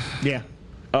 Yeah.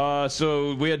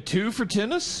 So we had 2 for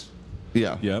tennis.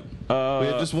 Yeah. Yep. We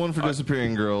had just one for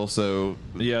Disappearing Girl, so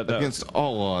Yeah, that- against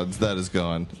all odds, that is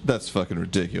gone. That's fucking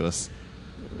ridiculous.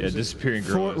 Yeah, Disappearing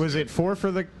Girl. Was it 4 for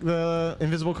the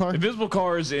Invisible Car? Invisible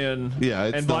Car is in. Yeah,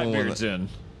 it's and the one Blackbeard's in.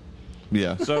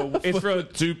 Yeah. So it's for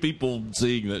Two people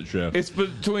seeing that show. it's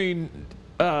between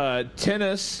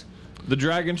tennis, the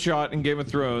Dragon Shot in Game of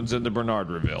Thrones, and the Bernard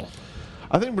Reveal.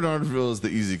 I think Bernardville is the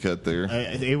easy cut there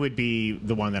It would be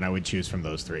the one that I would choose from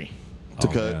those 3. to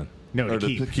Oh, cut. man. No, to or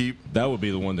keep. to keep. That would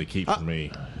be the one to keep for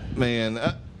me. Man,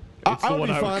 It's the I would one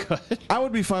be I fine. would cut. I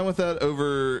would be fine with that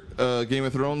over Game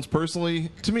of Thrones personally.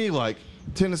 To me,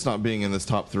 tennis not being in this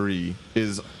top 3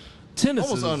 is Tennis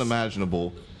almost is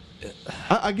unimaginable.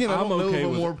 I don't I'm know okay of a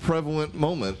with more prevalent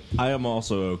moment, I am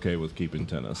also okay with keeping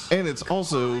tennis. and it's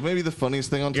also maybe the funniest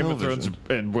thing on Game of television.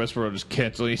 Thrones and Westworld just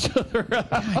canceling each other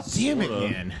out. Damn it, Sorta.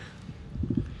 man.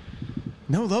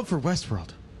 No love for Westworld.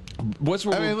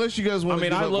 Westworld. I mean, unless you guys want to.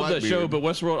 I love that show, but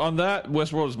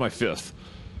Westworld is my 5th.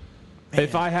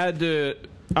 If I had to,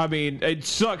 it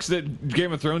sucks that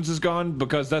Game of Thrones is gone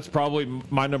because that's probably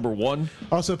my number 1.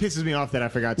 Also, it pisses me off that I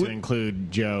forgot to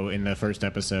include Joe in the first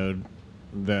episode.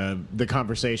 The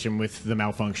conversation with the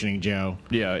malfunctioning Joe.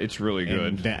 Yeah, it's really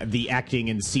good. And the acting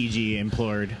and CG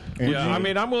implored. Yeah,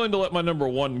 I'm willing to let my number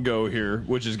 1 go here,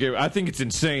 which is Game. I think it's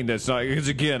insane that's not because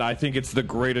again, I think it's the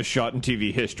greatest shot in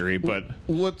TV history. But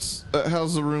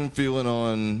how's the room feeling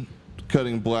on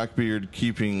cutting Blackbeard,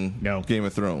 keeping No. Game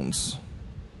of Thrones?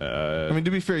 I mean,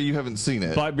 to be fair, you haven't seen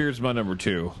it. Blackbeard's my number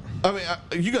 2. I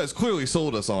mean, you guys clearly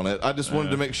sold us on it. I just wanted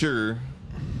to make sure,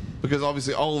 because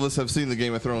obviously all of us have seen the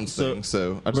Game of Thrones thing.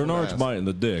 So I just wanted to Bernard's ask. biting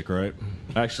the dick, right?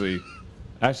 Actually,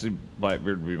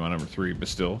 Blackbeard would be my number 3, but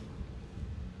still,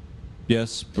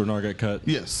 Yes, Bernard got cut.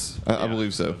 Yes, I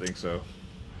believe so. I think so.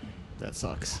 That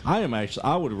sucks.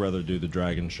 I would rather do the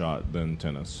dragon shot than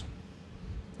tennis.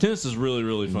 Tennis is really,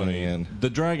 really funny. Man. The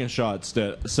dragon shot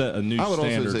set a new I would also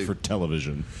standard say- for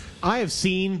television. I have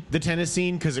seen the tennis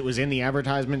scene because it was in the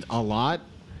advertisement a lot.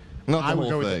 Not the I would whole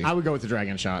go with thing. I would go with the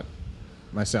dragon shot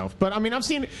myself. But I mean, I've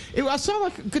seen it. I saw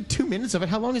like a good 2 minutes of it.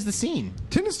 How long is the scene?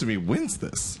 Tennis to me wins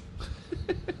this.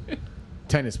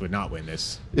 Tennis would not win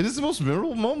this. It is the most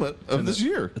memorable moment of this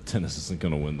year. Tennis isn't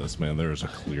going to win this, man. There is a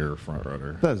clear front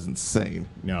runner. That is insane.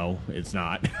 No, it's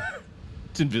not.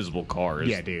 It's Invisible Cars.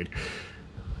 Yeah, dude.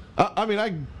 I mean,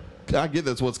 I get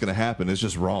that's what's going to happen. It's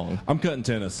just wrong. I'm cutting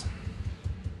tennis.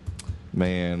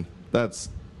 Man, that's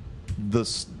the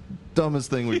dumbest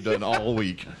thing we've done all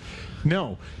week.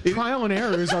 No. Trial and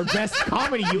Error is our best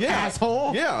comedy, you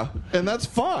asshole. Yeah, and that's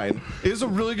fine. It's a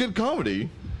really good comedy.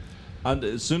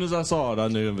 As soon as I saw it, I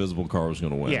knew Invisible Car was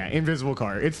going to win. Yeah, Invisible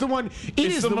Car. It's the one.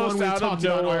 It's is the one most we out of talked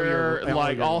about all nowhere, year- all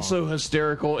like year long. also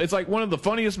hysterical. It's like one of the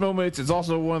funniest moments. It's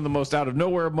also one of the most out of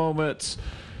nowhere moments.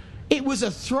 It was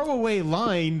a throwaway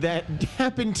line that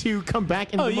happened to come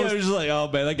back in Oh, the yeah, most. just like, oh,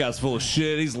 man, that guy's full of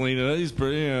shit. He's leaning. He's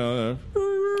pretty, you know.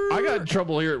 I got in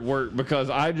trouble here at work because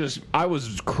I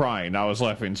was crying. I was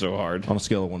laughing so hard. On a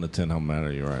scale of 1 to 10, how mad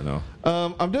are you right now?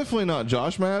 I'm definitely not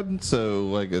Josh mad, so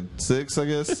like a 6, I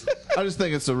guess. I just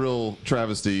think it's a real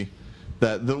travesty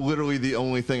that literally the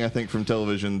only thing I think from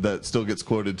television that still gets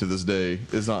quoted to this day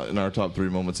is not in our top 3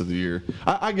 moments of the year.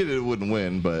 I get it wouldn't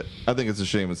win, but I think it's a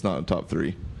shame it's not in top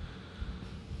 3.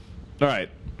 All right.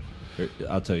 Here,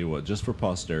 I'll tell you what, just for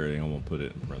posterity, I'm going to put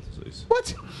it in parentheses.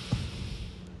 What?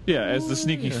 Yeah, as the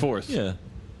sneaky fourth. Yeah.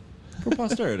 For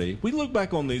posterity. We look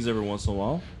back on these every once in a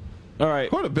while. All right.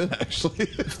 Quite a bit, actually.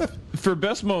 For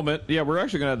best moment, yeah, we're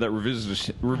actually going to have that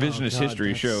revisionist God,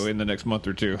 history that's- show in the next month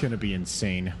or two. Gonna be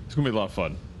insane. It's going to be a lot of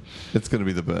fun. It's going to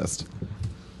be the best.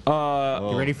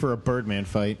 You ready for a Birdman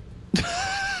fight?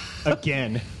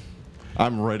 Again.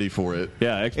 I'm ready for it.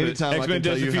 Yeah, Anytime I X-Men can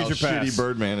tell Days you of how Future shitty Past.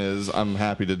 Birdman is, I'm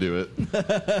happy to do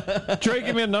it. Trey,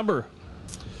 give me a number.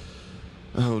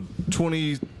 Oh,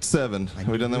 27. Have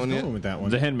we done that one Who's yet? going with that one?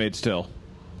 The Handmaid's Tale.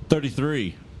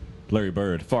 33, Larry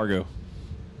Bird. Fargo.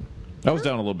 That was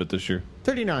down a little bit this year.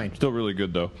 39. Still really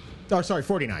good, though. Oh, sorry,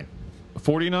 49.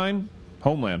 49,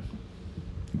 Homeland.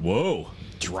 Whoa.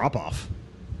 Drop off.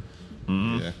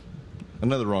 Yeah.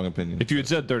 Another wrong opinion. If you had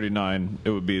said 39, it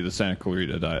would be the Santa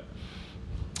Clarita Diet.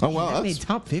 Oh, wow. That made That's,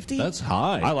 top 50? That's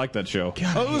high. I like that show.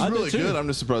 oh, it was I did really too. good. I'm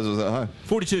just surprised it was that high.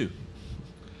 42.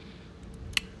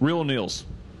 Real O'Neills.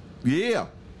 Yeah.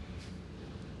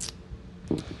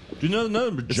 Do you know the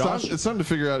number, It's Josh? time, it's time to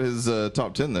figure out his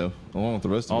top 10, though, along with the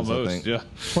rest of us, I Almost, think. yeah.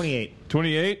 28.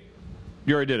 28.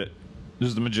 You already did it. This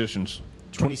is The Magicians.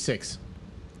 26.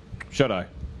 Shut Eye.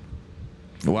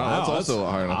 Wow, that's Wow, also a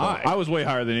lot higher than I thought. I was way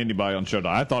higher than anybody on Shut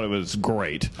Eye. I thought it was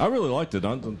great. I really liked it.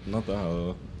 Not that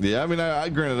high. Yeah, I mean, I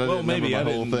granted I Well, didn't maybe I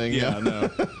remember my whole didn't. thing. Yeah,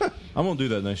 no. I'm going to do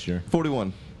that next year.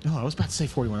 41. Oh, I was about to say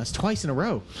 41. That's twice in a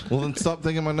row. Well, then stop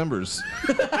thinking my numbers.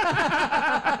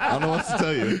 I don't know what to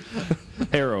tell you.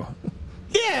 Arrow.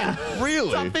 Yeah.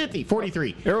 Really? Top 50.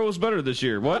 43. Arrow was better this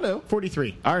year. What? I know.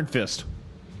 43. Iron Fist.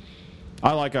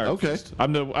 I like Iron Okay. Fist. I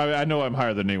know I'm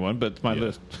higher than anyone, but it's my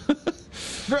list.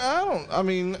 I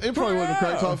mean, it probably wouldn't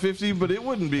crack top 50, but it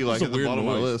wouldn't be like That's a at the weird bottom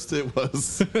of my noise. list. It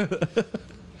was.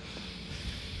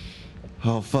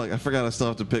 Oh, fuck. I forgot I still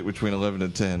have to pick between 11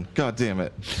 and 10. God damn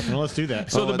it. Well, let's do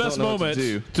that. So Oh, the I best don't know what to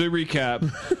moment, do. to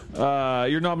recap,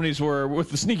 your nominees were, with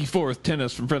the sneaky fourth,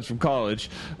 Tennis from Friends from College,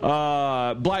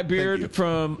 Blackbeard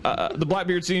from the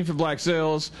Blackbeard scene from Black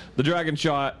Sails, the Dragon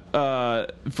Shot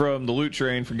from the Loot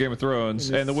Train from Game of Thrones,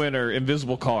 and the winner,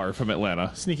 Invisible Car from Atlanta.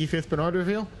 Sneaky fifth Bernard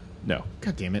reveal? No.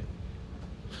 God damn it.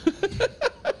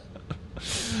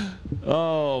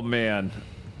 Oh, man.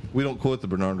 We don't quote the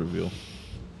Bernard reveal.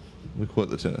 We quote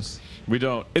the tennis. We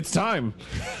don't. It's time.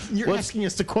 You're asking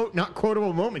us to quote not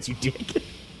quotable moments, you dick.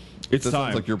 It's That time.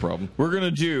 sounds like your problem. We're going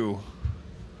to do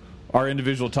our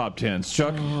individual top 10s.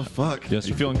 Chuck, Oh, fuck. Yes,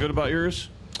 you sir. feeling good about yours?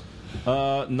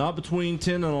 Not between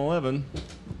 10 and 11,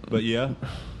 but yeah.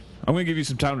 I'm going to give you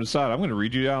some time to decide. I'm going to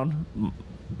read you down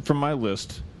from my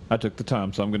list. I took the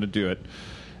time, so I'm going to do it.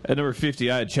 At number 50,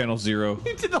 I had Channel Zero.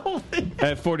 You did the whole thing.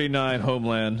 At 49,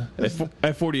 Homeland.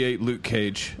 At 48, Luke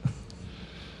Cage.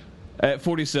 At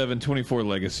 47, 24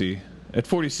 Legacy. At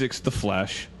 46, The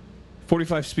Flash.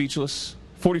 45, Speechless.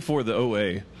 44, The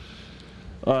OA.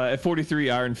 At 43,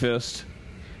 Iron Fist.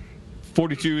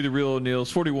 42, The Real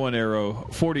O'Neills. 41, Arrow.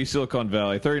 40, Silicon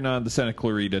Valley. 39, The Santa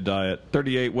Clarita Diet.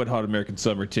 38, Wet Hot American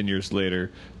Summer 10 years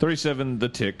later. 37, The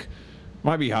Tick.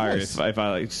 Might be higher Nice. if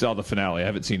I saw the finale. I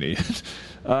haven't seen it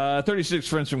yet. 36,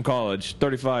 Friends from College.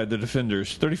 35, The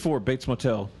Defenders. 34, Bates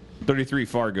Motel. 33,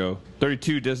 Fargo.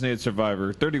 32, Designated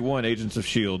Survivor. 31, Agents of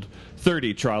S.H.I.E.L.D.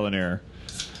 30, Trial and Error.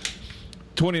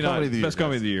 29, Comedy of the best year,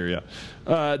 comedy of the year,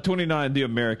 yeah. 29, The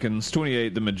Americans.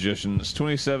 28, The Magicians.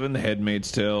 27, The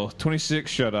Handmaid's Tale. 26,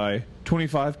 Shut Eye.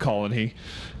 25, Colony.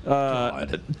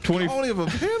 20, Only of a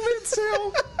Handmaid's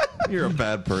Tale? You're a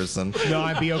bad person. No,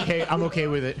 I'd be okay. I'm okay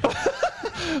with it.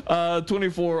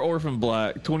 24, Orphan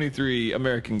Black. 23,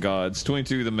 American Gods.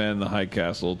 22, The Man in the High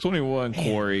Castle. 21,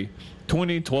 Quarry.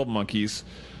 20, 12 Monkeys.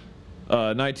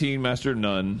 19, Master of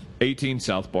None. 18,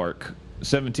 South Park.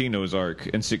 17, Ozark.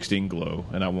 And 16, Glow.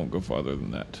 And I won't go farther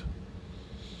than that.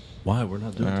 Why? We're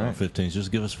not doing All top right. 15s.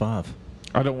 Just give us 5.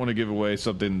 I don't want to give away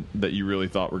something that you really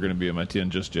thought were going to be in my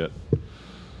 10 just yet.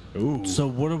 Ooh. So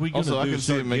what are we going Also, I to do? can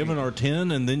see it Start making- giving our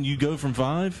 10 and then you go from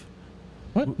 5?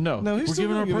 What? No. No, he's We're still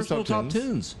giving gonna our give us personal top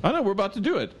 10s. I know. We're about to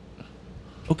do it.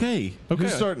 Okay. Okay.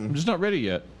 Who's starting? I'm just not ready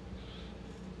yet.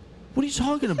 What are you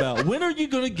talking about? When are you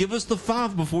going to give us the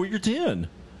 5 before your 10?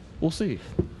 We'll see.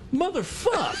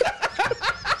 Motherfuck!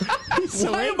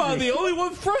 Why am I the only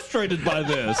one frustrated by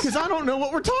this? Because I don't know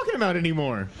what we're talking about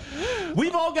anymore.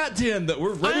 We've all got 10 that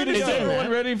we're ready to Is go. everyone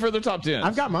ready for the top 10?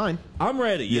 I've got mine. I'm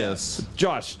ready. Yes.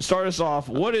 Josh, start us off.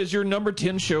 What is your number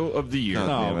 10 show of the year? Damn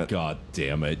Oh, it. God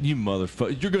damn it. You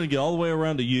motherfucker. You're going to get all the way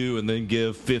around to you and then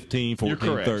give 15, 14,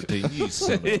 correct. 13. You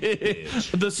son of a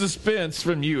bitch. The suspense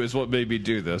from you is what made me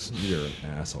do this. You're an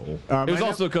asshole. It was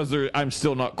also because I'm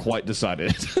still not quite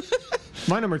decided.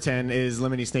 My number 10 is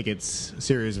Lemony Snicket's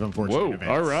Series of Unfortunate Whoa, Events.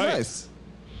 all right. Nice.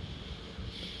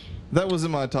 That was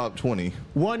in my top 20.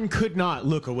 One could not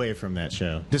look away from that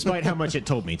show, despite how much it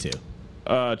told me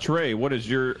to. Trey, what is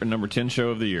your number 10 show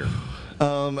of the year?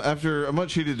 After a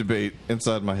much heated debate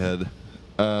inside my head,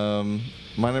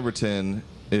 my number 10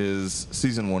 is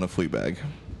season 1 of Fleabag.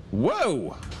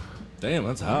 Whoa! Damn,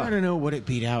 that's I hot. don't know what it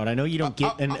beat out. I know you don't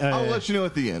get an. I'll let you know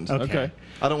at the end. Okay.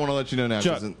 I don't want to let you know now.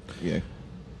 'cause Chuck. yeah.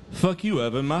 Fuck you,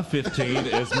 Evan. My 15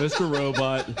 is Mr.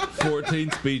 Robot,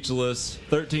 14 Speechless,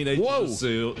 13 Agents of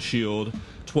S.H.I.E.L.D.,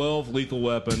 12 Lethal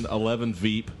Weapon, 11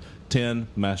 Veep, 10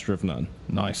 Master of None.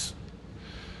 Nice.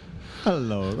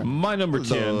 Hello. My number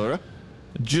 10, Laura.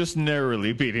 just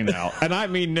narrowly beating out. And I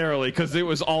mean narrowly, because it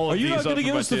was all of Are you these not going gonna to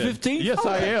give us the 15? Yes,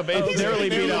 I am. It's narrowly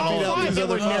beat out all of These these.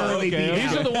 other narrowly beat These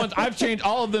out. are the ones I've changed.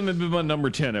 All of them have been my number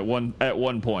 10 at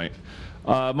one point.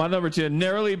 My number 10,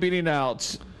 narrowly beating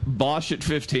out Bosch at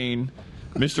 15,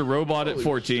 Mr. Robot at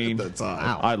 14. That's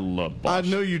hot. I love I Bosch.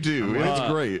 know you do. It's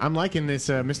great. I'm liking this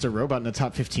Mr. Robot in the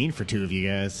top 15 for two of you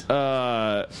guys.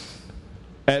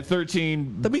 At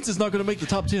 13, That means it's not going to make the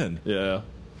top 10. yeah.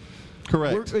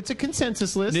 Correct. It's a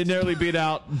consensus list. It narrowly beat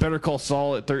out Better Call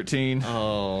Saul at 13.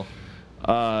 Oh.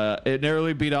 It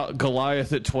narrowly beat out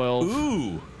Goliath at 12.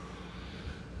 Ooh.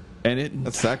 And it,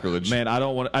 That's sacrilege. man, I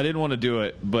didn't want to do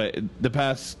it, but the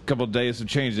past couple of days have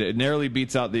changed it. It narrowly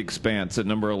beats out The Expanse at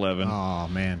number 11. Oh,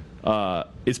 man.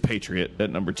 It's Patriot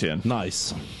at number 10.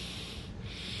 Nice.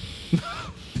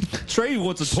 Trey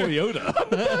wants a Toyota.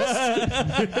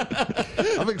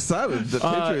 I'm excited that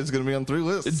Patriot is going to be on 3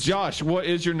 lists. Josh, what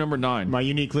is your number 9? My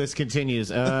unique list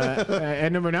continues.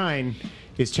 At number 9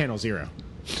 is Channel Zero.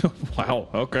 Wow.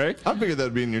 Okay. I figured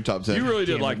that'd be in your top 10. You really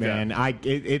did Damn like it, man. that.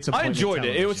 It's I appointment enjoyed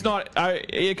it. It was television. not.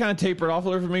 It kind of tapered off a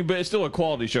little for me, but it's still a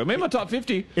quality show. Made my top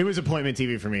 50. It was appointment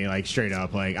TV for me, like straight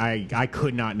up. Like I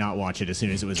could not watch it as soon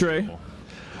as it was Trey? available.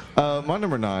 My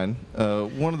number 9,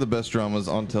 one of the best dramas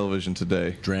on television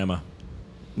today. Drama.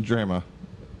 Drama.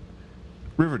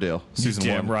 Riverdale, season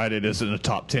Damn 1. right, it is in the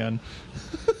top 10.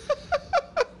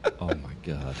 Oh, my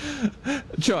God.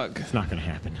 Chuck, It's not going to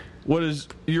happen. what is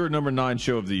your number 9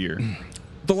 show of the year?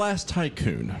 The Last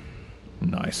Tycoon.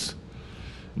 Nice.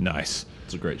 Nice.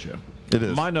 It's a great show. It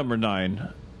is. My number 9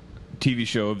 TV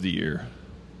show of the year.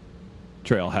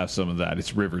 Trey, I'll have some of that.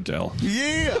 It's Riverdale.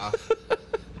 Yeah.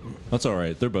 That's all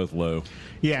right. They're both low.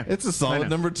 Yeah, It's a I solid know.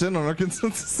 number 10 on our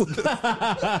consensus list.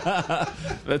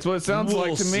 That's what it sounds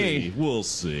like to me. We'll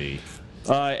see.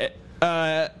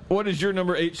 What is your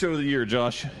number 8 show of the year,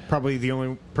 Josh? Probably the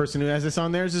only person who has this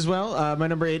on theirs as well. My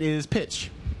number 8 is Pitch.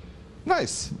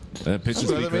 Nice. That pitch I'm is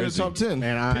glad be that made it crazy. top 10.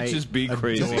 And I Pitches be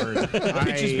crazy. adored-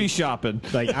 Pitches be shopping.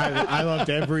 Like I loved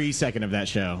every second of that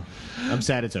show. I'm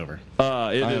sad it's over. It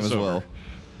I am is as over.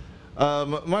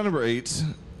 well. My number 8,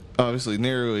 obviously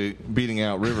narrowly beating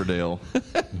out Riverdale,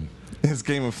 is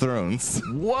Game of Thrones.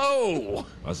 Whoa!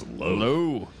 That's low.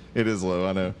 Low. It is low,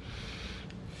 I know.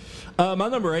 My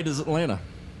number 8 is Atlanta.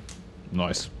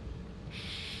 Nice.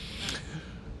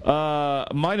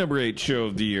 My number 8 show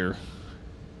of the year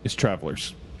is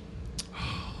Travelers.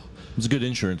 It's good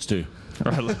insurance, too.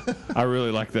 I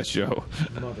really like that show.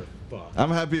 Motherfucker.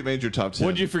 I'm happy it made your top 10.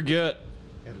 What'd you forget?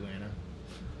 Atlanta.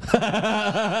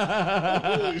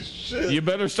 Holy shit. You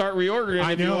better start reordering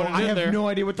I if you know. want it I in have there. no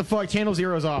idea what the fuck. Channel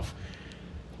Zero's off.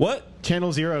 What?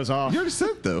 Channel Zero's off. You already said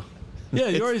it, though. Yeah,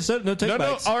 you already said no take No,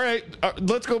 backs. all right.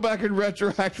 Let's go back and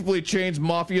retroactively change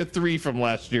Mafia 3 from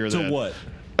last year. To then. what?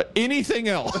 Anything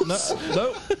else?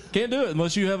 No, can't do it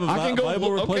unless you have a I can go.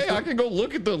 viable Okay, replacement. I can go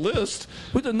look at the list.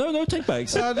 No take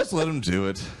backs. Just let him do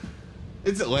it.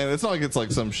 It's Atlanta. It's not like it's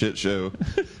like some shit show.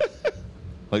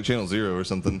 Like Channel Zero or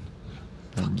something.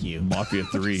 Fuck you. Mafia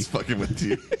 3. Just fucking with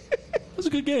you. It's a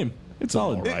good game. It's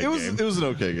solid. all right. It was game. it was an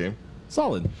okay game.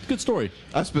 Solid. Good story.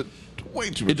 I spent way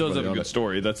too much It does money have a on good it.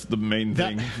 story. That's the main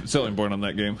That- thing, selling point on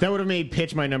that game. That would have made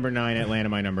Pitch my number 9, Atlanta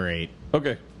my number 8.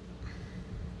 Okay.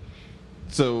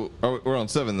 So we're on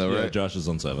 7 though, Yeah, right? Josh is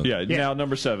on 7. Yeah, Yeah. now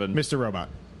number 7. Mr. Robot.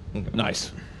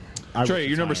 Nice. I Trey, was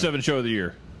your number tired. 7 show of the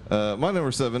year. My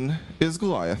number 7 is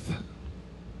Goliath.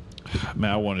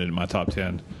 Man, I wanted it in my top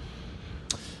 10.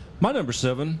 My number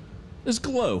 7 is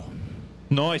Glow.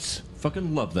 Nice.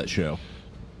 Fucking love that show.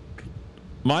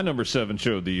 My number 7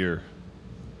 show of the year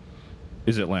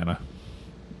is Atlanta.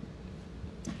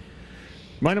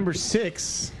 My number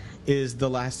 6 is The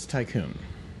Last Tycoon.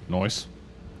 Nice.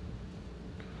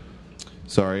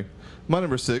 Sorry. My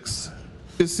number 6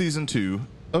 is season 2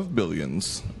 of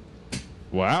Billions.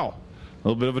 Wow. A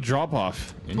little bit of a drop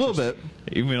off. A little bit.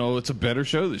 Even though it's a better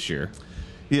show this year.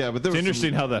 Yeah, but there It's was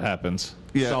interesting some, how that happens.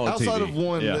 yeah, solid outside TV. of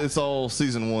one, Yeah. it's all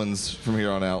season 1s from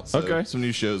here on out. So Okay. some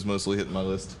new shows mostly hitting my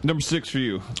list. Number 6 for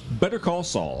you. Better Call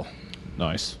Saul.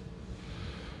 Nice.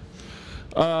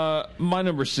 My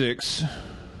number 6.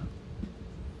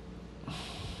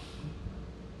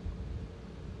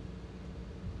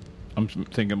 I'm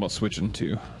thinking about switching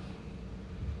to.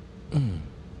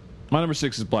 My number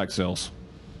 6 is Black Sails.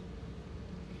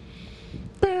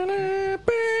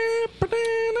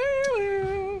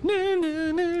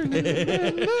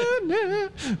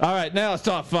 All right, now it's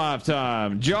top 5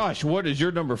 time. Josh, what is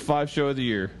your number 5 show of the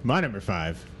year? My number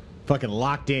 5. Fucking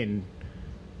locked in.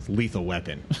 Lethal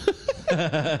Weapon.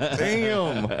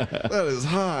 Damn, that is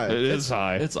high. It is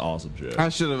high. It's an awesome show. I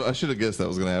should have guessed that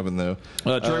was going to happen though.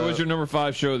 Trey, what's your number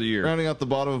 5 show of the year? Rounding out the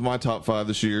bottom of my top 5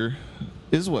 this year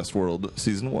is Westworld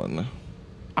season 1.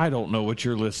 I don't know what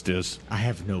your list is. I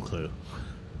have no clue.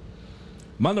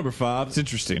 My number 5 It's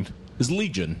interesting. is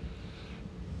Legion.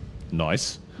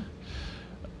 Nice.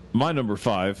 My number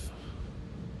 5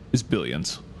 is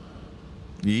Billions.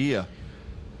 Yeah.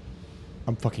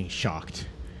 I'm fucking shocked.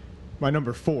 My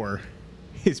number 4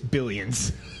 is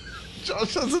Billions.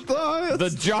 Josh has it the highest. The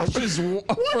Josh's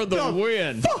for the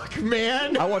win. Fuck,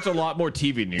 man. I watch a lot more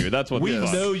TV than you. That's what We this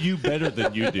is. know you better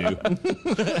than you do.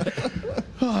 It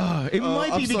might be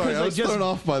I'm because sorry, I I was just. thrown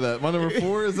off by that. My number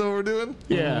 4 is what we're doing.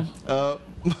 Yeah.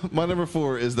 My number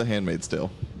 4 is The Handmaid's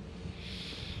Tale.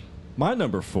 My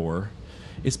number 4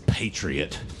 is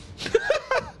Patriot.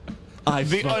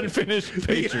 The Unfinished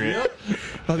Patriot.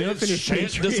 Oh, the Unfinished shan't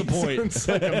Patriot disappoint.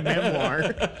 sounds like a memoir.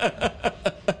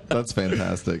 That's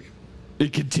fantastic.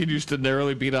 It continues to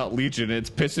narrowly beat out Legion. It's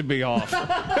pissing me off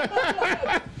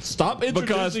Stop because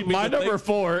introducing me my to number things-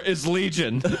 4 is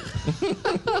Legion.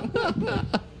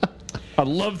 I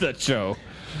love that show.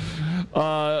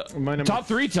 My number Top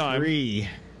 3 time. 3.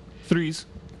 Threes.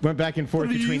 Went back and forth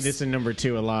between Threes. this and number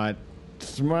 2 a lot.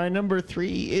 My number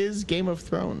 3 is Game of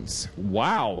Thrones.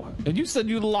 Wow. And you said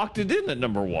you locked it in at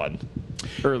number 1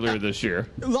 earlier this year.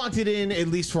 Locked it in at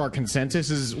least for our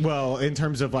consensus as well in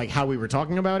terms of like how we were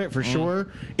talking about it for sure.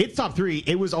 It's top 3.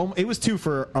 It was 2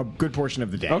 for a good portion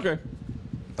of the day. Okay.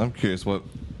 I'm curious what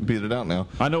beat it out now.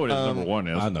 I know what his number 1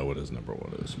 is. I know what his number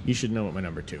 1 is. You should know what my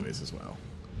number 2 is as well.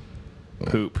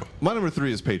 Poop. My number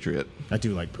 3 is Patriot. I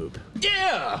do like poop.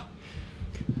 Yeah.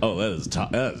 Oh, that is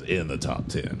top. That is in the top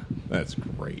 10. That's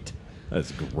great.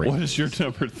 That's great. What is your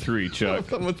number 3, Chuck?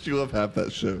 How much you love half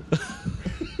that show.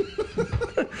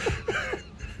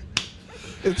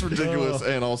 It's ridiculous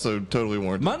and also totally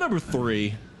warranted. My number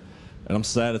 3, and I'm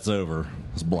sad it's over,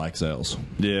 is Black Sails.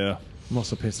 Yeah. I'm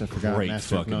also pissed I forgot Great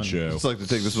Master of fucking None. show. I'd just like to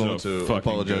take this So moment to fucking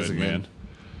apologize good, again. man.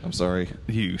 I'm sorry.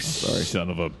 You son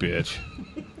of a bitch.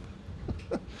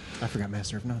 I forgot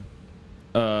Master of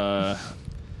None.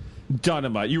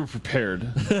 Dynamite, you were prepared.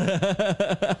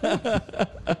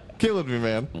 Killing me,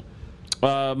 man.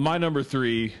 My number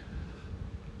 3,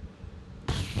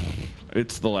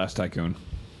 it's The Last Tycoon.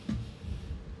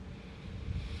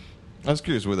 I was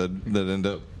curious where that ended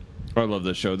up. I love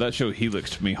that show. That show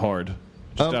helixed me hard.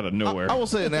 Just out of nowhere. I will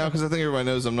say it now because I think everybody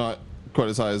knows I'm not quite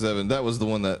as high as Evan. That was the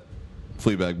one that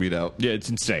Fleabag beat out. Yeah, it's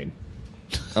insane.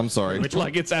 I'm sorry.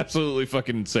 Like, it's absolutely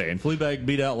fucking insane. Fleabag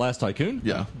beat out Last Tycoon?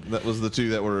 Yeah, that was the 2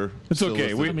 that were. It's still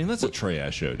okay. listed. I mean, that's a Trey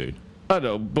ass show, dude. I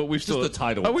know, but we've still the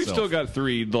title we've itself. still got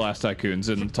 3 The Last Tycoons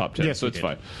in the top 10, Yes, so we it's did.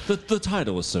 fine. The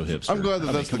title is so hipster. I'm glad that I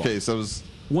mean, that's the come on. case. I was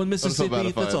One so Mississippi, bad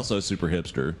that's if I- also super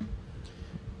hipster.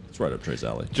 It's right up Trey's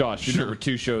alley. Josh, your number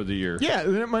 2 show of the year. Yeah,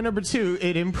 my number 2,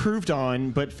 it improved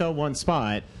on, but fell one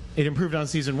spot. It improved on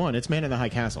season 1. It's Man in the High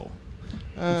Castle.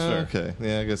 fair. okay.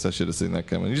 Yeah, I guess I should have seen that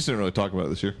coming. You just didn't really talk about it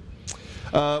this year.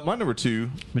 My number 2.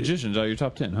 Magicians out of your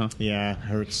top 10, huh? Yeah,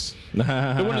 hurts. It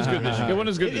wasn't as good this year. It wasn't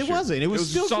as good It, this it year. wasn't. It was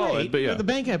still solid, great. but yeah. The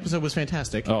bank episode was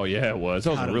fantastic. Oh yeah, it was.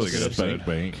 That was God, a it really was good so episode.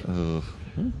 Bank.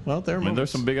 Well, there are I mean, there's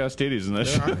moments. some big ass titties in that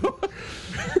There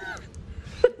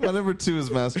show. My number 2 is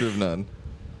Master of None.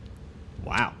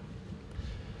 Wow.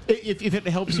 If it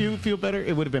helps you feel better,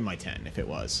 it would have been my 10 if it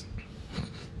was.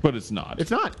 But it's not.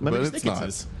 It's not. Let me But just it's think not.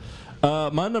 is.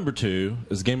 My number 2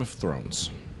 is Game of Thrones.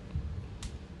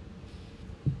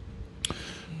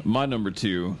 My number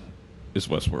 2 is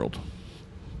Westworld.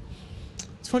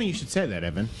 It's funny you should say that,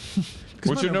 Evan. 'Cause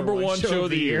What's my your number 1 show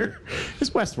of the year? is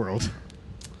Westworld.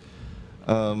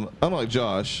 Unlike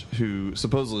Josh, who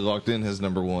supposedly locked in his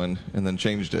number 1 and then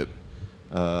changed it,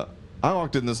 I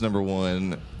locked in this number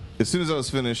 1 as soon as I was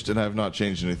finished, and I have not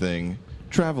changed anything.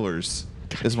 Travelers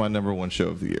is my number 1 show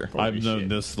of the year. I've known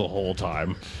this the whole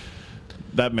time.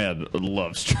 That man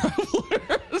loves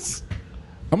Travelers.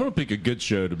 I'm going to pick a good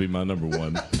show to be my number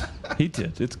 1. He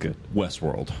did. It's good.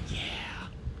 Westworld. Yeah.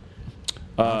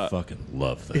 I fucking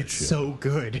love that It's shit. so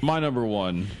good. My number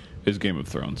 1 is Game of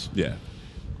Thrones. Yeah.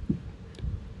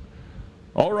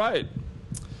 All right.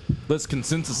 Let's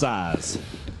consensisize.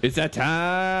 It's that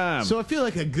time. So I feel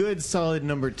like a good solid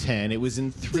number 10. It was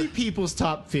in 3 people's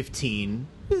top 15.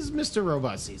 This is Mr.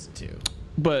 Robot Season 2.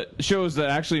 but shows that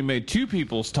actually made 2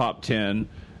 people's top 10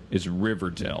 is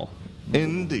Riverdale.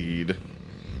 Indeed.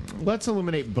 Let's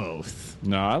eliminate both.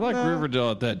 No, I like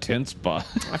Riverdale at that 10 spot.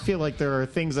 I feel like there are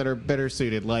things that are better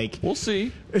suited, like We'll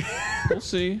see. We'll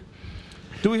see.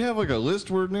 Do we have like a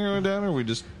list we're narrowing down, or we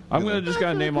just? I'm gonna just I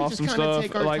kind of feel like name we off just some kinda stuff.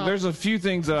 take our Like, top- there's a few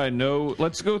things that I know.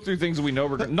 Let's go through things that we know.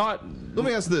 We're not. Let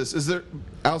me ask this: is there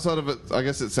outside of it? I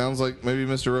guess it sounds like maybe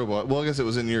Mr. Robot. Well, I guess it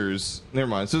was in yours. Never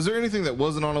mind. So, is there anything that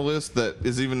wasn't on a list that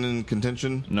is even in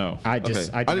contention? No. I Okay.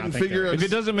 just I didn't figure If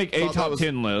it doesn't make a thought that top was-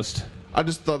 10 list, I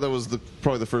just thought that was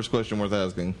probably the first question worth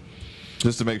asking,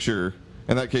 just to make sure.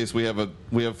 In that case, we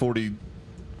have 40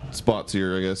 spots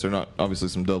here. I guess, or not obviously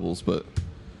some doubles, but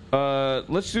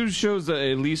let's do shows that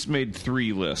at least made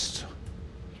 3 lists.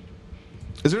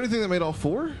 is there anything that made all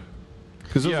 4?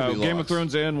 Because Yeah, Game of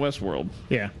Thrones and Westworld.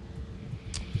 Yeah.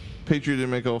 Patriot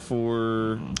didn't make all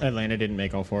 4. Atlanta didn't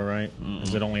make all 4, right?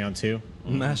 Is it only on 2?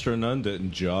 Master of None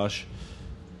didn't, Josh.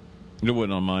 It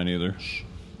wasn't on mine either.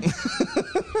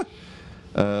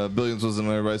 Billions wasn't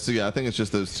on everybody. So yeah, I think it's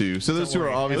just those 2. So those 2 are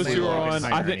worry. Those obviously 2 are lost.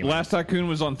 on. I think Anyway. Last Tycoon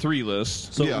was on 3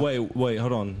 lists. So Yeah. wait,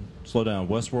 hold on. Slow down.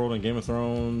 Westworld and Game of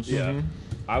Thrones. Yeah.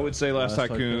 I would say Last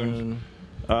Tycoon.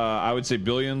 I would say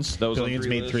Billions. That was Billions on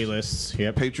 3 made 3 lists.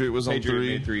 Yep. Patriot was on Patriot 3.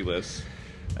 made 3 lists.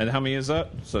 And how many is that?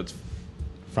 So it's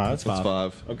 5. That's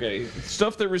 5. okay.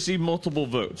 Stuff that received multiple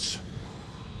votes.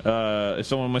 If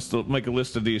someone wants to make a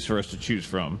list of these for us to choose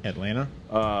from, Atlanta.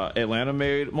 Atlanta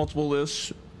made multiple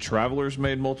lists. Travelers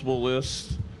made multiple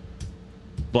lists.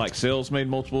 Black Sails made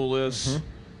multiple lists.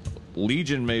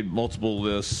 Legion made multiple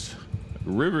lists.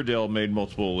 Riverdale made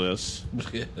multiple lists.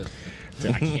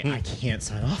 I can't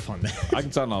sign off on that. I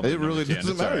can sign off. It on really number 10.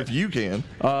 doesn't It's matter all if you can.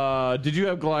 right. Did you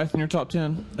have Goliath in your top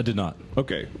 10? I did not.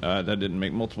 Okay, that didn't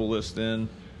make multiple lists then.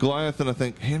 Goliath and I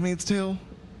think Handmaid's Tale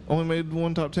only made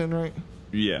 1 top 10, right?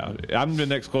 Yeah, I'm the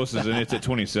next closest, and it's at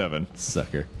 27.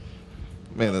 Sucker.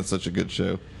 Man, that's such a good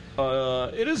show.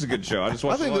 It is a good show. I just I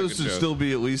watched think a lot of those good should shows. still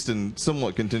be at least in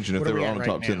somewhat contention if What they are were we on at a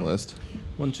top right 10 now? list.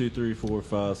 1, 2, 3, 4,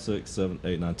 5, 6, 7,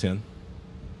 8, 9, 10.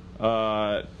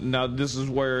 Now this is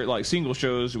where like single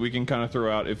shows we can kind of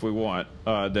throw out if we want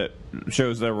that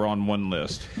shows that were on one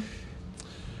list.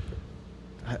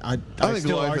 I think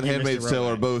still Goliath and argue Mr. Handmaid's Tale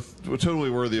are Robot. both totally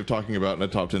worthy of talking about in a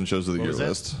top 10 shows of the year was that?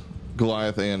 list.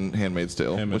 Goliath and Handmaid's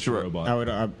Tale. And Which Mr. are- Robot. I would,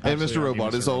 And absolutely Mr. argue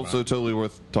Robot Mr. is also totally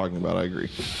worth talking about. I agree.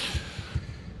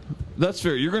 That's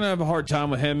fair. You're gonna have a hard time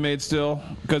with Handmaid still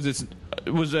because it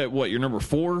was that what your number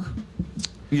 4,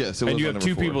 Yes, it was and you my have number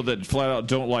 2 4. people that flat out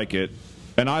don't like it,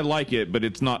 and I like it, but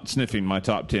it's not sniffing my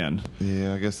top 10.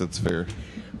 Yeah, I guess that's fair.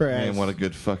 Whereas Man, what a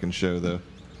good fucking show, though.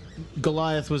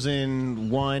 Goliath was in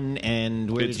 1, and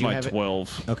where It's did you my have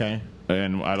 12, it? Okay.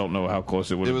 and I don't know how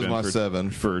close it would It have was been my for 7.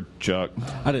 for Chuck.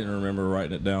 I didn't remember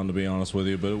writing it down, to be honest with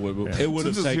you, but it would have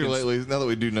Since it's taken here lately, now that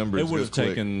we do numbers, it would goes have quick.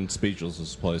 taken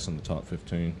Speechless's place in the top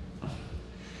 15.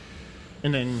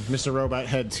 And then Mr. Robot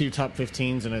had 2 top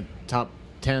 15s and a top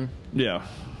 10. Yeah.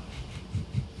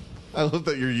 I love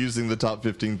that you're using the top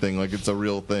 15 thing like it's a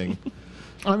real thing.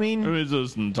 I mean, It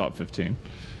is in the top 15.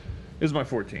 It's my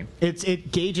 14.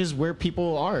 it gauges where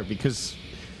people are because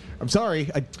I'm sorry,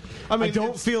 I mean, don't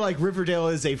it's- feel like Riverdale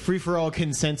is a free for all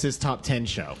consensus top 10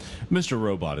 show. Mr.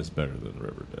 Robot is better than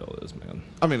Riverdale is, man.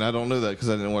 I mean, I don't know that because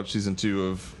I didn't watch season 2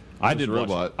 of I did Mr. watch.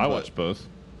 Robot. I but- watched both.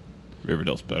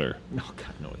 Riverdale's better. Oh God,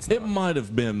 no, it's It might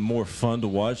have been more fun to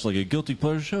watch. Like a guilty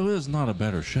pleasure show is not a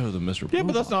better show than Mr. Yeah, Robot.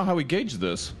 but that's not how we gauge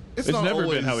this. It's not never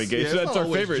always- been how we gauge. yeah, it's That's not our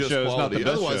always favorite just show. It's not quality. the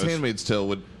best Otherwise, shows. Handmaid's Tale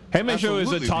would. Handmaid's Show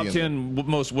is a absolutely top be in 10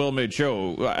 most well-made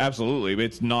show. Absolutely, but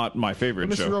it's not my favorite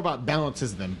Mr. show. Robot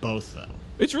balances them both though.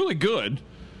 It's really good.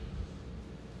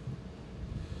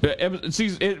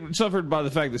 It suffered by the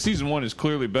fact that season 1 is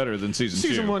clearly better than season 2.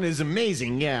 Season 1 is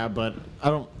amazing, yeah, but I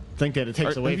don't think that it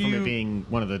takes away have from you- it being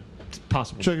one of the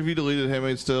possible. Chuck, have you deleted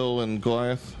Handmaid's Tale and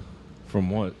Goliath From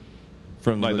what?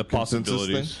 from like the consensus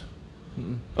possibilities.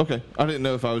 thing? Okay, I didn't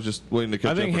know if I was just waiting to catch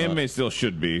I up. think or not. Handmaid still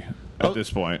should be at this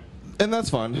point. And that's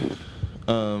fine.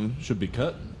 Should be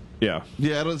cut. Yeah.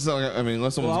 Yeah, I don't. It's not, I mean,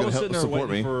 unless Well, someone's I going was to sitting help there support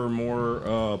waiting me. for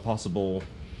more possible.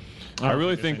 I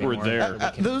really think we're there.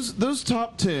 Those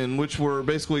top 10, which were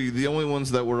basically the only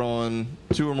ones that were on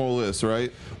 2 or more lists,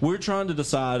 right? We're trying to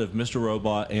decide if Mr.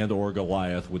 Robot and or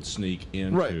Goliath would sneak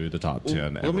into Right. the top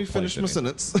 10. Let me finish my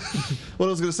sentence. What I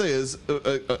was going to say is,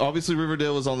 obviously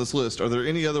Riverdale is on this list. Are there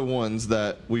any other ones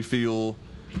that we feel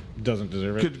Doesn't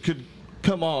deserve it. could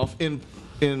come off in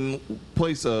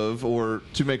place of or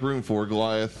to make room for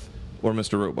Goliath or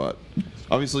Mr. Robot?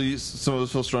 Obviously, some of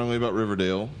us feel strongly about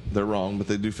Riverdale. They're wrong, but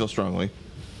they do feel strongly.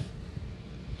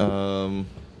 Two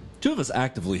of us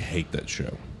actively hate that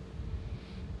show.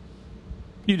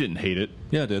 You didn't hate it.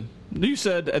 Yeah, I did. You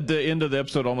said at the end of the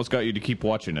episode almost got you to keep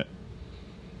watching it.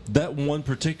 That one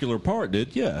particular part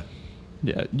did, yeah.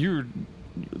 Yeah, you're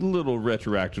a little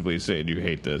retroactively saying you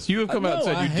hate this. You have come out and No,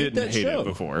 said I you hate didn't that hate show. it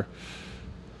before.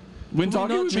 When Did we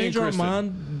talking not with me and change our Kristen,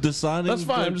 mind deciding. that's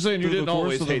fine. I'm just saying you through the didn't course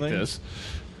always of the hate thing? this.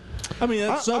 I mean,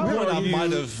 at some I point I argue-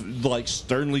 might have like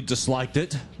sternly disliked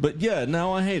it, but yeah,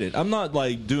 now I hate it. I'm not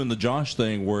like doing the Josh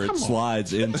thing where it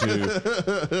slides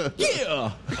into.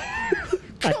 Yeah,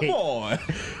 come on.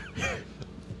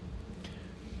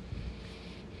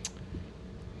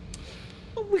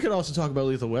 We could also talk about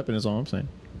Lethal Weapon. Is all I'm saying.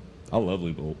 I love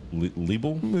Liebel.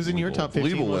 It was in your top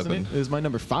 15, Lethal wasn't Weapon. it? It was my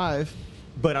number 5.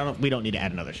 But I don't. We don't need to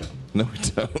add another show. No, we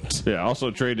don't. Yeah,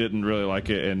 also Trey didn't really like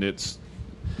it, and it's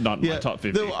not in my top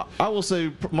 50. though I will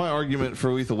say my argument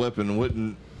for Lethal Weapon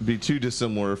wouldn't be too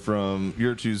dissimilar from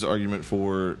your two's argument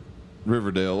for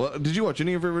Riverdale. Did you watch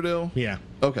any of Riverdale? Yeah,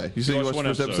 Okay, you said you watched watched one the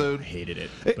first episode. episode. I hated it.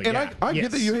 But And yeah, I get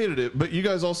yes. that you hated it, but you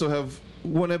guys also have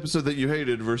one episode that you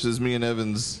hated versus me and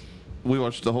Evans. We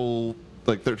watched the whole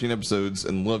 13 episodes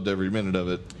and loved every minute of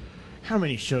it. How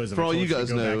many shows have For I all you forced to guys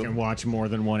go know- back and watch more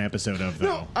than one episode of?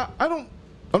 Though? No, I don't.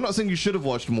 I'm not saying you should have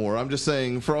watched more. I'm just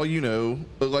saying, for all you know,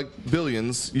 like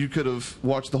Billions, you could have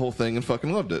watched the whole thing and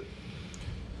fucking loved it.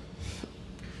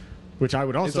 Which I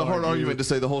would also. It's a hard argue- argument to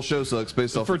say the whole show sucks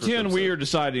based off For the first 10, we episode. are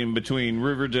deciding between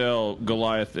Riverdale,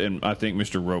 Goliath, and I think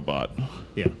Mr. Robot.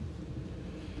 Yeah,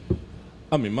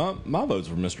 I mean, my vote's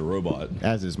for Mr. Robot,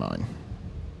 as is mine.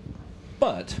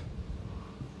 but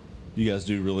you guys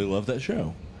do really love that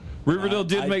show. Riverdale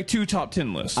did I- make 2 top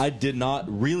 10 lists. I did not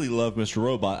really love Mr.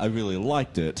 Robot. I really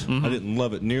liked it. Mm-hmm. I didn't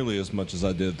love it nearly as much as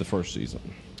I did the first season.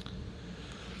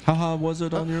 How high was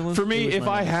it on your list? For me, was if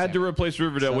my I number had 7. to replace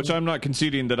Riverdale, which I'm not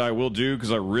conceding that I will do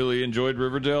because I really enjoyed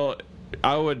Riverdale,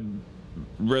 I would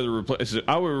rather replace it.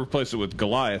 I would replace it with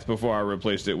Goliath before I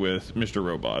replaced it with Mr.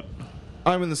 Robot.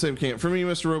 I'm in the same camp. For me,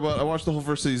 Mr. Robot, I watched the whole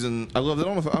first season. I loved it.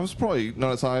 I don't know if I was probably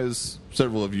not as high as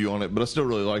several of you on it, but I still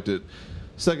really liked it.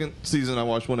 Second season, I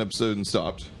watched one episode and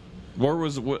stopped. Where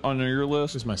was it on your This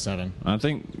list? is my 7. I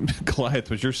think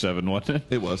Goliath was your 7, wasn't it?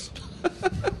 It was.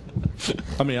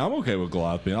 I mean, I'm okay with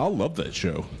Goliath being. I love that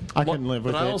show. I couldn't live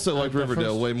with But it. I also liked The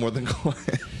Riverdale first- way more than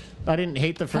Goliath. I didn't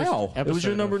hate the first. How? It was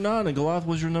your episode number of- 9, and Goliath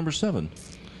was your number 7.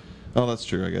 Oh, that's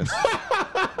true, I guess.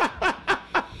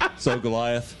 So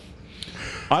Goliath.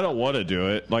 I don't want to do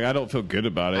it. Like, I don't feel good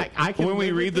about it. I can when we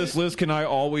live read with this it. list, can I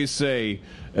always say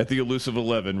at the elusive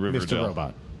 11, Riverdale? Mr.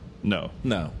 Robot. No.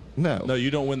 No. No. No, you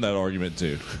don't win that argument,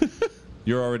 too.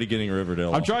 You're already getting Riverdale.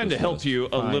 I'm off trying to this help list. you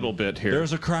a little bit here.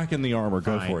 There's a crack in the armor.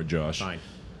 Go Fine. for it, Josh. Fine.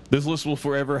 This list will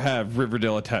forever have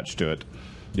Riverdale attached to it.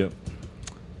 Yep.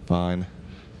 Fine.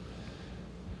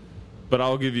 But I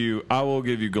will give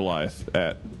you Goliath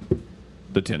at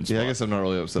the 10 spot. Yeah, I guess I'm not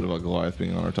really upset about Goliath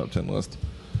being on our top 10 list.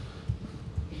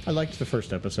 I liked the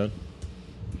first episode.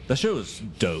 That show is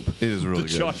dope. It is really The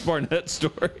good. Josh Barnett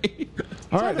story.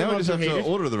 All right, now we just have hate to it.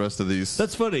 order the rest of these.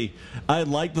 That's funny. I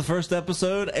liked the first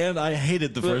episode and I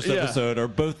hated the first yeah. episode. Or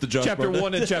both the Josh Chapter Barnett.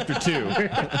 1 and Chapter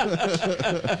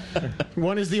 2.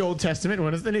 One is the Old Testament,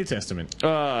 one is the New Testament.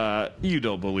 You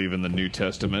don't believe in the New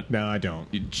Testament, No, I don't.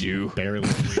 you Jew. Barely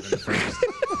believe in the first.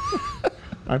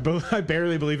 I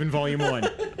barely believe in Volume 1.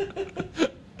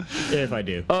 If I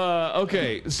do.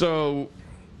 Okay, so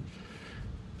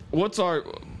what's our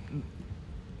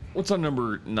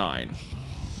number 9?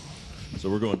 So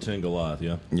we're going 10 Goliath,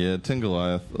 yeah. Yeah, 10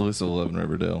 Goliath, Alyssa 11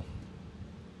 Riverdale.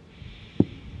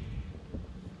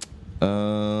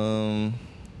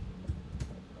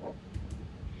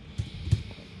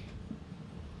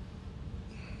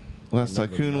 Last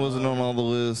Tycoon wasn't on all the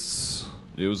lists.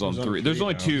 It was on 3. There's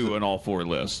only 2 on all 4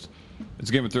 lists. It's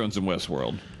Game of Thrones and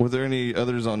Westworld. Were there any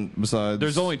others on besides?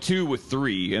 There's only 2 with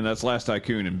 3, and that's Last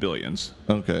Tycoon and Billions.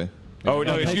 Okay. Oh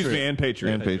no, excuse Patriot. me, and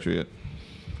Patriot. And Patriot.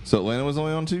 So Atlanta was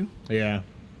only on 2? Yeah.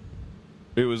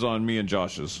 It was on me and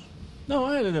Josh's. No,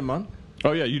 I had it in mind.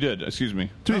 Oh yeah, you did. Excuse me,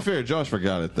 To be fair, Josh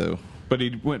forgot it though. but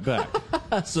he went back.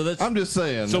 So that's I'm just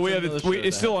saying. So we have another it. show It's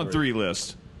to still have on for 3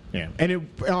 list. Yeah. And it,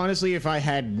 honestly, if I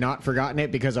had not forgotten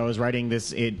it because I was writing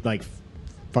this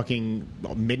fucking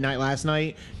midnight last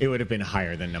night, it would have been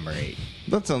higher than number 8.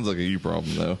 That sounds like a you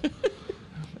problem though.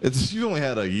 It's you've only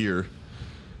had a year.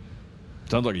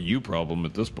 Sounds like a you problem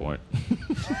at this point.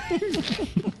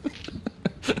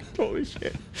 Holy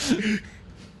shit.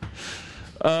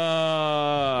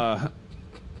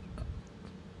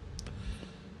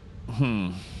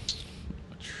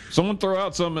 Someone throw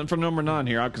out something for number 9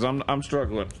 here, because I'm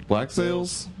struggling. Black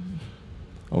Sails.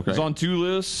 Okay. It's on 2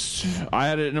 lists. I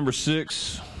had it at number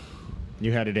 6.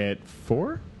 You had it at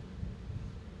 4?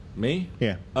 me?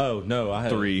 Yeah. Oh, no, I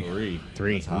had 3. 3.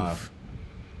 3. That's high. Oof.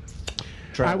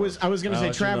 I was going to say that's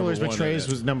your Travelers, number but one in Trey's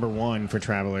it. was number 1 for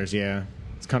Travelers, yeah.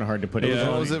 It's kind of hard to put it. Yeah.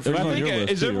 What was it for But I on think your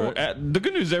list is too, everyone, right? the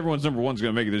good news is everyone's number 1's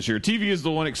going to make it this year. TV is the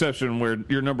one exception where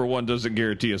your number 1 doesn't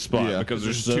guarantee a spot Yeah. because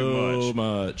there's so too much.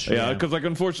 much. Yeah, because like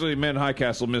unfortunately, Man High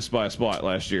Castle missed by a spot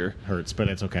last year. Hurts, but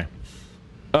it's okay.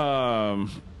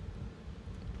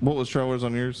 What was Travelers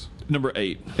on yours? Number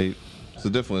 8. 8. So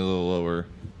definitely a little lower.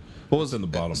 What was in the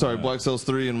bottom Sorry, half. Black Sails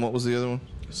 3, and what was the other one?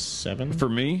 7? For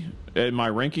me, in my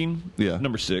ranking, Yeah.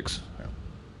 number 6.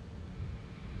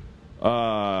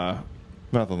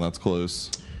 Math on that's close.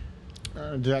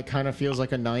 That kind of feels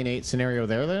like a 9-8 scenario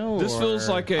there, though? This feels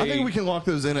like a. I think we can lock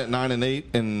those in at 9 and 8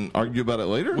 and argue about it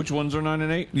later. Which ones are 9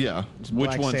 and 8? Yeah. Which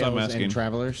Black ones I'm Sails asking? And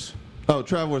Travelers? Oh,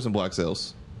 Travelers and Black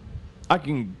Sails. I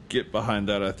can get behind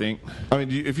that. I think. I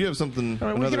mean, if you have something, All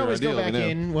right, we another can always idea, go let back me know.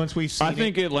 in once we've seen I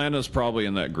think Atlanta's probably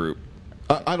in that group.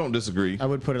 I don't disagree. I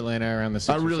would put Atlanta around the 6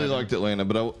 I or really 7. liked Atlanta,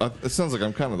 but it sounds like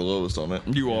I'm kind of the lowest on it.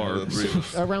 You are.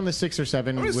 That's- Around the 6 or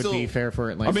 7 mean, would still- be fair for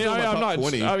Atlanta. I mean, Still my I'm top not.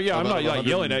 20 I'm out not of like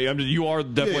yelling at you. You are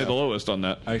definitely Yeah. the lowest on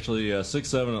that. Actually,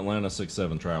 6-7 Atlanta,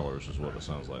 6-7 Travelers is what it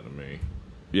sounds like to me.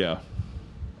 Yeah.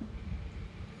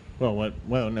 Well,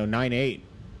 no, 9-8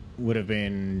 would have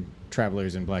been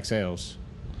Travelers and Black Sails.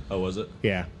 Oh, was it?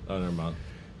 Yeah. Oh, never mind.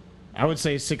 I would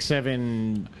say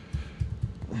 6-7.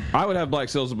 I would have Black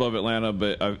Sails above Atlanta,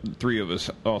 but 3 of us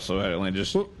also had Atlanta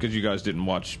just because you guys didn't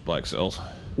watch Black Sails.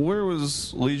 Where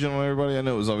was Legion on everybody? I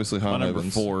know it was obviously My Han number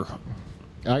Evans. 4.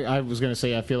 I was going to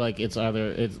say, I feel like it's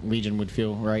Legion would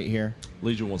feel right here.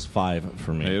 Legion was 5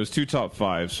 for me. It was 2 top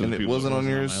 5s. So And the it people wasn't that on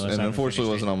my yours, list. and I haven't unfortunately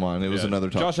finished wasn't on mine. It was Yeah. another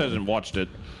top. Josh 10. hasn't watched it.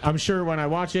 I'm sure when I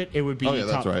watch it, it would be Oh, yeah,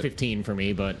 that's top right. 15 for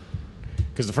me, but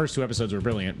because the first 2 episodes were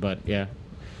brilliant. But yeah,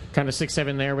 kind of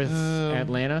 6-7 there with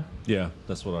Atlanta. Yeah,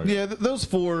 that's what I. Yeah, those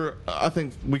 4, I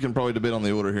think we can probably debate on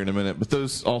the order here in a minute, but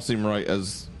those all seem right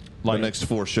as the next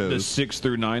 4 The shows. 6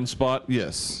 through 9 spot.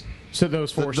 Yes. So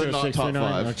those 4 The shows, not 6 top through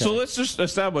 9. 5. Okay. So let's just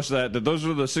establish that those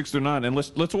are the 6 through 9, and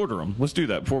let's order them. Let's do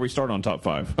that before we start on top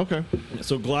 5. Okay.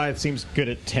 So Goliath seems good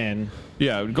at 10.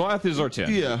 Yeah, Goliath is our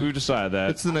 10. Yeah. we decided that.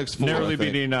 It's the next 4, Narrowly I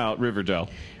think. beating out Riverdale.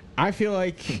 I feel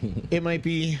like it might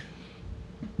be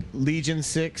Legion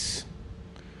 6,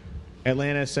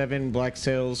 Atlanta 7, Black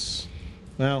Sails.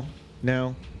 Well,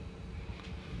 no.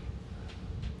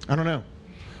 I don't know.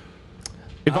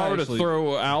 If I I were to actually-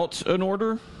 throw out an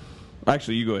order,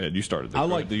 actually, you go ahead. You started. This, I go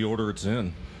like ahead. the order it's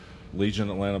in. Legion,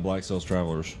 Atlanta, Black Sails,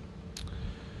 Travelers.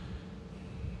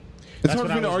 It's That's hard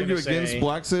what for me I to was argue gonna say. against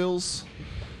Black Sails.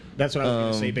 That's what I was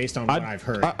going to say based on what I've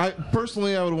heard. I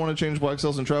personally, I would want to change Black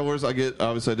Sails and Travelers.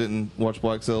 Obviously, I didn't watch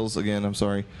Black Sails again. I'm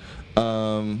sorry.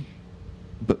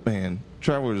 But man,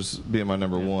 Travelers being my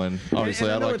number one. Obviously,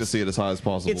 And I I'd know like to see it as high as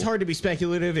possible. It's hard to be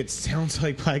speculative. It sounds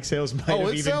like Black Sails might Oh, have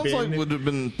it even sounds been. like would have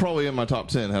been probably in my top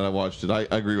 10 had I watched it. I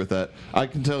agree with that. I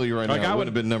can tell you right Like, now, I it would- would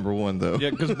have been number one though. Yeah,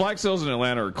 because Black Sails and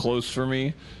Atlanta are close for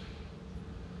me.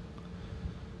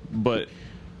 But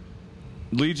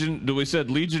Legion, we said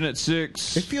Legion at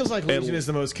 6. It feels like And- Legion is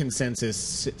the most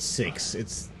consensus 6.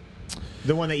 It's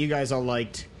the one that you guys all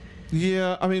liked.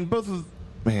 Yeah, I mean both of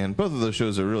those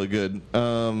shows are really good.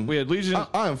 We had Legion.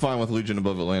 I am fine with Legion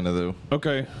above Atlanta though.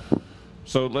 Okay.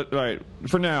 So, all right,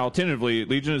 for now, tentatively,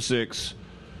 Legion at 6.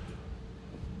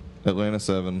 Atlanta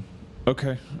 7.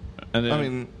 Okay. And then I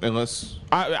mean, unless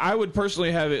I would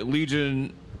personally have it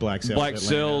Legion, Black Sails. Black Atlanta.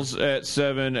 Sails at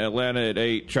 7, Atlanta at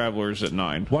 8, Travelers at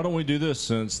 9. Why don't we do this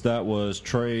since that was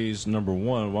Trey's number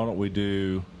one? Why don't we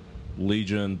do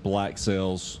Legion, Black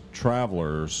Sails,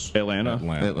 Travelers, Atlanta.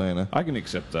 Atlanta. I can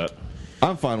accept that.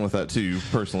 I'm fine with that too,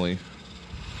 personally.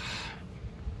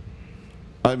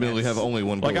 I admittedly have only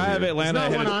one. Like, goal I have here. Atlanta Not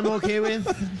ahead one of, I'm okay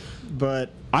with,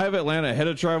 but I have Atlanta ahead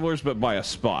of Travelers, but by a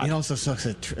spot. it also sucks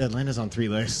that Atlanta's on 3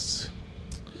 lists.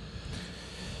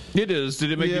 It is.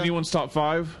 Did it make Yeah. anyone's top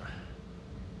 5?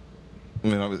 I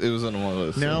mean, it was on one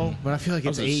list. No, but I feel like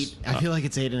it's was 8. I feel like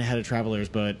it's 8 and ahead of Travelers,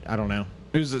 but I don't know.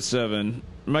 It was at 7.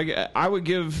 I would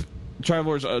give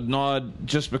Travelers a nod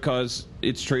just because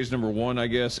it's Trey's number 1, I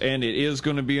guess, and it is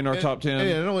going to be in our top 10.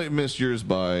 Yeah, it only missed yours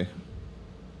by.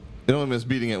 It only missed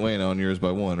beating Atlanta on yours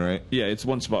by 1, right? Yeah, it's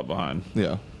 1 spot behind.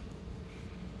 Yeah.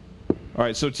 All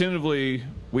right, so tentatively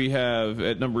we have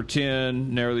at number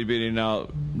 10, narrowly beating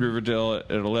out Riverdale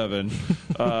at 11.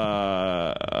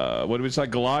 What did we say?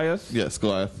 Goliath? Yes,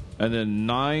 Goliath. And then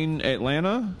 9,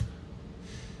 Atlanta.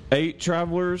 8,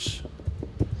 Travelers.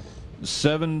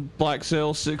 7, Black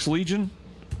Sails. 6, Legion.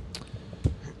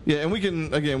 Yeah, and we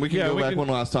can Yeah, go we back can- one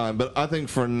last time, but I think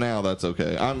for now that's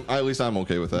okay. At least I'm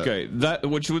okay with that. Okay, that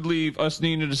which would leave us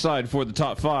needing to decide for the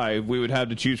top 5. We would have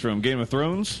to choose from Game of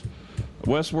Thrones,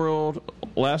 Westworld,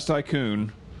 Last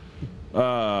Tycoon,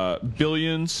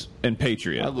 Billions, and I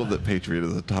Patriot. love that Patriot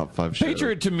is a top 5 show.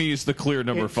 Patriot to me is the clear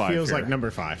number It 5. feels here. like number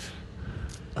 5.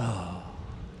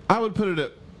 I would put it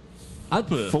at. I'd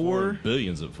put it 4.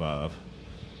 Billions at 5.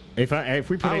 If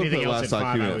we put I would anything put else Last at 5,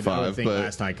 Tycoon I at would 5, think but-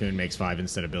 Last Tycoon makes 5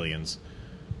 instead of Billions.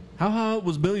 How high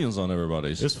was Billions on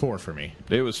everybody's? It's 4 for me.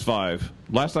 It was 5.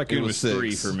 Last Tycoon It was was 6.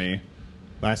 3 for me.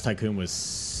 Last Tycoon was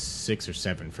 6 or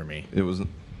 7 for me. It was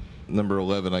number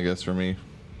 11, I guess, for me.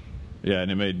 Yeah,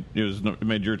 and it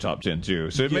made your top 10 too.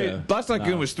 So it Yeah. made Last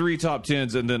Tycoon Nah. was 3 top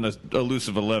 10s and then a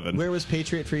elusive 11. Where was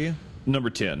Patriot for you? Number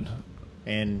 10,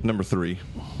 And Number 3.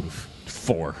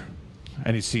 4,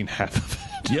 and he's seen half of it.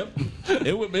 Yep.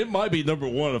 It might be number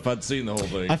one if I'd seen the whole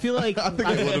thing. I feel like I, it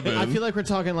would've been. I feel like we're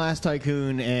talking Last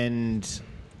Tycoon and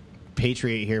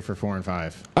Patriot here for 4 and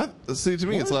 5. See, to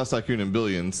me, it's Last Tycoon and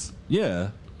Billions. Yeah.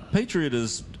 Patriot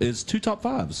is 2 top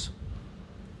 5s.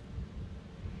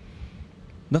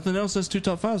 Nothing else has 2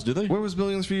 top 5s, do they? Where was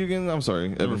Billions for you again? I'm sorry.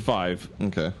 Number Evan. 5.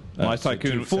 Okay. Last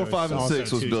Tycoon. 4, So 5, it's and also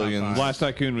 6 was 2 top Billions. 5. Last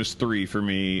Tycoon was 3 for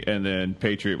me, and then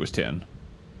Patriot was 10.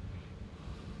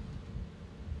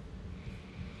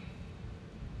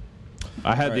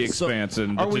 I had the right, so Expanse,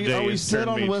 and Are we today is set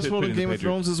on turned me to Westworld putting and Game of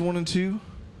Patriot. Thrones as 1 and 2?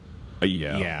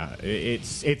 Yeah. Yeah,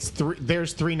 it's 3.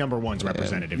 There's 3 number 1s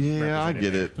representative. Yeah, I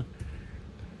get represented it.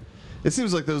 It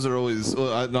seems like those are always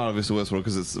not obviously Westworld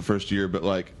because it's the first year, but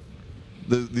like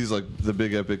these like the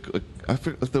big epic. Like, I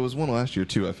forget if there was one last year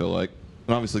too. I feel like,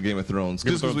 and obviously Game of Thrones.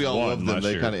 Game of Just because we Thrones all won love them, last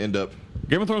they year. kind of end up.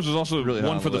 Game of Thrones was also Really high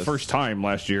one on for the the list. first time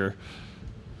last year.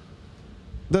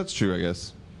 That's true, I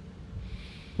guess.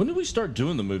 When did we start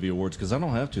doing the movie awards? Because I don't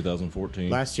have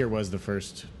 2014. Last year was the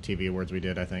first TV awards we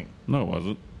did, I think. No, it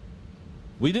wasn't.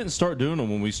 We didn't start doing them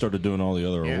when we started doing all the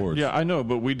other Yeah. awards. Yeah, I know,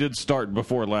 but we did start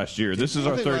before last year. This is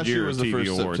I our think third last year was of the TV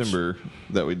first awards. September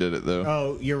that we did it though.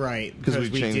 Oh, you're right. 'Cause we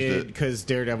changed it. Because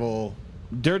Daredevil.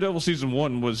 Daredevil season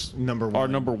 1 was Number our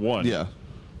 1. number 1. Yeah.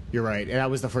 You're right, and that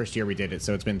was the first year we did it.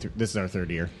 So it's been. This is our 3rd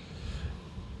year.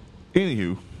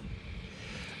 Anywho,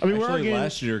 I mean, we're Actually, arguing.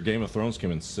 last year Game of Thrones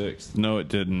came in 6th. No, it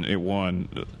didn't. It won.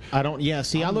 I don't. Yeah.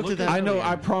 See, I looked at that. I know. earlier.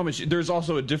 I promise you. There's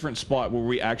also a different spot where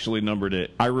we actually numbered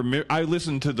it. I remember. I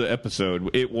listened to the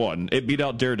episode. It won. It beat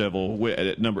out Daredevil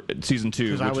at season 2.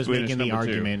 because I which was finished making the number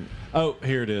 2. argument. Oh,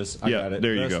 here it is. I Yeah, got it.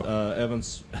 there you Best, go.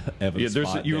 Evans. Yeah, there's-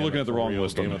 spot, you were damn looking it, at the for wrong real,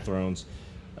 list on Game there. of Thrones,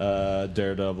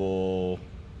 Daredevil,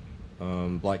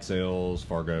 Black Sails,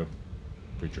 Fargo,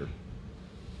 Preacher.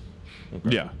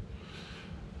 Okay. Yeah.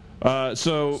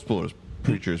 So spoilers.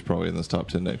 Preacher is probably in this top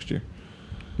 10 next year.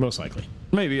 Most likely.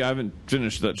 maybe I haven't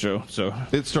finished that show. So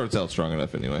It starts out strong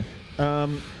enough anyway.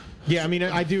 Yeah, I mean,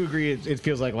 I do agree. It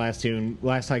feels like Last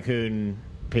Tycoon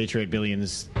Patriot,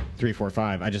 Billions, 3, 4,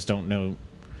 5. I just don't know.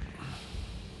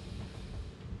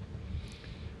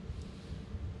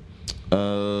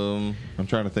 I'm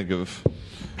trying to think of.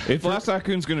 If Last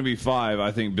Tycoon's going to be 5,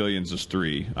 I think Billions is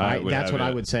 3. That's what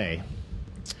I would say.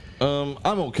 I'm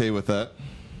okay with that.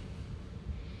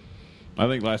 I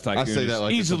think Last Tycoon say that is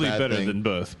like it's a easily bad better thing. than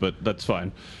both, but that's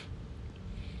fine.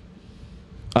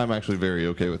 I'm actually very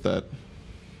okay with that.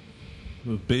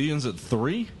 Billions at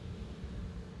 3?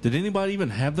 Did anybody even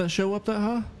have that show up that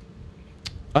high?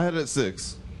 I had it at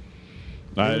 6.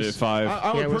 I had it at 5.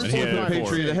 I would it was personally four. put Yeah,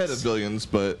 Patriot 4. ahead of Billions,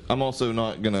 but I'm also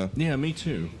not gonna. Yeah, me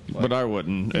too. but I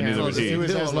wouldn't, and Yeah, neither would he. it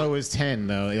was as low as 10,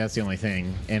 though. That's the only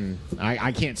thing. And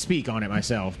I can't speak on it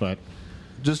myself, but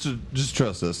Just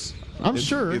trust us. I'm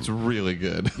sure. It's really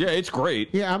good. Yeah, it's great.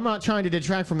 yeah, I'm not trying to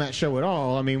detract from that show at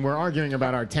all. I mean, we're arguing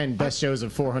about our 10 best shows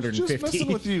of 450. Just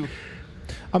messing with you.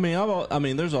 I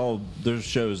mean, there's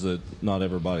shows that not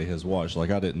everybody has watched.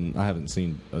 Like I haven't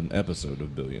seen an episode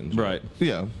of Billions. Right.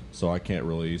 Yeah. So I can't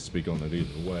really speak on it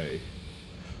either way.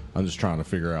 I'm just trying to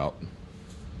figure out,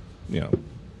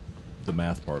 the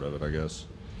math part of it, I guess.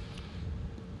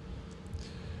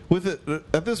 With it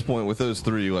at this point, with those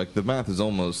 3, like the math is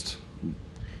almost.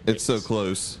 It's so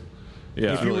close.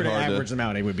 Yeah. If you were really to hard to- average them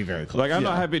out, it would be very close. Like, I'm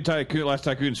not Yeah. happy Tycoon, Last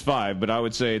Tycoon's 5, but I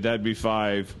would say that'd be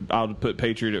 5. I'll put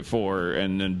Patriot at 4,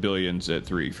 and then Billions at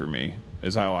 3 for me,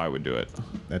 is how I would do it.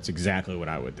 That's exactly what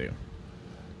I would do.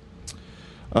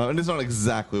 And it's not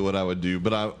exactly what I would do,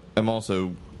 but I am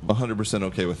also 100%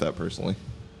 okay with that personally.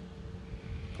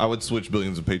 I would switch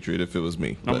Billions and Patriot if it was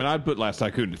me. I but- mean, I'd put Last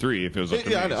Tycoon at 3 if it was up to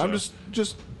yeah, me. I know. I'm so.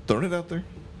 just throwing it out there.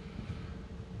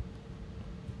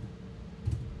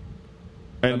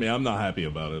 I mean, I'm not happy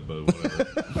about it, but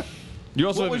whatever. You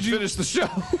also What haven't would you- finished the show.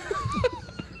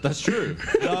 That's true.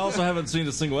 I also haven't seen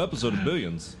a single episode of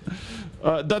Billions.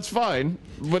 That's fine,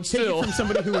 but Take it still. from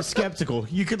somebody who is skeptical.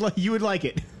 You would like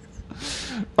it.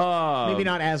 Maybe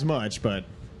not as much, but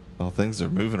Well, things are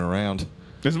moving around.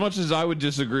 As much as I would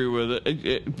disagree with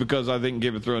it, because I think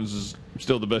Game of Thrones is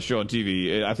still the best show on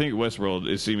TV, I think Westworld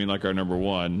is seeming like our number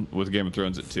 1 with Game of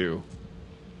Thrones at 2.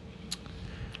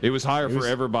 It was higher for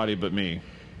everybody but me.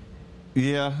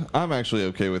 Yeah, I'm actually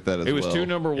okay with that as well. It was 2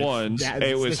 number 1s. that's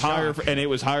It was the higher, shock. and it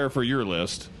was higher for your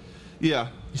list. Yeah.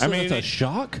 I mean, that's a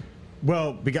shock.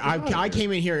 well, because I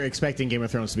came in here expecting Game of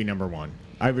Thrones to be number 1.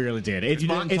 I really did. It's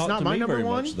not my number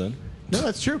 1. Then. No,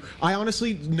 that's true. I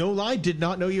honestly, no lie, did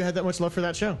not know you had that much love for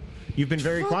that show. You've been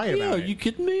very quiet Yeah, about are it. you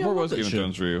kidding me? I Where love was that Game of show.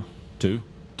 Thrones for you? 2.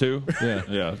 2? Yeah.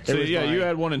 Yeah. It So, was yeah, mine. you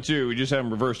had 1 and 2. We just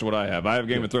haven't reversed what I have. I have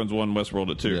Game of Thrones 1,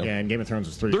 Westworld at 2. Yeah, and Game of Thrones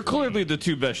was 3. They're for me. clearly the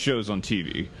 2 best shows on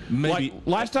TV. Maybe like,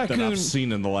 Last that Tycoon I've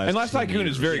seen in the last and Last 10 Tycoon is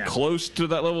years. very Yeah. close to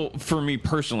that level for me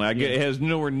personally. I get it has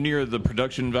nowhere near the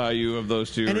production value of those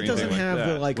 2. And or it doesn't anything like have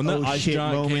that. the like When that oh ice shit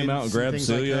giant moments came out and grabbed things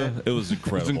like Celia, that. it was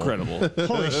incredible. It's incredible.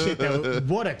 Holy shit!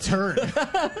 What a turn!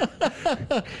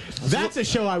 That's a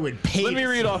show I would pay. Let me to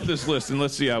read see. off this list and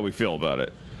let's see how we feel about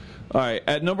it. All right,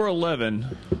 at number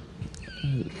 11,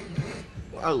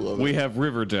 I love we it. have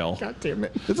Riverdale. God damn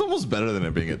it! It's almost better than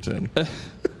it being at 10.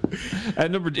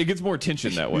 It gets more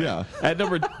tension that way. Yeah. At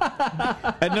number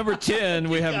 10,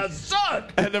 we have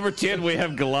At number 10, we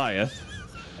have Goliath.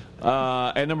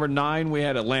 At number 9, we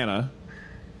had Atlanta.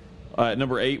 At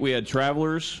number 8, we had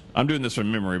Travelers. I'm doing this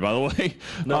from memory, by the way.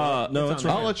 No, it's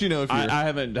I'll let you know if you're. I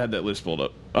haven't had that list pulled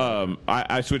up.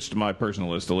 I switched to my personal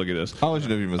list to look at this. I'll let you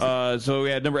know if you missed it. So we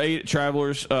had number 8,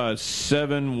 Travelers.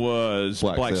 7 was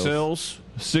Black Black Sails. Sails.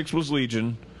 6 was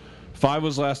Legion. 5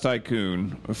 was Last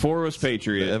Tycoon. 4 was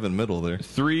Patriot. Evan Middle there.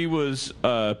 3 was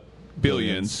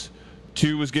Billions.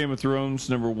 2 was Game of Thrones.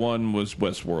 Number 1 was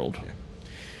Westworld.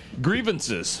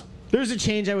 Grievances. There's a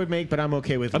change I would make, but I'm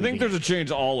okay with. I think leaving there's it. a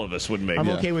change all of us would make. I'm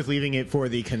Yeah. okay with leaving it for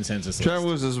the consensus list.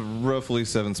 Travelers is roughly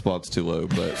 7 spots too low,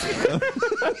 but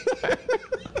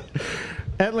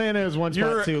Atlanta is one spot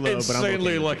You're too low, but I'm insanely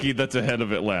okay with lucky that's ahead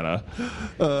of Atlanta.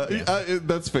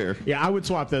 that's fair. it. Yeah, I would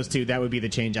swap those two. That would be the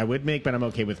change I would make, but I'm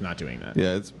okay with not doing that.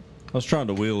 Yeah, it's I was trying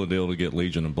to wheel a deal to get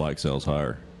Legion and Black Sails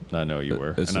higher. I know you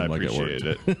were, It and I seemed like it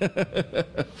appreciated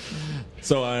it.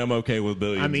 So I am okay with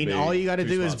Billions. I mean, being all you got to 2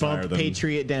 do is spots higher bump than-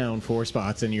 Patriot down 4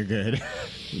 spots, and you're good.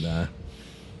 Nah.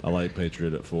 I like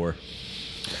Patriot at 4.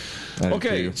 I do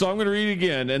Okay, too. so I'm going to read it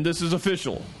again, and this is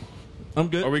official. I'm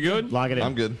good. Are we good? Log it in.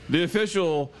 I'm good. The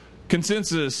official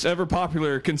consensus, ever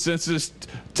popular consensus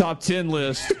top 10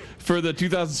 list for the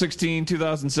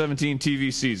 2016-2017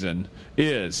 TV season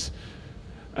is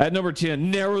at number 10,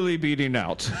 narrowly beating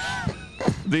out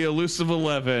the elusive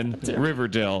 11,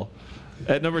 Riverdale.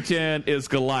 At number 10 is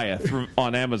Goliath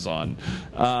on Amazon.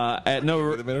 At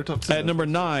Would've been our top 10. number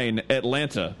 9,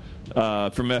 Atlanta.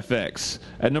 from FX.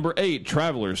 At number 8,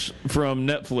 Travelers from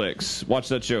Netflix. Watch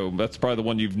that show. That's probably the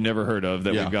one you've never heard of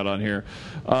that Yeah. we've got on here.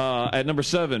 At number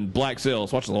 7, Black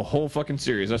Sails. Watch the whole fucking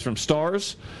series. That's from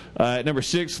Stars. At number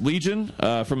 6, Legion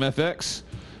from FX.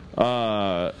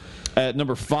 At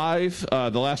number 5,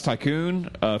 The Last Tycoon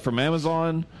from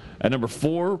Amazon. At number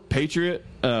 4, Patriot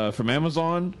from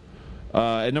Amazon.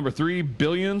 At number 3,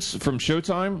 Billions from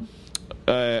Showtime.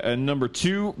 And number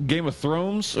 2, Game of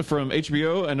Thrones from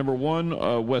HBO. And number 1,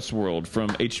 Westworld from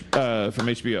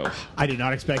HBO. I did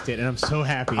not expect it, and I'm so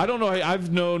happy. I don't know.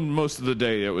 I've known most of the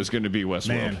day it was going to be Westworld.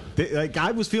 Man, like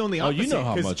I was feeling the Oh, you opposite. know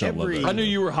how 'cause much I love it. I knew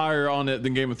you were higher on it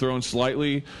than Game of Thrones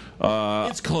slightly.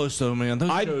 It's close though, man. Those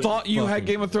I shows thought you had fucking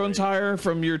Game of Thrones higher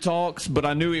from your talks, but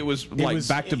I knew it was like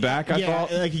back to back. I yeah,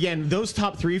 thought. like again, those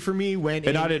top 3 for me went.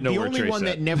 And I didn't know the where only Trace one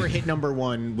at. that never hit number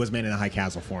 1 was Man in the High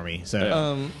Castle for me.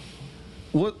 So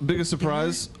What biggest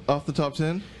surprise off the top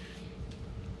 10?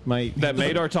 That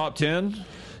made our top 10.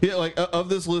 Yeah, like of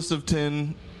this list of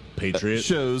 10 Patriot.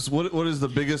 shows, what is the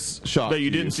biggest shock That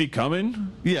you to didn't see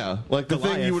coming. Yeah, like the thing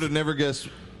Goliath. you would have never guessed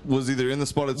was either in the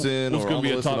spot it's in Was or going on to be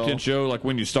the a list at top all. 10 show, like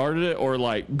when you started it, or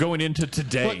like going into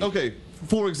today. Like, okay,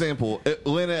 for example,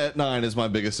 Atlanta at 9 is my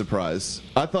biggest surprise.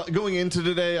 I thought going into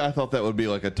today, I thought that would be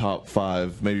like a top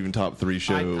 5, maybe even top 3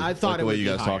 show. I thought like the it way would you be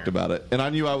guys higher. talked about it, and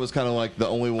I knew I was kind of like the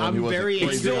only one I'm who wasn't very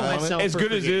crazy still on it. myself as for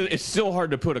good as it forgetting is, it's still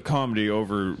hard to put a comedy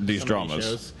over these some of these dramas.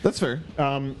 shows. That's fair.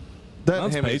 That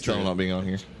That's Handmaid's Tale Patriot. not being on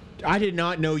here. I did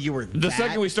not know you were. The that,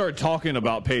 second we started talking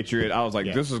about Patriot, I was like,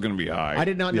 Yeah. this is going to be high. I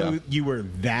did not know Yeah. you were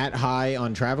that high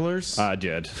on Travelers. I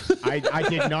did. I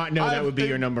did not know that would be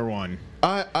your number 1.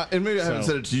 And maybe I haven't So-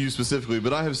 said it to you specifically,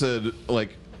 but I have said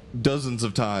like dozens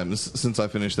of times since I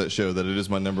finished that show that it is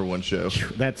my number 1 show.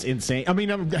 That's insane. I mean,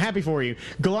 I'm happy for you.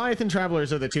 Goliath and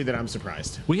Travelers are the 2 that I'm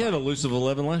surprised. We had Elusive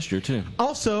 11 last year too.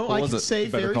 Also, I was can it? say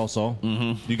Better very Call Saul.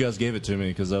 Mm-hmm. You guys gave it to me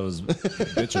because I was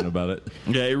bitching about it.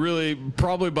 Yeah, it really,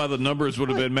 probably by the numbers, would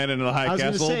have been Man in the High I was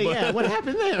going to Castle. say, but yeah, what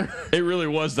happened there? it really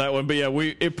was that one. But yeah,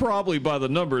 it probably by the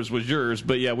numbers was yours.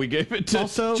 But yeah, we gave it to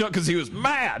Also- Chuck because he was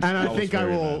mad. And I was think I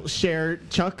very will share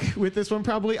Chuck with this one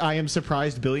probably. I am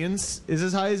surprised Billions is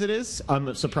as high as it is.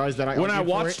 I'm surprised that I when I argued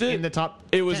for watched it in the top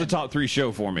it was 10. a top 3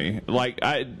 show for me. Like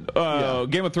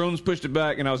Game of Thrones pushed it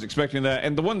back, and I was expecting that.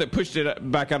 And the one that pushed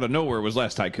it back out of nowhere was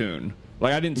Last Tycoon.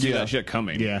 Like I didn't see Yeah. that shit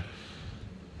coming. Yeah.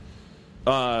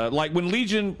 Like when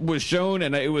Legion was shown,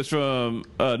 and it was from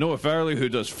Noah Farley, who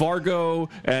does Fargo,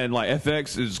 and like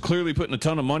FX is clearly putting a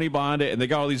ton of money behind it, and they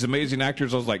got all these amazing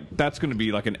actors. I was like, that's going to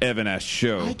be like an Evan-esque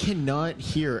show. I cannot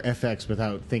hear FX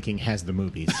without thinking has the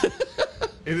movies.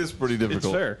 It is pretty It's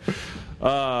difficult. fair.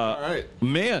 All right,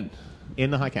 Man,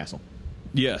 in the High Castle.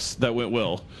 yes, that went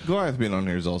well. Goliath being on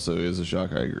here is also is a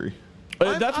shock. I agree.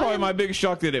 That's probably my biggest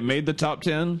shock that it made the top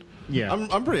 10. Yeah.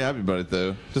 I'm pretty happy about it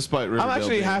though, despite Riverdale. I'm actually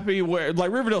being- happy where,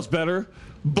 like, Riverdale's better,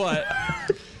 but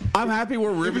I'm happy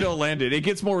where Riverdale landed. It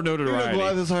gets more Even though Goliath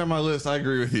notoriety. is higher on my list. I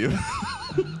agree with you.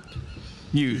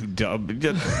 You dumb.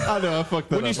 I know I fucked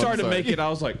that When up. you started making, I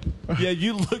was like, Yeah,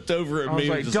 you looked over at I was me.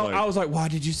 like, and just don't, like I was like, why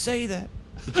did you say that?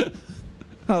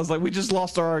 I was like, we just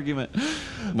lost our argument.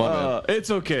 My bad.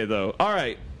 It's okay though. All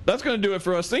right. That's going to do it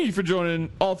for us. Thank you for joining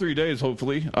all 3 days,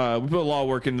 hopefully. We put a lot of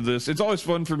work into this. It's always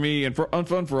fun for me and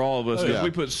fun for all of us. because yeah.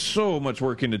 We put so much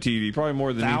work into TV, probably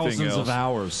more than anything thousands else. of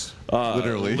hours.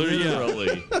 Literally.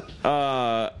 Literally.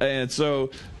 And so,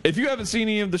 if you haven't seen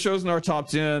any of the shows in our top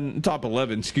 10, top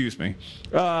 11, excuse me,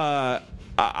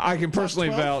 I can personally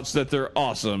 12? vouch that they're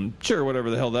awesome. Sure, whatever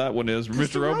the hell that one is.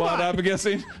 Mr. Robot, Robot. I'm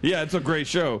guessing. Yeah, it's a great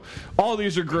show. All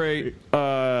these are great.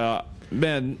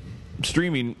 Man,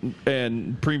 streaming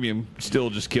and premium still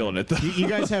just killing it. You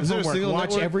guys have Is there a homework. single Watch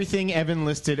network? everything Evan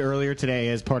listed earlier today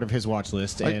as part of his watch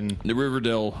list. And The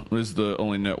Riverdale is the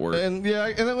only network. And yeah,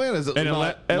 and Atlanta's And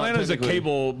Atlanta's a technically-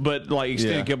 cable, but like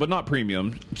extended Yeah. cable, but not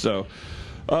premium. So,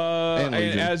 and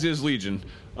Legion. as is Legion.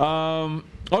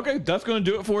 Okay, that's going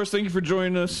to do it for us. Thank you for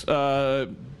joining us.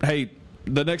 Hey,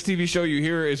 the next TV show you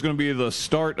hear is going to be the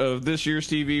start of this year's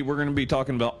TV. We're going to be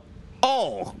talking about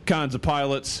all kinds of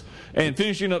pilots and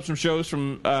finishing up some shows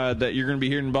from that you're going to be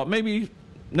hearing about maybe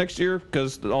next year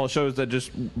because all shows that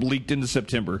just leaked into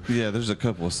September. Yeah, there's a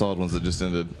couple of solid ones that just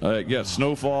ended. Yeah,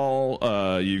 Snowfall,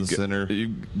 The Sinner.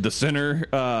 The Sinner,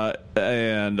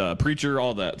 and Preacher,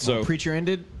 all that. So Preacher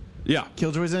ended. yeah,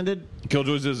 Killjoys ended.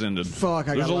 Killjoys is ended. Fuck,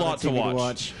 I There's got a a lot lot of to TV to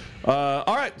watch. watch.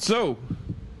 All right, so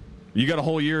you got a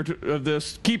whole year of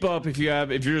this. Keep up if you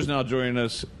have. If you're just now joining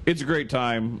us, it's a great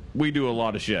time. We do a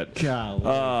lot of shit. Golly.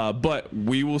 But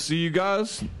we will see you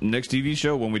guys next TV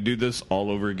show when we do this all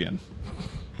over again.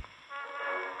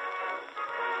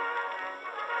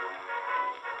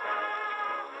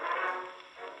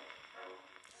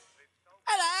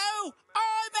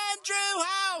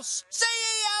 Mouse,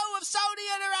 CEO of Sony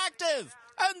Interactive,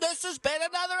 and this has been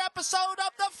another episode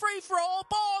of the Free For All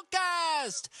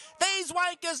podcast. These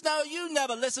wankers know you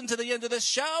never listen to the end of this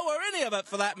show, or any of it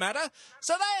for that matter,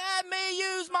 so they had me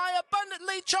use my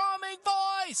abundantly charming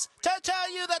voice to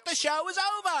tell you that the show is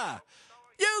over.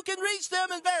 You can reach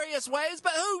them in various ways,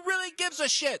 but who really gives a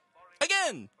shit?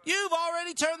 Again, you've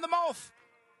already turned them off.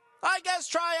 I guess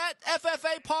try at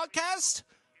FFA Podcast.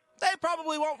 They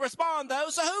probably won't respond, though,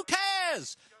 so who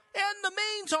cares? In the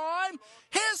meantime,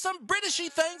 here's some Britishy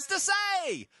things to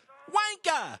say.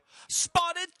 Wanker,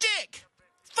 spotted dick,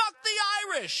 fuck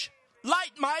the Irish,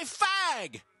 light my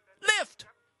fag, lift,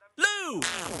 loo,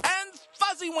 and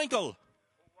fuzzy winkle.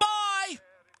 Bye.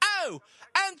 Oh,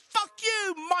 and fuck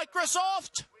you,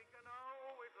 Microsoft.